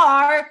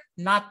are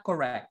not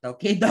correct,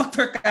 okay?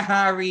 Dr.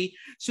 Kahari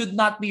should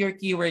not be your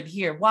keyword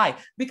here. Why?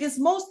 Because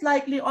most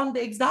likely on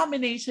the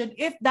examination,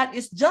 if that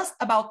is just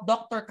about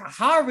Dr.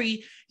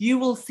 Kahari,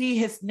 you will see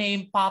his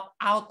name pop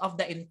out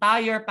of the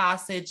entire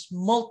passage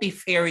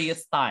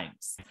multifarious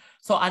times.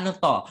 So ano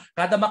to?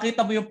 Kada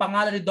makita mo yung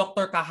pangalan ni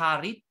Dr.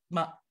 Kahari,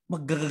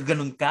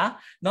 Maggaganon ka?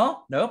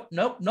 No? Nope,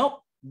 nope,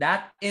 nope.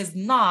 That is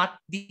not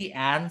the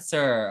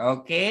answer,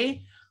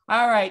 okay?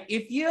 All right,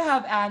 if you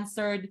have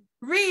answered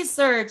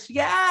research,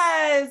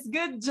 yes,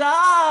 good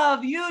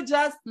job. You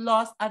just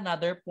lost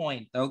another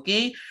point,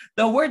 okay?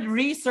 The word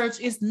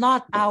research is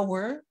not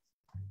our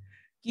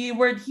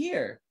keyword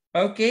here.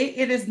 Okay,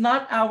 it is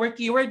not our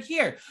keyword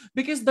here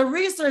because the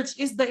research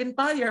is the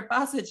entire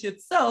passage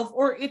itself,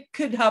 or it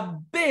could have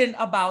been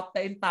about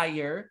the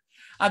entire,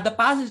 the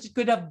passage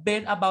could have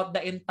been about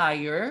the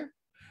entire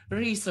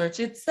research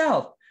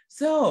itself.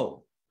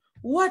 So,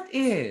 what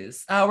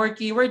is our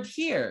keyword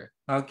here?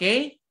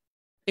 Okay,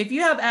 if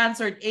you have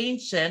answered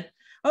ancient,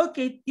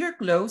 okay, you're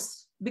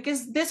close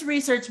because this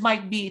research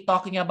might be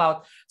talking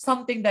about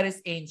something that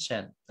is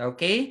ancient.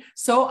 Okay?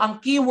 So, ang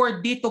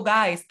keyword dito,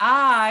 guys,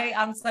 ay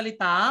ang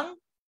salitang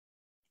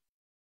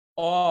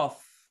of.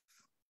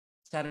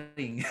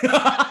 Charing.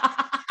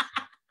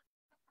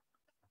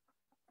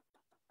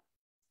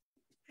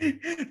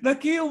 The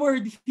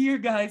keyword here,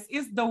 guys,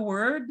 is the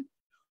word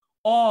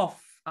of.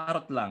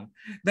 Arot lang.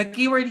 The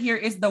keyword here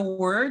is the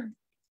word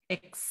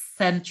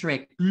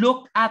eccentric.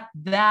 Look at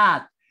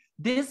that.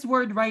 This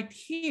word right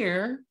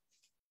here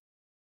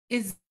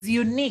is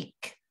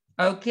unique,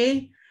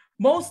 okay?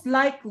 Most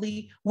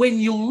likely, when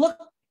you look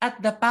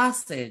at the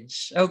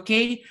passage,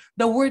 okay,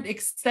 the word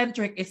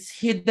eccentric is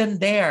hidden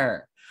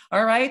there.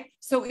 All right?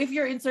 So if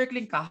you're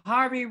encircling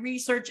Kahari,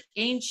 research,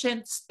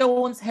 ancient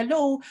stones,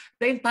 hello,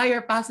 the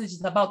entire passage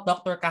is about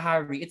Dr.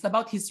 Kahari. It's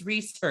about his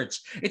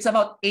research. It's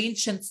about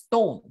ancient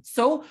stones.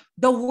 So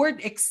the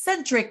word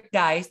eccentric,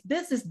 guys,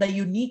 this is the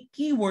unique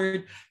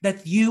keyword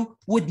that you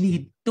would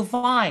need to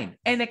find.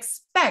 And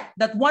expect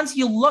that once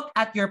you look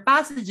at your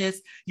passages,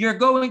 you're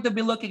going to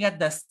be looking at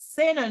the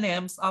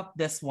synonyms of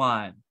this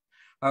one.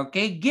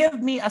 Okay,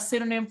 give me a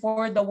synonym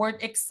for the word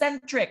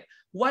eccentric.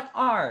 What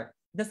are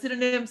the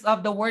synonyms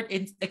of the word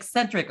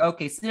eccentric?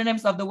 Okay,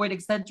 synonyms of the word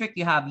eccentric,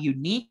 you have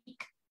unique,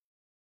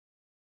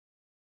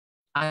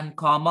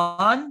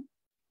 uncommon,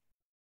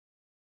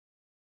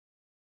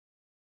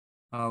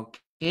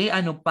 okay,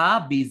 ano pa?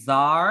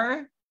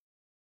 Bizarre.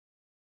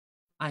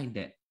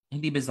 Hindi.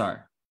 Hindi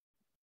bizarre.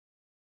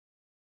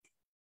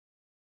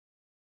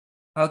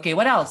 Okay,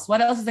 what else?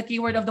 What else is the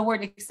keyword of the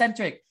word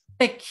eccentric?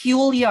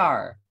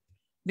 Peculiar.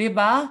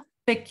 Diba?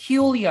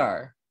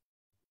 Peculiar.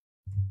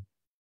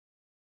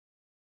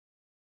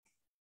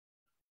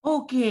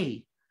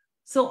 Okay.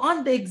 So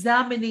on the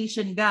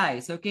examination,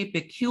 guys, okay,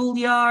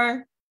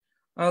 peculiar,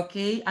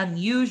 okay,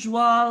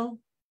 unusual.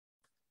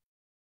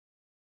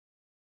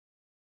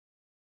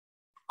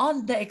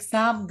 On the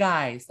exam,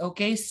 guys,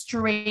 okay,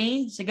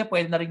 strange. Sige,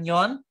 pwede na rin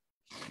yun.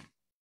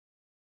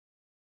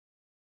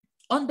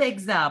 On the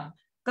exam,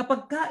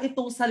 kapag ka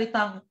itong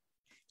salitang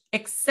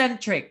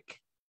eccentric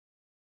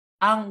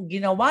ang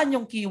ginawa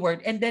niyong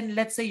keyword, and then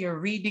let's say you're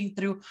reading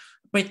through,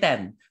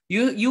 pretend,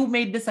 you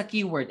made this a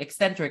keyword,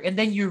 eccentric, and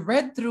then you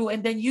read through,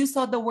 and then you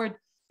saw the word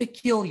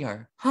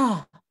peculiar.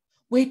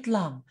 Wait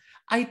lang.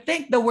 I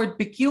think the word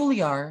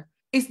peculiar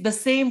is the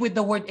same with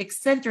the word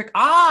eccentric.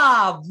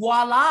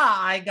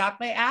 Voila! I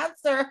got my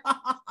answer.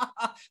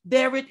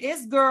 There it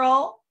is,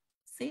 girl.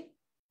 See?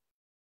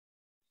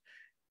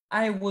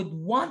 I would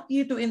want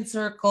you to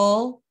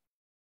encircle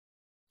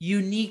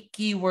unique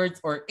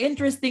keywords or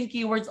interesting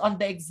keywords on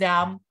the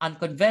exam,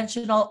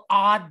 unconventional,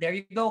 odd, there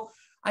you go.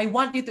 I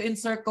want you to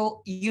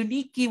encircle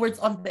unique keywords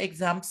on the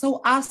exam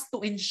so as to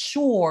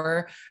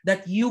ensure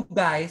that you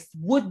guys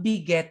would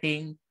be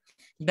getting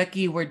the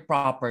keyword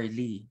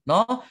properly,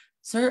 no?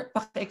 Sir,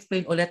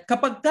 paki-explain ulit.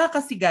 Kapag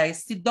kasi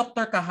guys, si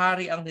Dr.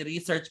 Kahari ang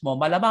ni-research mo,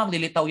 malamang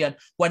lilitaw yan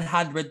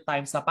 100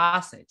 times sa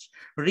passage.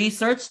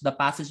 Research, the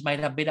passage might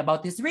have been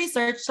about his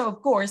research, so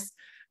of course,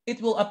 it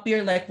will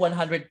appear like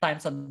 100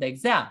 times on the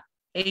exam.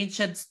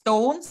 Ancient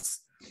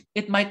stones,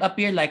 it might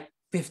appear like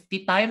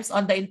 50 times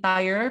on the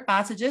entire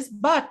passages.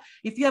 But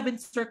if you have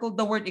encircled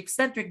the word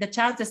eccentric, the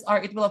chances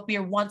are it will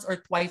appear once or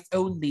twice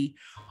only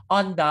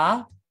on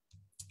the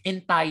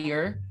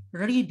entire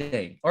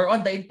reading or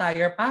on the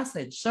entire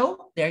passage.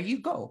 So there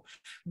you go.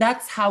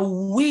 That's how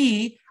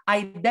we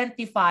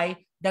identify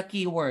the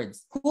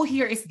keywords. Who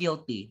here is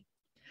guilty?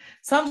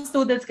 Some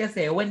students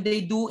kasi, when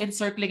they do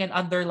encircling and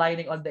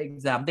underlining on the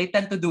exam, they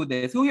tend to do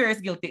this. Who here is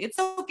guilty? It's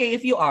okay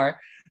if you are.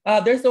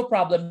 There's no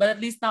problem, but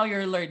at least now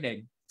you're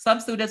learning. Some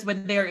students,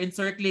 when they are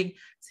encircling,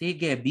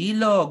 sige,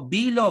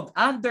 bilog,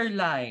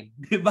 underline.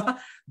 Diba?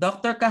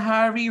 Dr.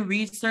 Kahari,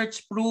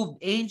 research proved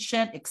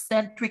ancient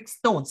eccentric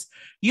stones.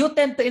 You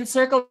tend to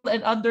encircle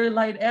and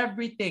underline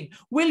everything.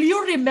 Will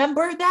you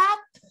remember that?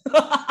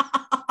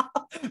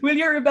 Will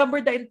you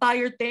remember the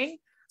entire thing?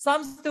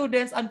 Some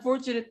students,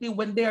 unfortunately,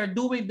 when they are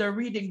doing their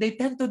reading, they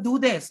tend to do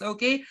this,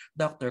 okay?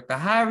 Dr.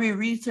 Kahari,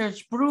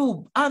 research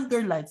proved,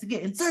 underline. Sige,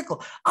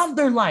 encircle,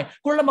 underline.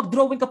 Kung lang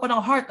mag-drawing ka pa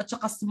ng heart at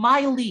saka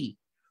smiley.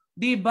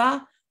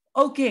 Diba?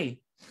 Okay.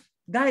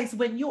 Guys,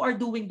 when you are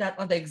doing that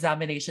on the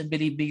examination,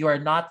 believe me, you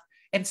are not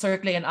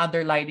encircling and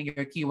underlining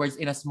your keywords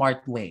in a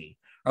smart way.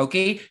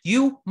 Okay?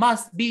 You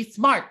must be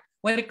smart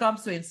when it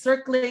comes to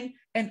encircling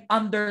and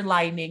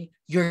underlining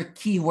your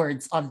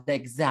keywords on the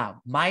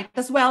exam. Might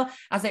as well,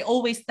 as I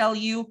always tell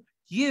you,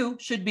 you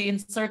should be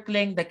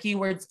encircling the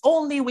keywords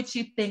only which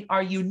you think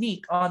are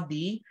unique on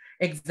the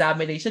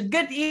examination.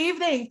 Good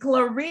evening,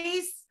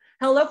 Clarice.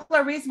 Hello,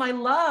 Clarice, my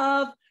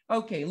love.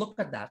 Okay, look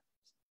at that.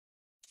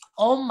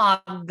 Oh my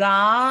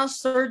gosh,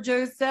 Sir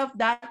Joseph,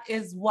 that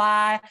is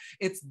why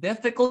it's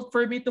difficult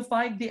for me to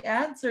find the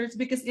answers,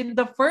 because in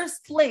the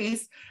first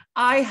place,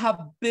 I have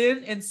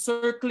been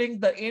encircling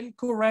the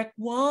incorrect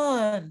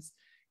ones.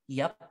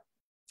 Yep.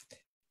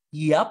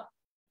 Yep.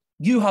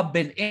 You have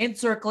been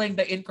encircling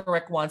the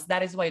incorrect ones.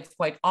 That is why it's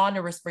quite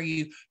onerous for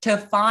you to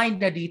find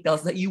the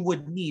details that you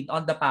would need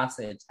on the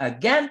passage.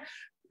 Again,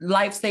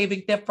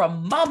 life-saving tip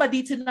from Mama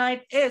D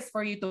tonight is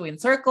for you to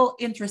encircle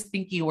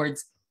interesting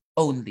keywords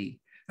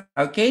only.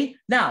 Okay,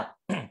 now,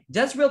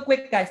 just real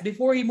quick, guys,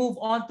 before we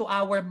move on to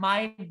our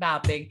mind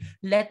mapping,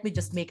 let me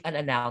just make an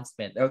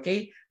announcement,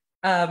 okay?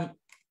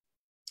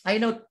 I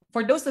know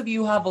for those of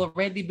you who have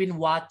already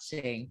been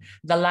watching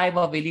the live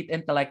of Elite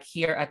Intellect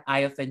here at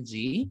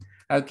IFNG,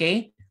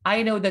 okay,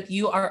 I know that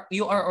you are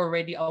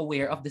already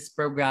aware of this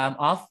program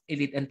of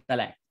Elite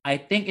Intellect. I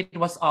think it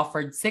was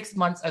offered 6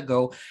 months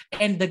ago.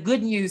 And the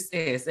good news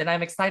is, and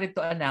I'm excited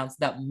to announce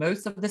that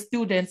most of the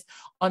students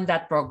on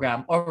that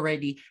program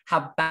already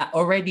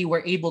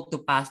were able to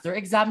pass their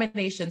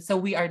examination. So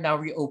we are now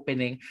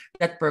reopening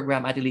that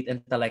program at Elite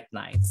Intellect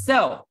 9.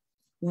 So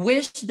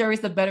wish there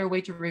is a better way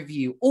to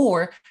review,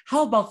 or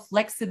how about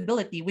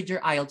flexibility with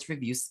your IELTS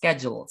review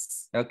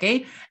schedules?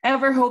 Okay,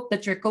 ever hope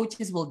that your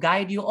coaches will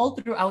guide you all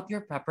throughout your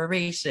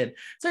preparation?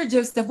 Sir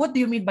Joseph, what do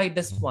you mean by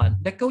this one?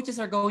 The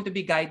coaches are going to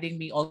be guiding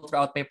me all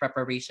throughout my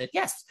preparation.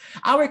 Yes,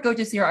 our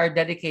coaches here are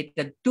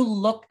dedicated to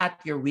look at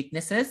your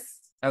weaknesses,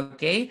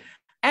 okay,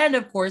 and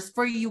of course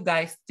for you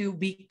guys to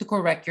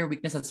correct your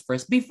weaknesses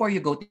first before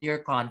you go to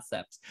your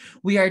concepts.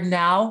 We are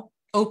now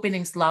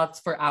opening slots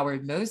for our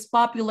most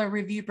popular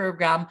review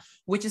program,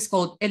 which is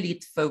called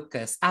Elite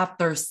Focus,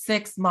 after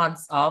 6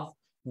 months of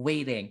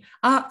waiting.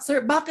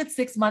 Sir, bakit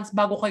 6 months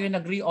bago kayo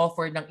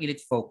nag-re-offer ng Elite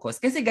Focus?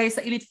 Kasi guys,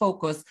 sa Elite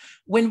Focus,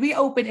 when we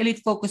open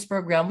Elite Focus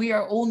program, we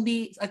are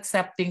only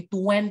accepting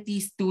 20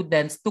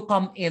 students to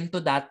come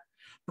into that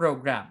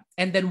program.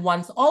 And then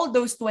once all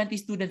those 20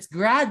 students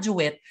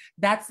graduate,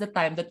 that's the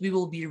time that we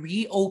will be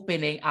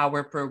reopening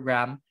our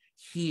program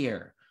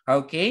here.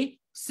 Okay?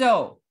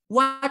 So,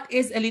 what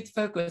is Elite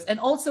Focus?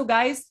 And also,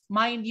 guys,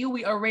 mind you,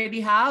 we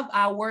already have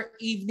our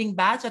evening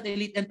batch at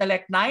Elite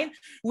Intellect 9,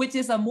 which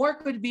is a more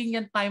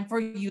convenient time for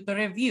you to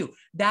review.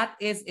 That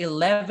is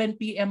 11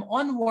 p.m.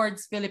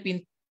 onwards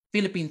Philippines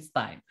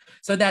time.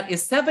 So that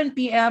is 7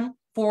 p.m.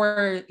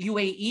 for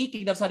UAE,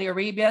 Kingdom of Saudi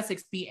Arabia, 6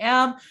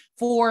 p.m.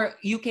 For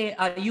UK,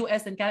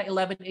 US and Canada,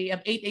 11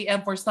 a.m., 8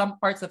 a.m. for some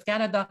parts of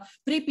Canada,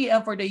 3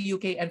 p.m. for the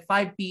UK, and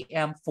 5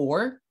 p.m.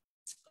 for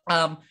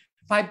 5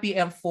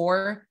 p.m.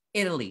 for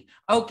Italy.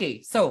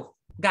 Okay, so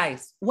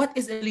guys, what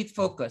is Elite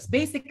Focus?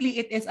 Basically,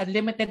 it is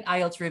unlimited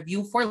IELTS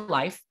review for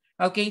life.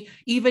 Okay,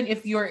 even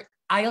if your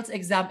IELTS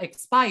exam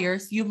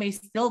expires, you may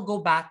still go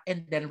back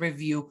and then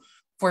review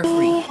for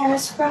free.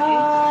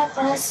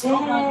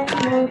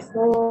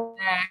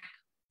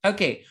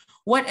 Okay,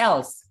 what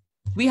else?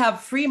 We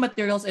have free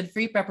materials and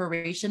free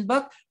preparation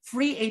book,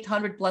 free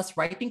 800 plus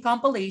writing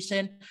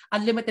compilation,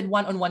 unlimited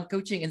one-on-one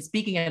coaching in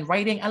speaking and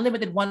writing,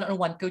 unlimited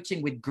one-on-one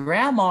coaching with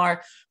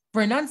grammar,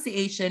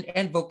 pronunciation,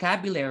 and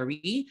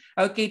vocabulary.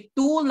 Okay,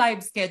 2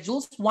 live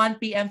schedules, 1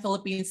 p.m.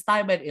 Philippines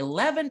time and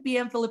 11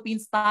 p.m.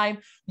 Philippines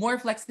time, more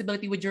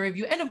flexibility with your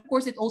review. And of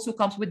course, it also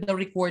comes with the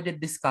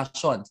recorded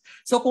discussions.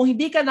 So kung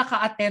hindi ka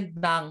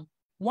naka-attend ng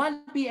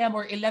 1 p.m.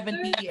 or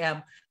 11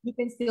 p.m., you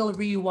can still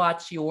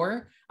rewatch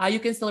your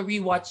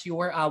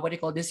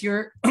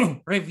your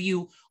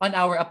review on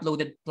our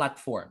uploaded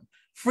platform.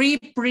 Free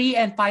pre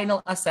and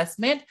final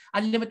assessment,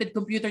 unlimited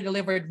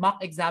computer-delivered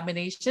mock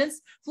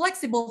examinations,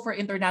 flexible for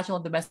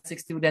international and domestic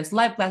students,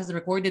 live classes,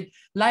 recorded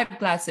live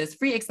classes,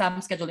 free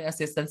exam scheduling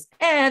assistance,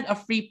 and a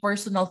free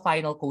personal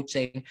final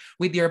coaching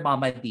with your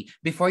Mama D.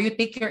 Before you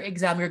take your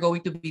exam, you're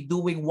going to be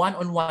doing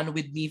one-on-one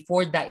with me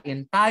for the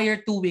entire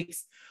 2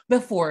 weeks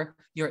before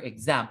your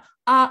exam.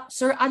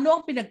 Sir,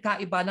 ano ang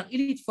pinagkaiba ng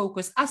Elite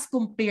Focus as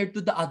compared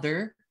to the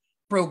other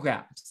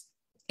programs?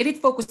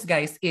 Elite Focus,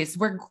 guys, is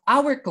where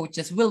our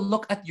coaches will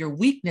look at your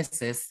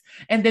weaknesses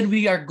and then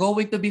we are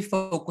going to be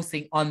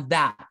focusing on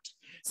that.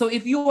 So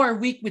if you are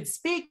weak with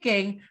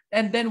speaking,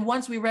 and then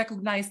once we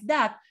recognize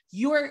that,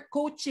 your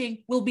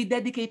coaching will be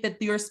dedicated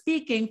to your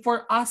speaking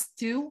for us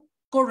to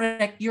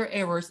correct your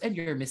errors and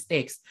your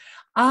mistakes.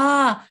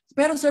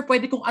 Pero sir,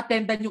 pwede kong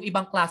attendan yung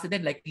ibang klase din,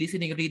 like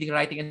listening, reading,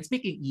 writing, and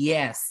speaking?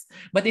 Yes.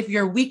 But if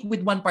you're weak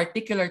with one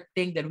particular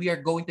thing, then we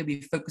are going to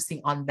be focusing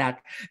on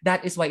that.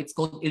 That is why it's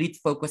called Elite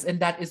Focus, and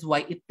that is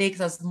why it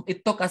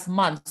took us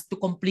months to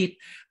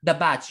complete the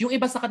batch. Yung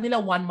iba sa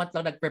kanila, 1 month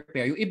lang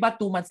nag-prepare. Yung iba,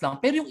 2 months lang.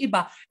 Pero yung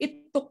iba,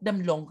 it took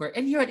them longer.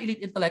 And here at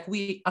Elite Intellect,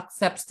 we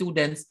accept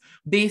students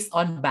based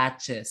on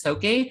batches.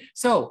 Okay?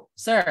 So,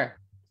 sir,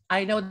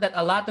 I know that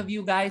a lot of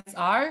you guys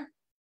are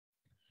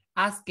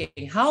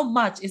asking how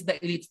much is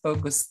the Elite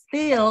Focus,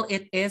 still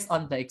it is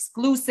on the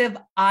exclusive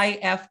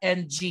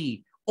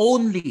IFNG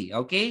only,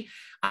 okay?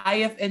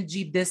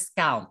 IFNG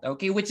discount,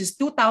 okay, which is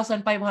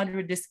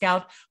 2,500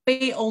 discount,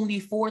 pay only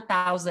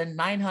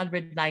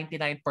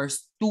 4,999 per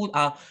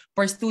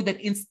student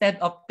instead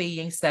of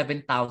paying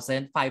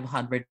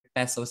 7,500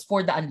 pesos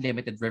for the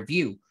unlimited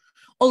review.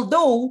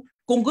 Although,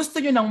 kung gusto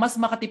nyo nang mas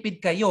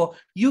makatipid kayo,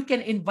 you can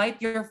invite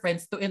your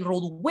friends to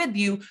enroll with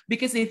you,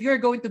 because if you're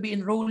going to be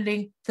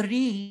enrolling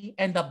 3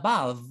 and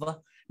above,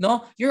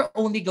 no, you're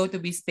only going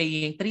to be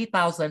paying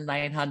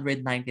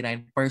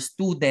 3,999 per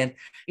student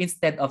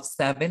instead of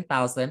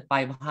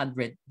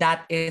 7,500.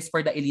 That is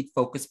for the Elite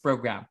Focus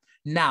program.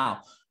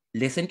 Now,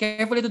 listen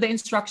carefully to the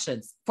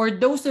instructions. For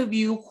those of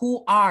you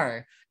who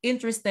are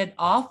interested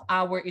of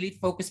our Elite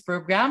Focus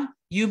program,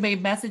 you may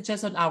message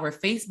us on our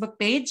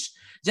Facebook page.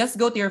 Just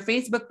go to your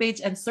Facebook page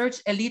and search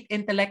Elite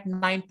Intellect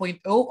 9.0,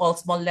 all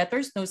small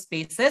letters, no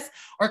spaces,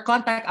 or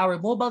contact our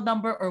mobile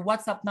number or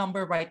WhatsApp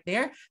number right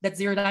there.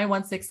 That's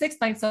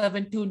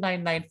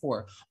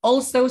 0916-972-994.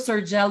 Also,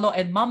 Sir Jello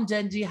and Mom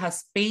Genji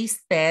has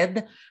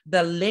pasted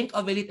the link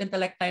of Elite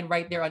Intellect 9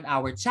 right there on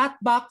our chat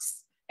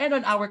box and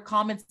on our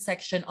comment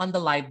section on the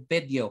live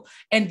video.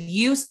 And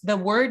use the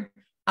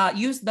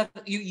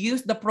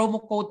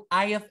promo code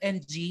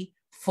IFNG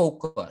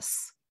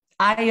Focus.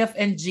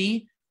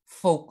 IFNG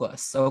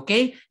Focus.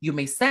 Okay, you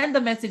may send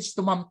a message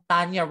to Ma'am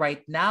Tanya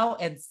right now,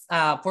 and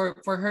for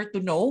her to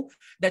know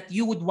that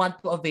you would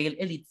want to avail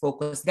Elite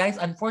Focus. Guys,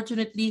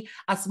 unfortunately,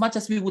 as much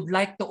as we would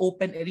like to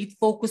open Elite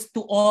Focus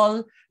to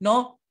all,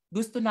 no,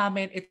 gusto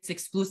namin it's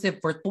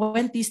exclusive for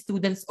 20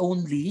 students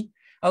only.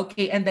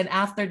 Okay, and then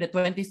after the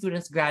 20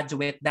 students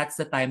graduate, that's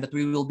the time that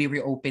we will be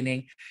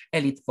reopening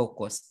Elite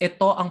Focus.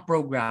 Ito ang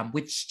program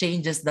which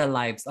changes the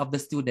lives of the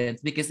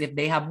students, because if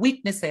they have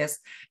weaknesses,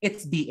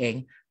 it's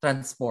being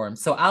transformed.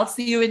 So I'll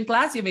see you in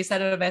class. You may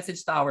send a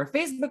message to our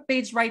Facebook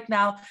page right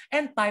now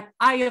and type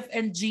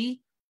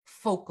IFNG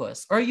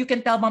Focus. Or you can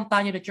tell Ma'am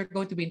Tanya that you're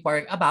going to be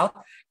inquiring about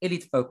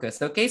Elite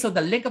Focus. Okay, so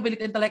the link of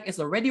Elite Intellect is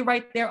already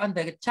right there on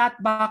the chat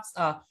box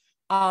of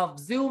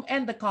Zoom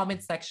and the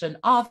comment section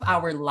of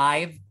our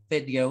live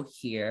video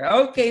here.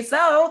 Okay,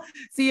 so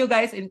see you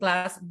guys in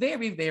class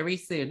very, very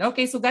soon.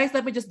 Okay, so guys,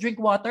 let me just drink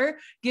water.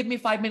 Give me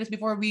 5 minutes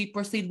before we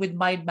proceed with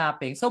mind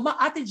mapping. So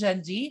Ate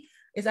Genji,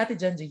 is Ate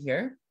Genji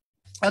here?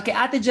 Okay,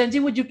 Ate Genji,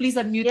 would you please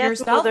unmute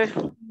yourself? Mother.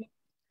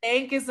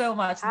 Thank you so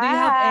much. Hi. Do you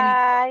have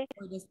any tips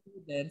for the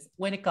students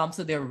when it comes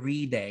to their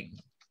reading?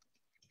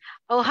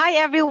 Oh, hi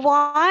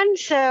everyone.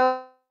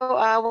 So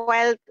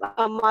while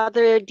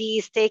Mother D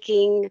is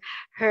taking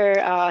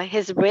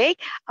his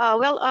break,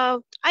 I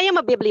am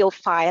a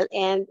bibliophile,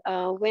 and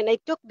when I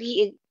took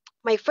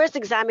my first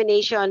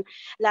examination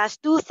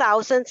last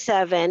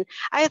 2007,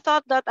 I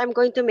thought that I'm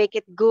going to make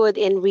it good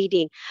in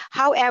reading.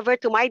 However,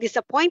 to my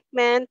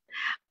disappointment,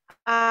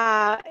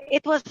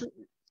 it was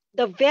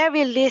the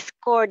very least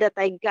score that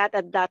I got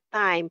at that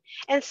time.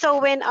 And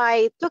so when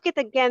I took it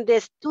again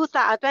this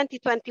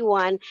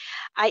 2021,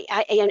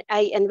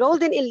 I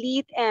enrolled in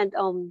Elite, and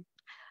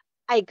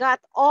I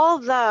got all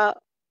the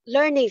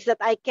learnings that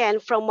I can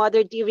from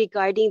Mother D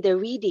regarding the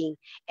reading,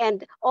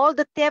 and all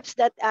the tips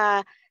that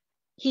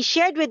he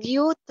shared with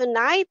you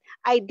tonight.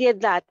 I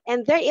did that.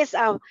 And there is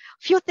a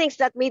few things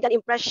that made an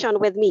impression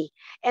with me.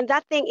 And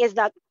that thing is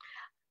that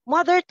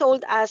Mother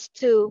told us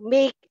to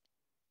make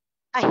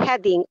a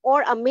heading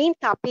or a main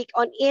topic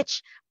on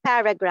each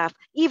paragraph,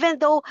 even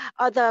though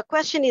the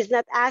question is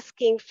not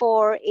asking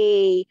for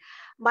a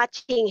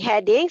matching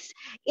headings.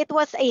 It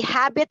was a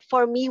habit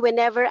for me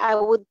whenever I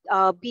would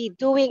be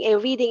doing a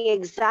reading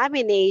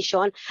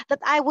examination, that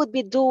I would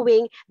be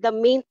doing the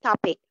main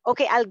topic.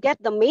 Okay, I'll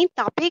get the main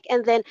topic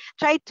and then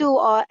try to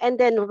and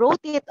then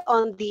wrote it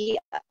on the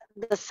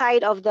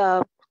side of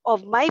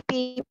my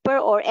paper,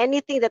 or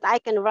anything that I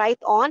can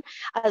write on,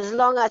 as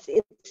long as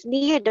it's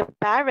near the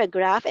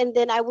paragraph, and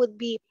then I would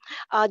be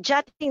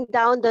jotting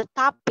down the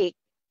topic.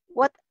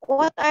 What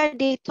are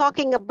they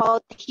talking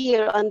about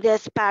here on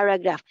this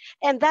paragraph?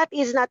 And that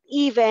is not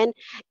even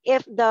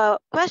if the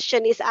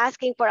question is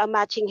asking for a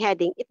matching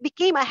heading. It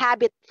became a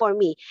habit for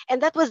me. And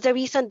that was the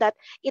reason that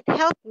it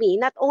helped me,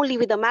 not only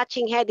with the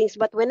matching headings,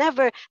 but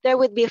whenever there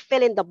would be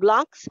fill in the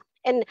blanks,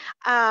 and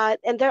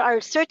there are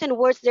certain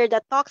words there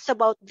that talks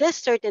about this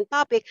certain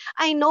topic,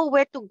 I know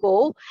where to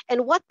go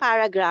and what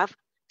paragraph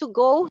to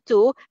go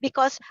to,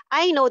 because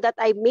I know that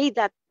I made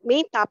that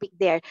main topic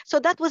there. So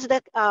that was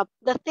the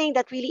thing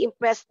that really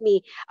impressed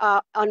me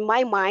on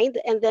my mind,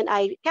 and then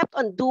I kept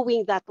on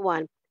doing that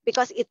one,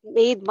 because it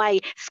made my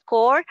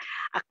score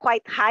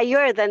quite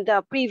higher than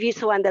the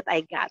previous one that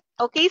I got.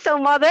 Okay, so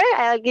Mother,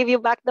 I'll give you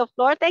back the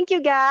floor. Thank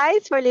you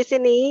guys for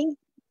listening.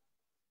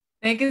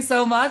 Thank you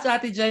so much,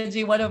 Ate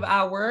Genji, one of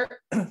our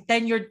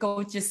tenured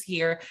coaches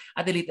here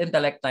at Elite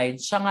Intellect.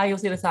 Siya nga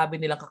yung sinasabi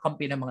nilang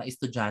kakampi ng mga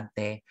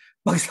estudyante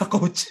pag sa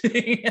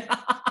coaching.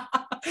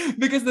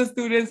 Because the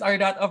students are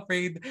not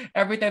afraid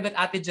every time that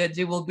Ate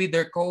Jenji will be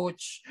their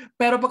coach.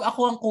 Pero pag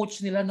ako ang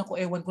coach nila, naku,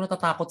 ewan ko,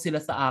 natatakot sila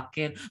sa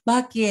akin.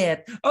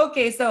 Bakit?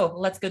 Okay, so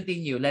let's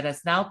continue. Let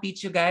us now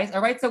teach you guys.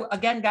 All right, so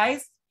again,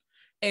 guys,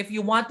 if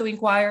you want to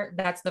inquire,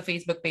 that's the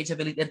Facebook page of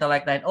Elite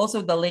Intellect 9.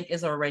 Also, the link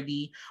is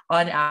already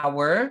on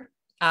our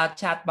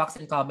chat box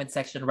and comment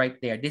section right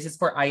there. This is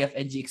for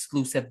IFNG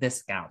exclusive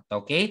discount,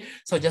 okay?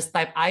 So just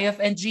type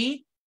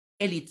IFNG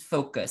Elite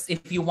Focus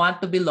if you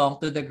want to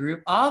belong to the group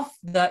of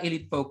the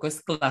Elite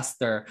Focus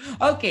cluster.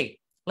 Okay,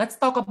 let's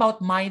talk about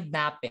mind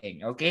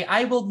mapping, okay?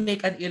 I will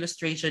make an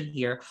illustration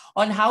here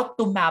on how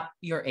to map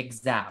your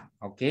exam,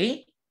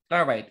 okay?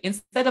 All right,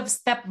 instead of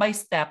step by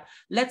step,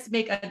 let's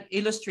make an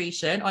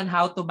illustration on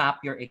how to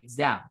map your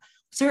exam.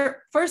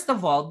 Sir, first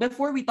of all,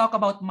 before we talk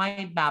about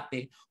mind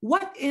mapping,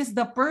 what is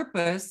the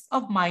purpose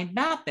of mind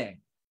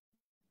mapping?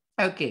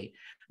 Okay,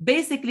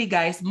 basically,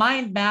 guys,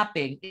 mind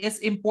mapping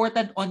is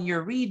important on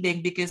your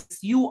reading because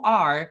you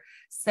are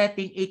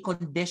setting a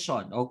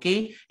condition,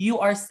 okay? You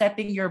are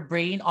setting your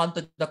brain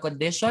onto the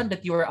condition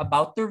that you are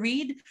about to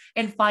read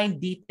and find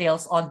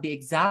details on the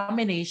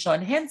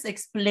examination, hence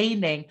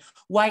explaining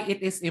why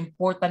it is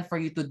important for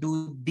you to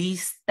do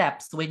these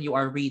steps when you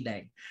are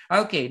reading.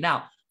 Okay,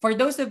 now, for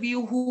those of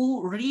you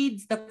who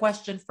reads the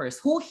question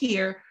first, who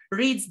here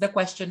reads the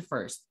question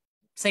first?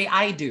 Say,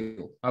 I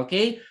do,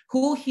 okay?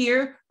 Who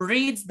here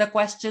reads the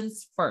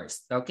questions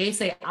first? Okay,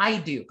 say, I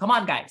do. Come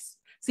on, guys.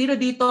 Sino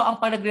dito ang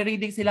pag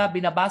nagre-reading sila,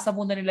 binabasa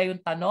muna nila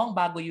yung tanong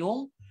bago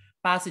yung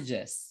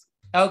passages?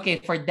 Okay,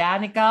 for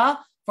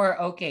Danica,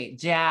 okay,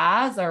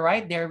 Jazz, all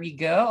right, there we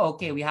go.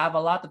 Okay, we have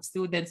a lot of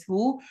students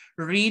who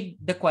read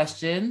the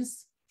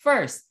questions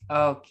first.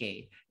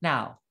 Okay,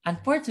 now,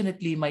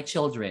 unfortunately, my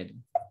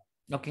children,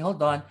 okay,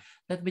 hold on.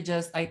 Let me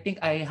just, I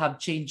think I have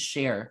changed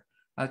share.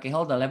 Okay,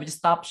 hold on. Let me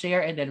just stop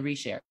share and then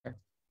reshare.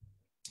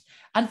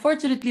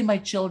 Unfortunately, my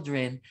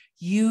children,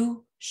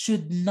 you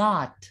should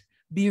not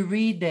be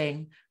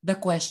reading the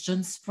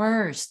questions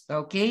first,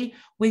 okay?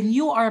 When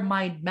you are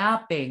mind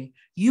mapping,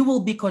 you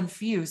will be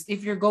confused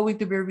if you're going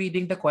to be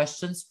reading the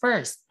questions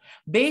first.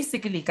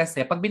 Basically,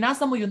 kasi pag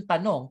binasa mo yung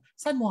tanong,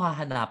 saan mo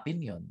hahanapin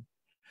yun?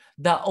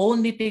 The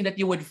only thing that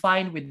you would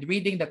find with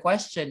reading the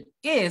question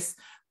is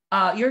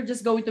you're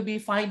just going to be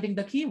finding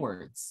the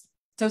keywords.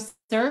 So,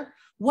 sir,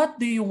 what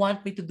do you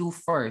want me to do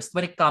first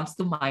when it comes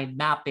to mind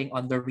mapping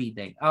on the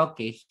reading?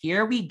 Okay,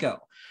 here we go.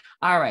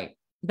 All right.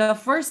 The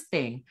first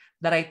thing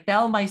that I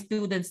tell my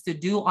students to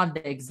do on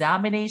the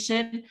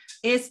examination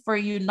is for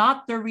you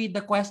not to read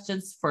the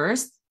questions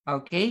first,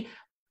 okay?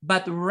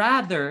 But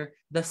rather,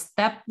 the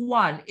step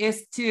one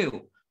is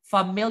to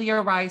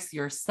familiarize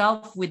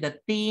yourself with the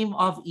theme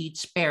of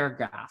each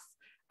paragraph.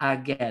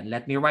 Again,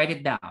 let me write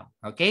it down,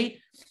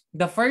 okay?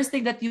 The first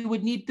thing that you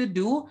would need to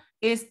do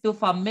is to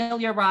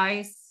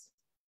familiarize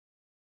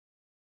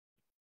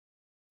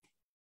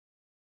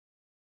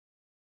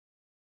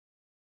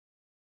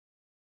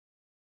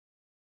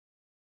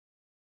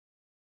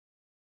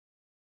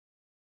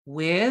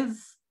with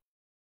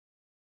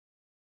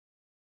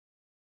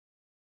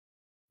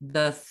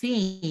the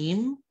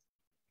theme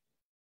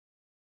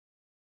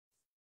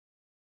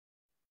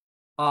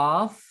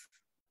of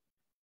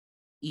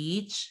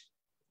each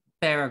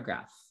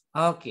paragraph.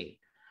 Okay.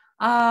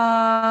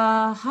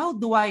 How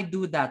do I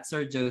do that,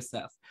 Sir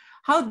Joseph?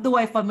 How do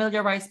I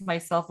familiarize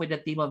myself with the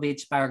theme of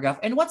each paragraph?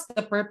 And what's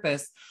the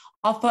purpose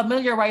of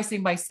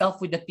familiarizing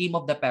myself with the theme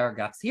of the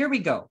paragraphs? Here we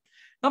go.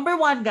 Number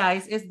one,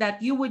 guys, is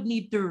that you would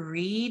need to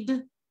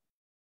read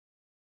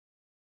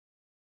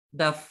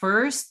the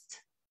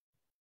first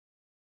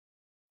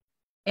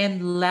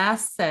and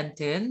last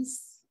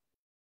sentence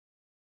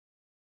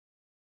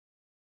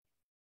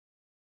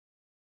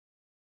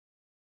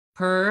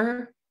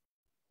per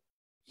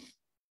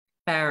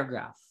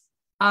paragraph.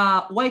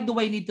 Why do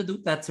I need to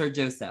do that, Sir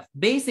Joseph?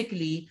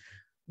 Basically,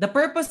 the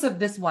purpose of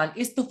this one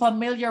is to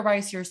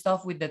familiarize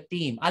yourself with the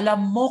theme.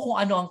 Alam mo kung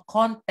ano ang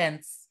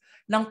contents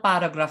ng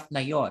paragraph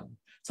na yon.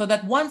 So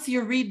that once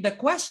you read the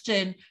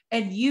question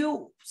and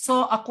you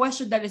saw a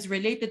question that is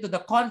related to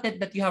the content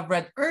that you have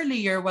read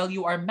earlier while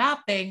you are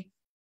mapping,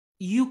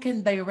 you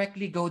can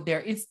directly go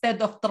there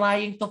instead of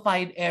trying to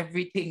find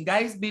everything.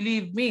 Guys,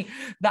 believe me,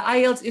 the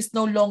IELTS is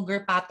no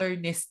longer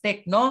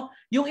patternistic, no?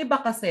 Yung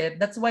iba kasi,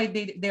 that's why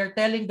they're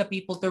telling the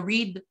people to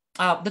read,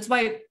 that's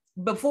why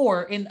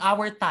before, in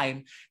our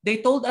time, they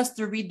told us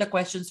to read the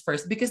questions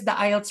first because the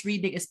IELTS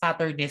reading is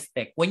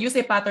patternistic. When you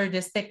say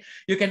patternistic,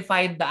 you can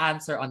find the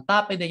answer on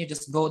top and then you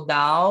just go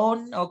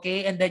down,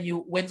 okay? And then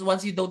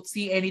once you don't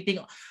see anything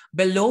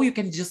below, you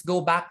can just go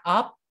back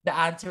up. The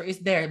answer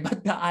is there,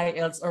 but the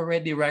IELTS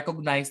already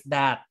recognized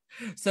that.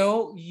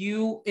 So,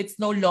 it's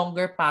no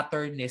longer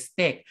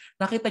patternistic.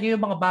 Nakita niyo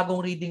yung mga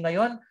bagong reading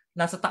ngayon,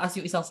 nasa taas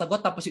yung isang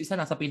sagot, tapos yung isa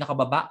nasa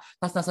pinakababa,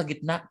 tapos nasa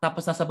gitna,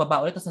 tapos nasa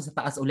baba ulit, tapos nasa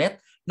taas ulit.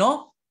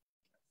 No?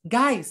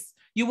 Guys,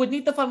 you would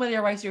need to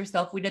familiarize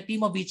yourself with the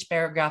theme of each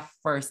paragraph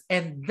first.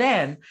 And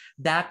then,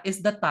 that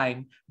is the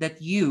time that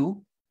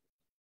you,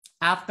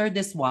 after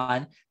this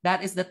one,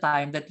 that is the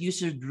time that you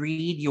should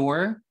read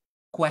your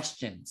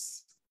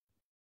questions.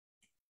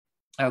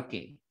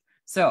 Okay.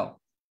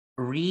 So,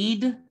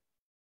 read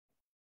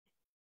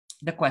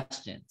the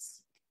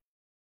questions.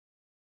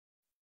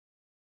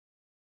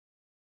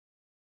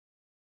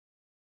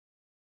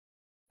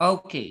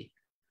 Okay.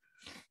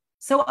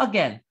 So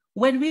again,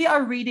 when we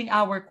are reading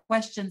our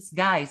questions,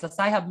 guys, as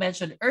I have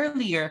mentioned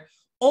earlier,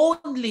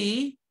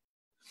 only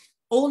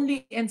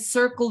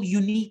encircle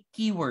unique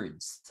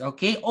keywords,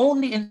 okay?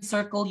 Only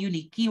encircle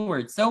unique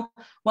keywords. So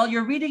while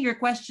you're reading your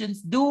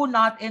questions, do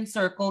not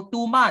encircle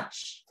too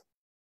much.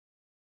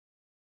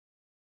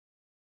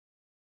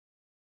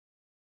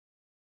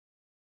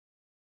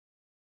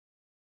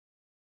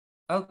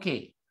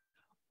 Okay,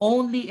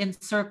 only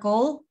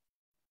encircle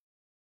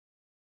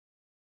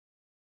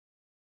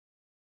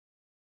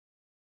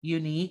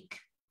unique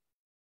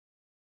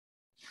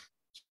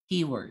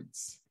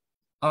keywords.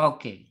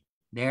 Okay,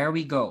 there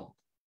we go.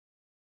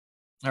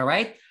 All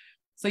right.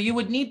 So you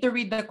would need to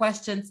read the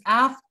questions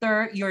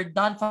after you're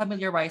done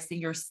familiarizing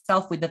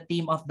yourself with the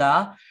theme of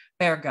the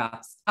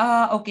paragraphs.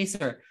 Okay,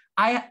 sir.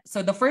 So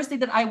the first thing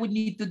that I would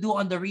need to do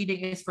on the reading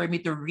is for me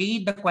to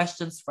read the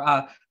questions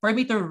for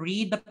me to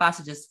read the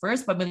passages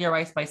first,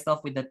 familiarize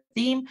myself with the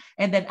theme,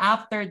 and then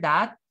after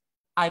that,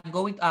 I'm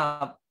going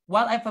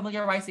while I'm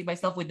familiarizing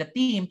myself with the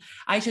theme,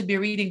 I should be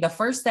reading the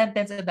first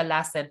sentence and the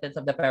last sentence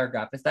of the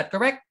paragraph. Is that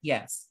correct?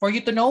 Yes. For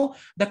you to know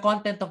the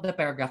content of the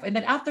paragraph. And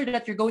then after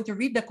that, you're going to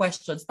read the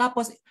questions.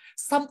 Tapos,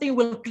 something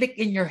will click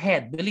in your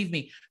head. Believe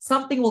me,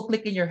 something will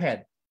click in your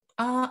head.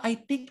 I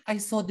think I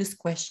saw this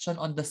question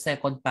on the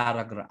second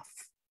paragraph.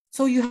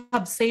 So you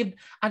have saved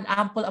an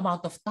ample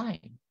amount of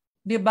time.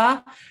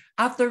 Diba?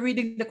 After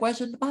reading the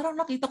question, parang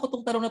nakita ko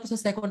tong tanong na to sa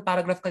second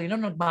paragraph kanina,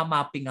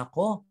 nagmamapping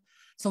ako.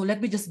 So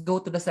let me just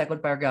go to the second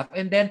paragraph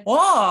and then,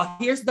 oh,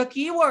 here's the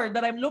keyword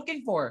that I'm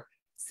looking for.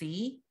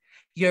 See,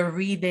 you're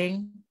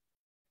reading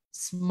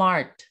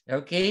smart,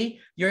 okay?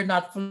 You're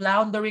not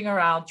floundering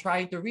around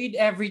trying to read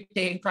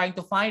everything, trying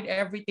to find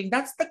everything.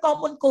 That's the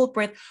common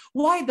culprit.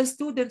 Why the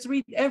students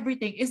read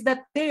everything is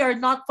that they are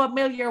not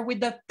familiar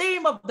with the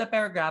theme of the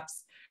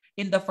paragraphs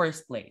in the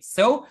first place.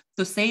 So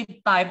to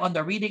save time on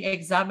the reading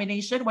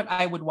examination, what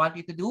I would want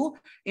you to do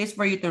is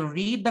for you to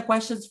read the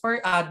questions for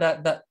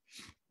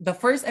the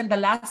first and the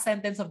last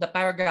sentence of the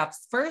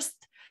paragraphs first,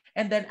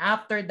 and then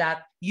after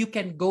that, you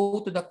can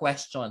go to the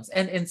questions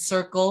and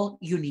encircle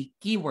unique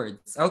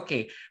keywords.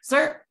 Okay,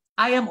 sir,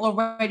 I am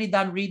already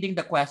done reading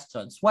the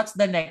questions. What's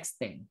the next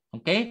thing?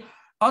 Okay,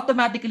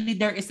 automatically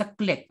there is a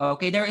click.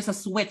 Okay, there is a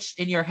switch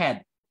in your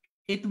head.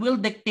 It will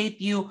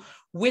dictate you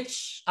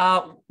which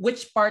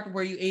part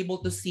were you able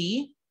to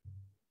see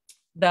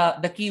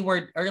the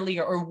keyword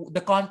earlier or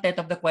the content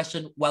of the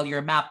question while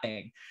you're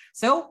mapping.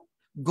 So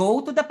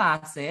go to the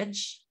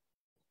passage.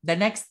 The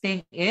next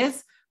thing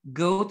is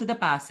go to the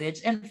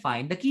passage and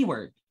find the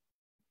keyword.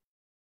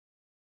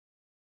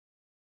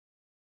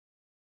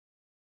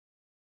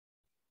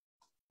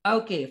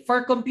 Okay,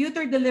 for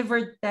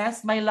computer-delivered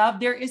test, my love,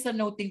 there is a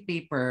noting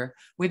paper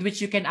with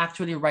which you can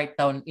actually write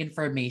down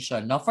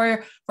information. Now,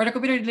 for the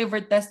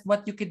computer-delivered test,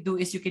 what you can do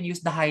is you can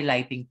use the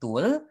highlighting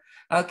tool.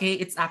 Okay,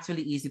 it's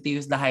actually easy to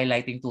use the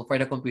highlighting tool for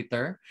the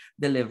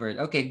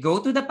computer-delivered. Okay,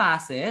 go to the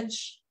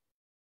passage.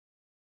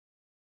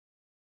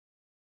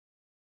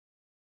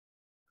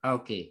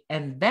 Okay,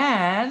 and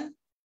then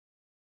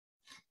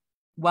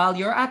while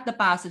you're at the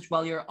passage,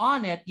 while you're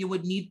on it, you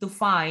would need to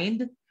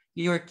find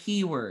your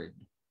keyword.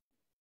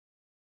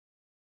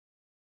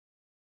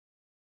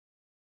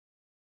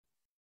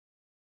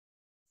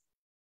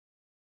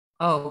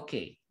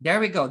 Okay, there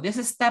we go. This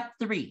is step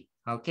 3.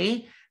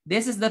 Okay,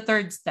 this is the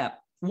third step.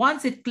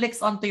 Once it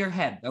clicks onto your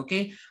head,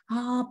 okay,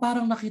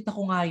 parang nakita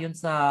ko nga yun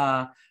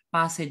sa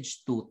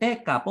passage 2.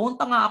 Teka,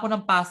 punta nga ako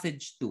ng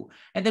passage 2.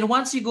 And then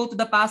once you go to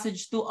the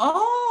passage 2,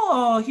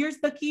 oh, here's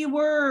the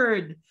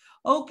keyword.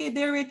 Okay,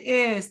 there it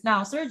is.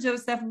 Now, Sir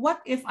Joseph, what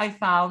if I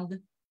found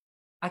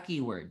a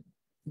keyword?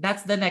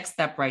 That's the next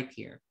step right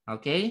here.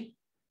 Okay?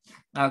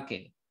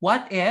 Okay.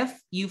 What if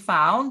you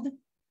found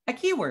a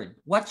keyword?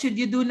 What should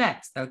you do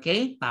next?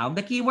 Okay? Found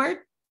the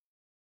keyword?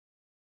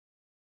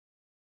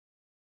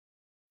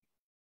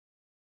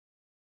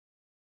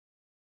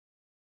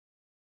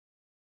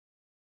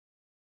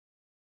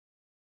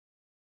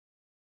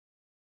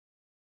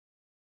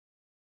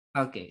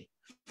 Okay.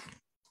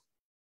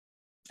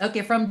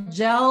 Okay, from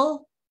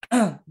Gel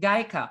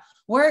Gaika.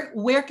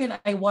 Where can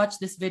I watch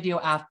this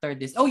video after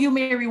this? Oh, you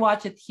may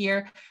rewatch it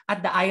here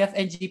at the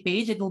IFNG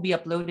page. It will be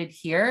uploaded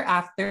here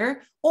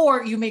after,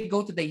 or you may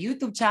go to the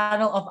YouTube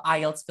channel of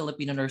Ielts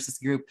Filipino Nurses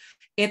Group.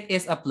 It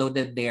is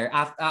uploaded there.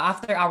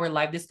 After our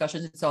live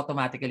discussions, it's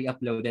automatically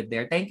uploaded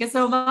there. Thank you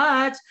so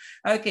much.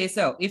 Okay,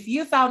 so if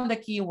you found the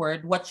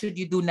keyword, what should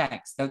you do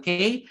next?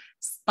 Okay,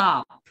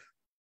 stop.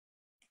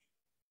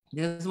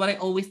 This is what I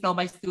always tell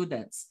my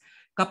students.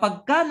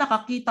 Kapag ka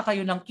nakakita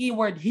kayo ng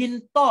keyword,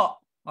 hinto.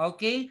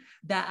 Okay?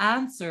 The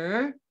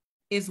answer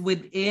is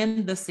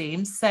within the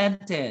same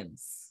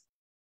sentence.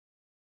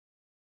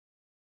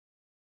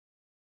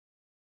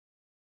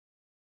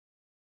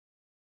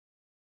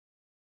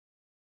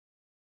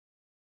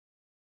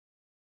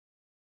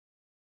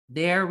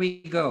 There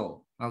we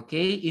go.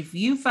 Okay, if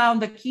you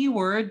found the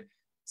keyword,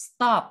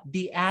 stop.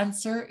 The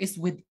answer is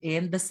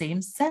within the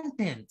same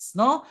sentence,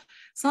 no?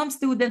 Some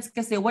students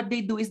kasi what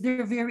they do is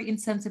they're very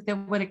insensitive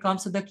when it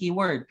comes to the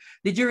keyword.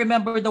 Did you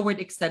remember the word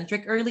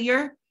eccentric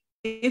earlier?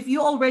 If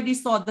you already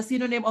saw the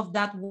synonym of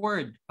that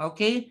word,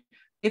 okay?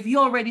 If you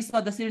already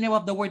saw the synonym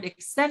of the word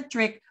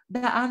eccentric,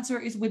 the answer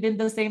is within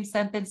the same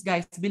sentence,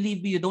 guys.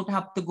 Believe me, you don't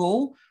have to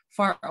go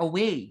far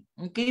away,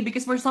 okay?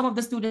 Because for some of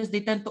the students,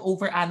 they tend to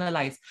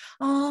overanalyze.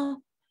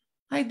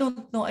 I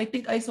don't know. I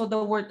think I saw the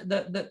word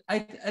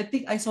I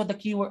think I saw the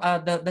keyword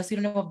the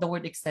synonym of the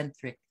word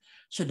eccentric.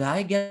 Should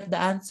I get the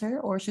answer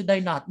or should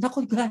I not?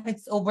 Naku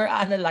guys,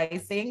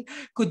 overanalyzing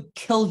could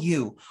kill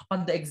you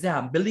on the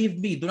exam. Believe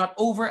me, do not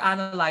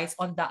overanalyze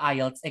on the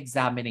IELTS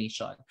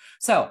examination.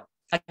 So,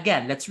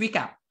 again, let's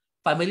recap.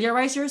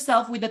 Familiarize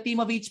yourself with the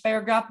theme of each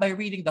paragraph by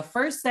reading the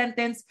first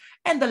sentence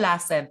and the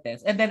last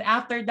sentence. And then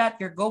after that,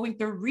 you're going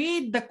to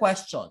read the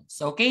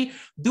questions, okay?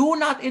 Do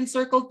not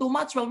encircle too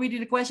much while reading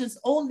the questions.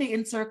 Only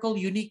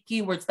encircle unique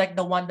keywords like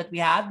the one that we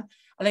had,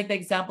 like the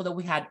example that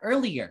we had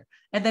earlier.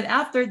 And then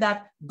after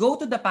that, go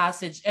to the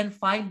passage and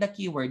find the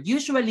keyword.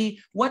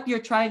 Usually, what you're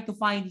trying to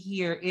find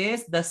here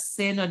is the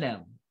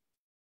synonym.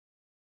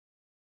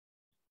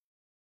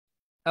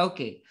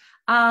 Okay.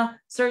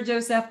 Sir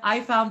Joseph,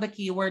 I found the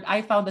keyword.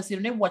 I found the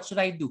synonym. What should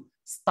I do?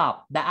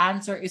 Stop. The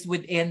answer is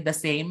within the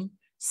same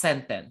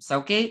sentence.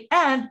 Okay.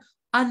 And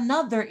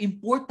another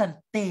important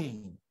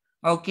thing.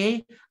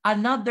 Okay.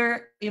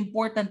 Another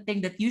important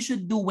thing that you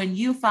should do when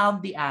you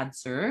found the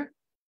answer.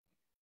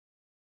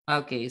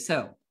 Okay.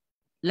 So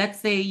let's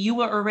say you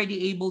were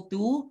already able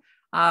to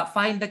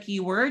find the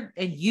keyword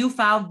and you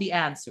found the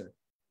answer.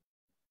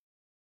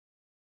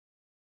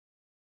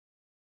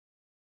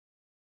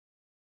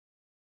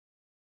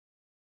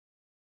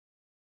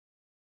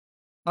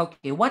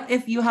 Okay, what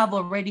if you have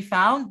already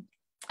found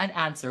an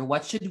answer?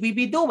 What should we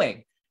be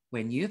doing?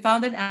 When you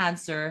found an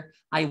answer,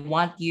 I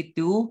want you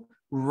to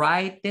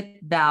write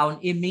it down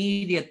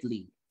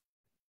immediately.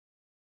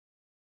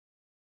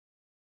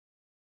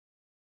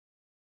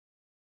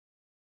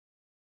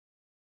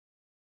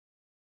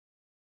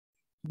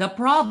 The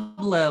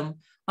problem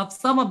of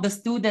some of the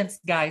students,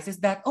 guys, is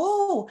that,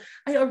 oh,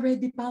 I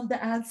already found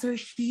the answer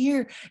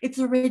here. It's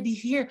already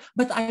here,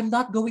 but I am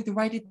not going to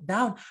write it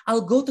down.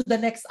 I'll go to the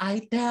next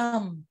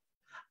item.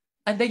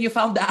 And then you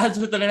found the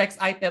answer to the next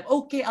item.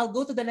 Okay, I'll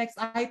go to the next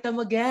item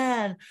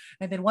again.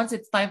 And then once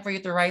it's time for you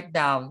to write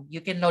down,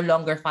 you can no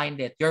longer find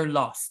it. You're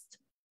lost,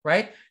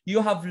 right?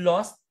 You have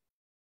lost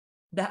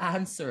the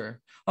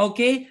answer.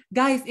 Okay,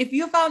 guys, if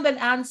you found an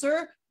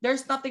answer,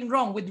 there's nothing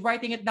wrong with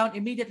writing it down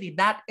immediately.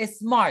 That is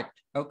smart.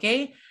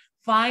 Okay,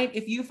 fine.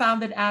 If you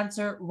found an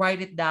answer,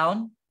 write it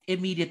down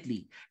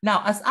immediately.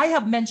 Now, as I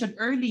have mentioned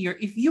earlier,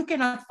 if you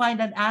cannot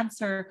find an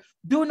answer,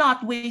 do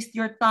not waste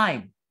your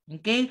time.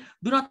 Okay,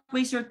 do not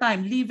waste your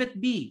time. Leave it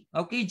be.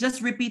 Okay,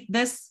 just repeat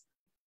this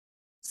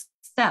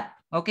step.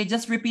 Okay,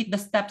 just repeat the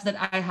steps that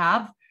I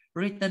have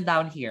written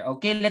down here.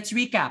 Okay, let's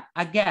recap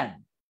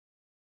again.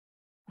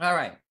 All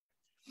right.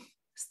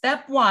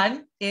 Step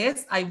 1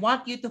 is I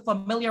want you to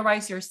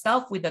familiarize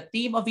yourself with the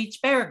theme of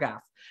each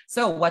paragraph.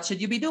 So what should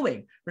you be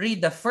doing?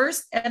 Read the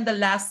first and the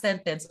last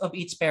sentence of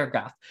each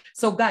paragraph.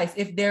 So guys,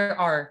 if there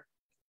are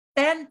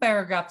 10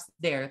 paragraphs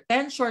there,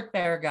 10 short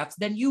paragraphs,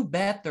 then you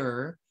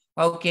better,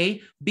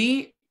 okay,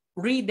 be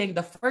reading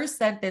the first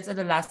sentence and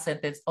the last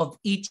sentence of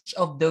each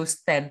of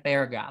those 10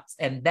 paragraphs.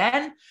 And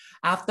then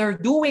after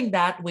doing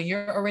that, when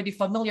you're already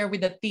familiar with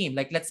the theme,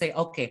 like let's say,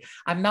 okay,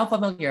 I'm now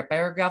familiar.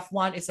 Paragraph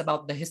 1 is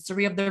about the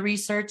history of the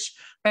research.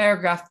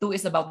 Paragraph 2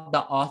 is about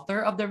the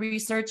author of the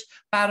research.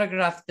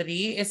 Paragraph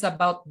 3 is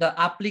about the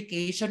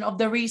application of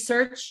the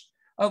research.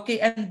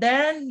 Okay, and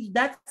then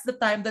that's the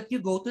time that you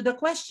go to the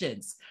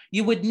questions.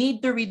 You would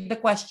need to read the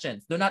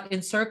questions. Do not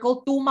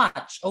encircle too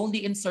much.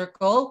 Only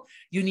encircle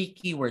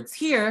unique keywords.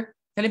 Here,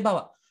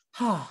 halimbawa,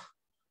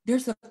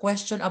 there's a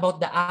question about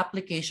the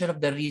application of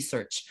the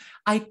research.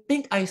 I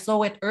think I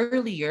saw it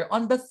earlier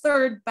on the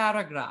 3rd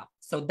paragraph.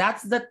 So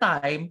that's the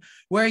time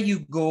where you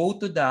go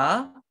to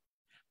the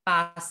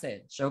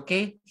passage.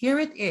 Okay, here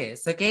it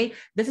is. Okay,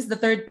 this is the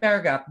 3rd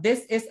paragraph.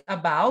 This is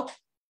about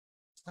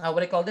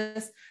what I call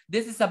this.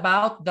 This is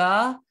about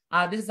the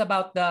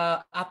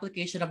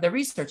application of the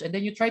research, and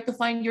then you try to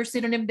find your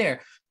synonym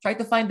there. Try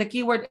to find the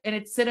keyword and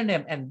its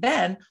synonym, and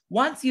then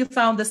once you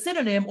found the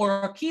synonym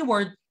or a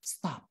keyword,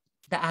 stop.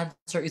 The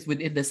answer is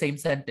within the same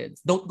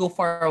sentence. Don't go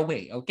far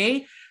away.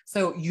 Okay,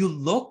 so you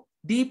look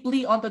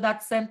deeply onto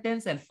that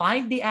sentence and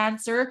find the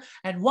answer.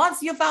 And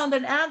once you found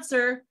an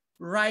answer,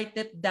 write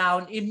it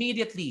down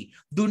immediately.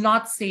 Do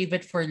not save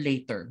it for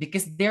later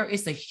because there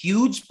is a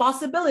huge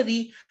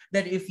possibility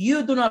that if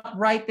you do not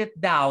write it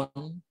down,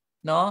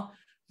 no,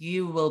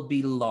 you will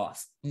be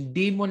lost.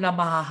 Hindi mo na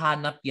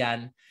mahahanap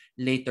yan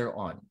later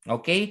on.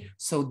 Okay?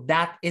 So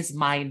that is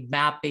mind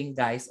mapping,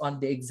 guys,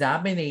 on the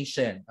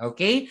examination.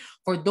 Okay?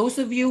 For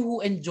those of you who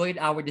enjoyed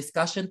our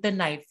discussion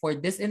tonight, for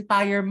this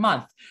entire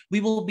month,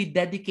 we will be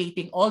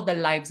dedicating all the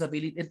lives of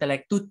Elite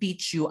Intellect to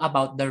teach you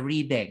about the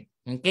reading.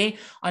 Okay?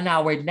 On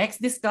our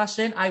next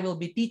discussion, I will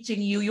be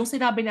teaching you yung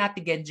sinabi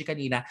natin, Genji,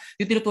 kanina,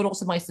 yung tinuturo ko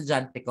sa mga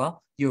estudyante ko.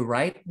 You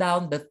write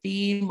down the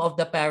theme of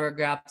the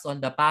paragraphs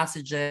on the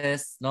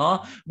passages,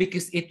 no?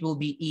 Because it will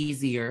be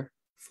easier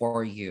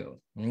for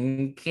you.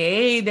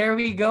 Okay, there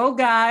we go,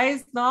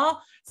 guys, no?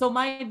 So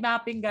mind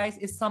mapping, guys,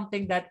 is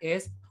something that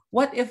is,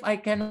 what if I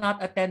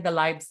cannot attend the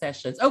live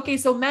sessions? Okay,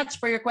 so match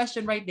for your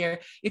question right there.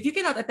 If you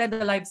cannot attend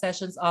the live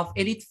sessions of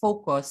Elite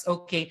Focus,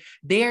 okay,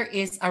 there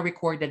is a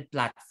recorded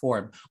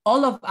platform.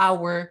 All of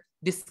our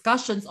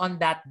discussions on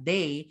that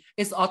day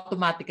is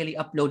automatically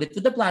uploaded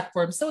to the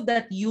platform so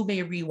that you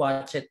may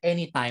rewatch it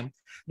anytime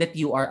that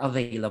you are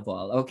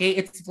available. Okay,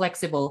 it's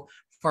flexible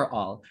for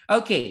all.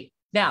 Okay,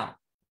 now,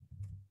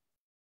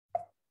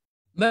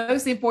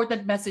 most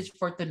important message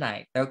for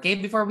tonight, okay,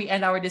 before we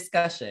end our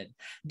discussion.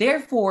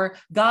 Therefore,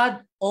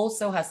 God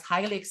also has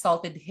highly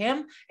exalted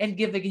him and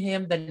given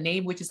him the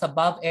name which is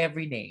above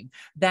every name,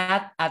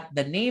 that at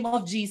the name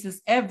of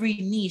Jesus, every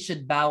knee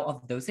should bow,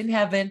 of those in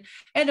heaven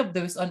and of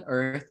those on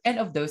earth and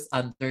of those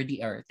under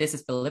the earth. This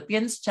is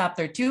Philippians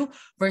chapter 2,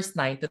 verse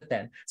 9 to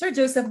 10. Sir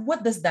Joseph,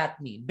 what does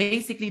that mean?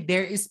 Basically,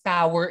 there is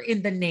power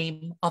in the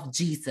name of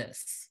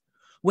Jesus.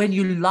 When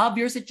you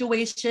love your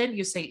situation,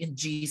 you say in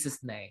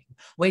Jesus' name.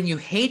 When you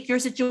hate your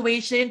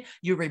situation,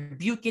 you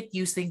rebuke it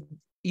using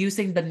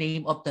the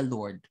name of the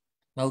Lord.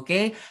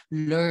 Okay?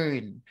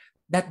 Learn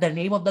that the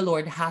name of the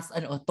Lord has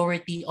an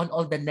authority on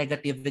all the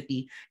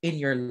negativity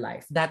in your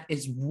life. That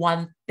is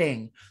one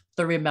thing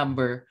to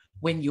remember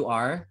when you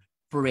are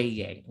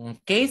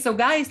praying. Okay? So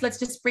guys, let's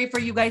just pray for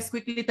you guys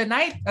quickly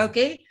tonight.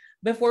 Okay?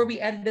 Before we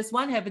end this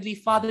one, Heavenly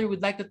Father,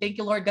 we'd like to thank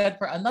you, Lord God,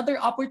 for another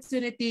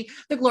opportunity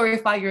to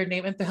glorify your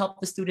name and to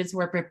help the students who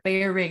are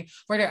preparing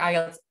for their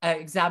IELTS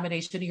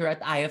examination here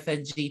at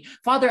IFNG.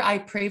 Father, I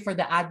pray for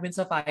the admins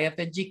of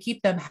IFNG.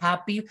 Keep them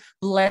happy,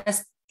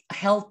 blessed,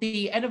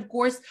 healthy, and of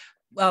course,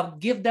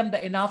 give them the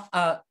enough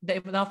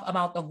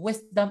amount of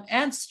wisdom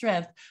and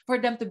strength for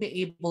them to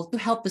be able to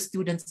help the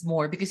students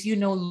more, because you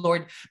know,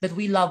 Lord, that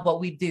we love what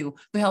we do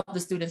to help the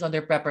students on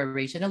their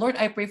preparation. And Lord,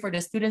 I pray for the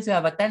students who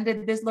have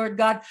attended this, Lord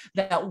God,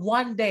 that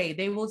one day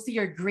they will see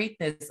your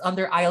greatness on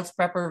their IELTS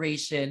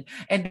preparation,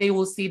 and they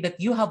will see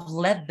that you have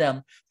led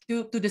them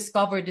to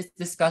discover this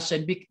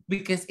discussion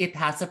because it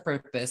has a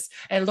purpose.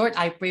 And Lord,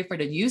 I pray for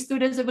the new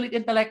students of Elite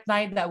Intellect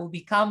 9 that will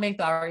be coming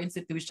to our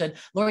institution.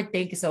 Lord,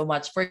 thank you so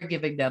much for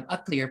giving them a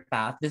clear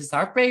path. This is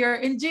our prayer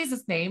in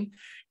Jesus' name.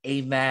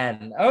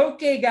 Amen.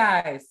 Okay,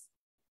 guys.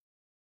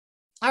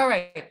 All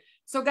right.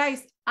 So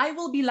guys, I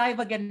will be live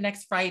again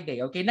next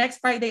Friday, okay? Next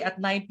Friday at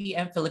 9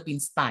 p.m.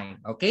 Philippines time,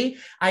 okay?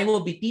 I will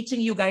be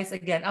teaching you guys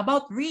again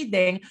about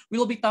reading. We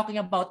will be talking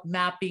about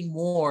mapping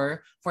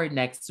more for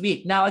next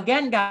week. Now,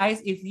 again,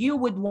 guys, if you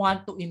would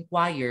want to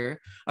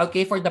inquire,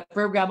 okay, for the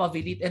program of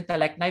Elite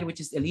Intellect 9, which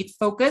is Elite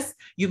Focus,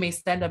 you may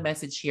send a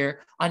message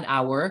here on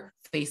our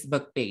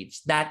Facebook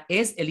page. That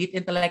is Elite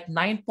Intellect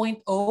 9.0.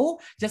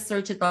 Just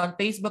search it on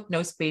Facebook,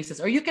 no spaces.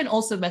 Or you can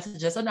also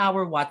message us on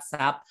our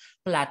WhatsApp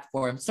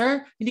platform.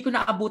 Sir, hindi ko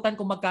naabutan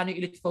kung magkano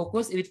yung Elite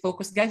Focus. Elite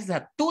Focus, guys, is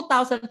a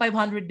 2,500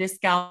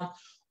 discount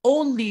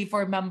only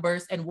for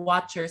members and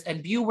watchers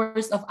and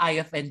viewers of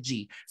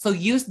IFNG. So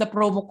use the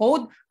promo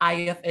code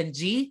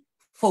IFNG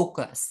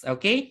Focus,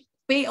 okay?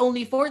 Pay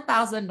only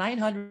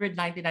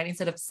 4,999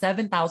 instead of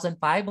 7,500.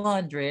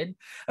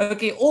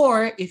 Okay,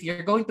 or if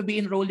you're going to be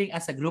enrolling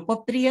as a group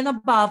of 3 and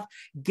above,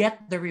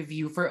 get the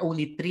review for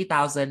only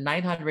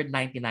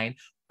 3,999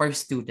 per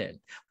student.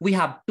 We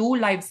have 2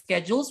 live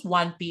schedules,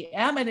 1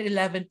 p.m. and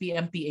 11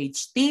 p.m.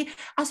 PHT,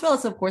 as well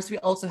as, of course, we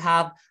also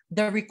have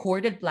the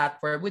recorded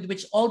platform with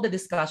which all the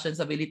discussions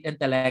of Elite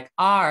Intellect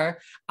are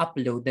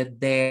uploaded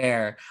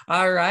there.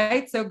 All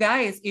right, so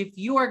guys, if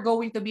you are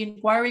going to be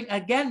inquiring,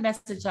 again,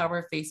 message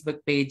our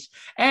Facebook page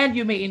and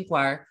you may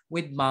inquire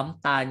with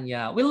Ma'am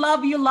Tanya. We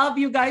love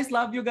you guys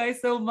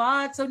so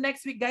much. So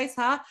next week, guys,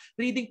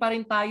 reading pa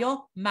rin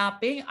tayo,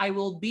 mapping. I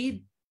will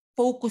be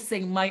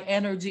focusing my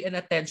energy and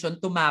attention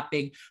to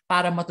mapping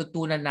para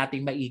matutunan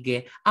nating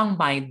maigi ang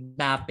mind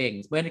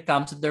mapping when it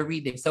comes to the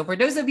reading. So for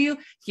those of you,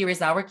 here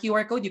is our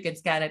QR code. You can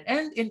scan it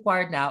and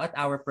inquire now at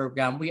our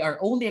program. We are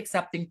only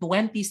accepting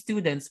 20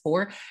 students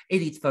for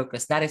Elite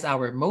Focus. That is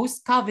our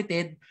most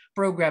coveted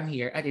program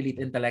here at Elite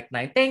Intellect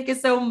 9. Thank you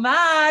so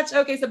much.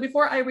 Okay, so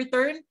before I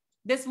return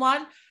this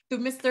one to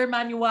Mr.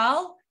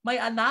 Manuel, my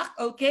anak,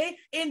 okay?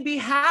 In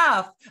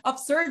behalf of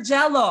Sir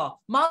Jello,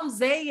 Ma'am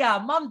Zaya,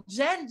 Ma'am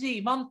Genji,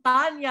 Ma'am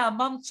Tanya,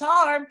 Ma'am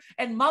Charm,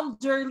 and Ma'am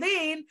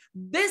Jerlene,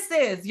 this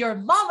is your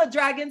Mama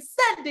Dragon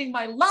sending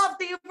my love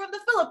to you from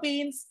the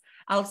Philippines.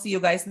 I'll see you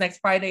guys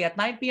next Friday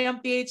at 9 p.m.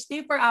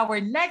 PHT for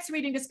our next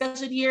reading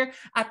discussion here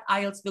at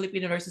IELTS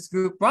Filipino Nurses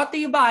Group, brought to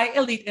you by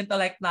Elite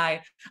Intellect 9.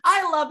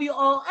 I love you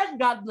all and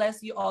God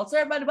bless you all.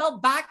 Sir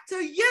Manuel, back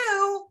to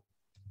you.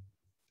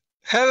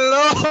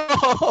 Hello!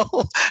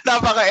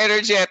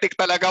 Napaka-energetic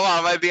talaga,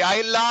 Mama D.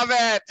 I love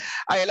it.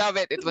 I love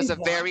it. It was a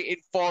Diba? very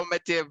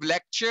informative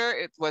lecture.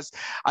 It was,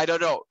 I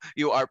don't know,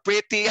 you are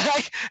pretty.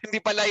 Ay,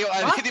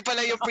 What? hindi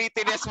pala yung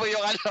prettiness mo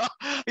yung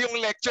yung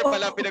lecture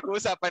pala Oh,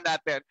 pinag-uusapan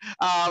natin.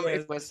 It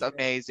yes, was yes.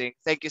 amazing.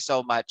 Thank you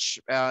so much.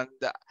 And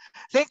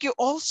thank you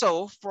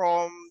also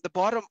from the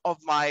bottom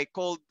of my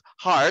cold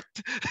heart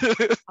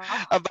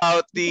Ah,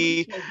 about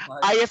very the cold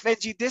heart.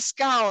 IFNG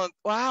discount.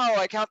 Wow,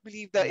 I can't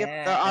believe that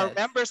our Yes.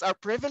 members are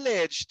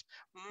privileged.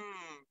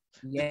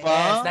 Di Yes,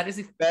 ba? that is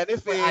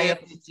exclusive for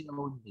Benefits. IFNG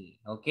only.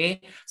 Okay,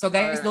 so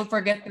guys, All right. don't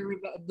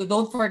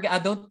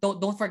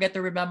forget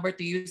to remember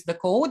to use the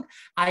code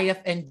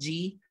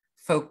IFNG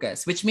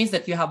Focus, which means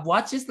that you have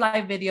watched this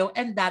live video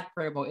and that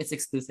promo is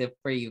exclusive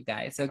for you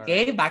guys. All right.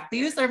 Okay, back to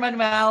you, Sir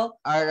Manuel.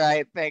 All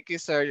right. Thank you,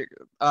 sir.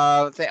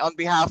 On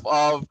behalf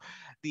of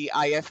the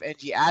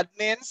IFNG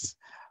admins,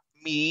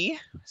 me,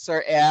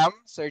 Sir M,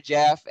 Sir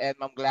Jeff, and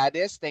Mom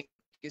Gladys, thank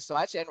you so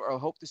much, and I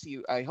hope to see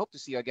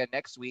you again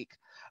next week.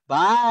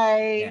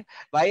 Bye. Yeah.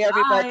 Bye, Bye.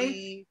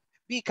 everybody.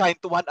 Be kind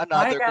to one Bye,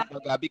 another, guys.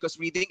 kumbaga, because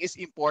reading is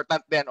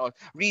important then. Or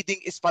reading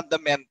is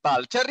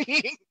fundamental.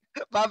 Charing.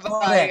 Bye-bye.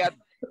 Correct.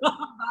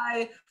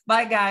 Bye.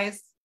 Bye,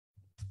 guys.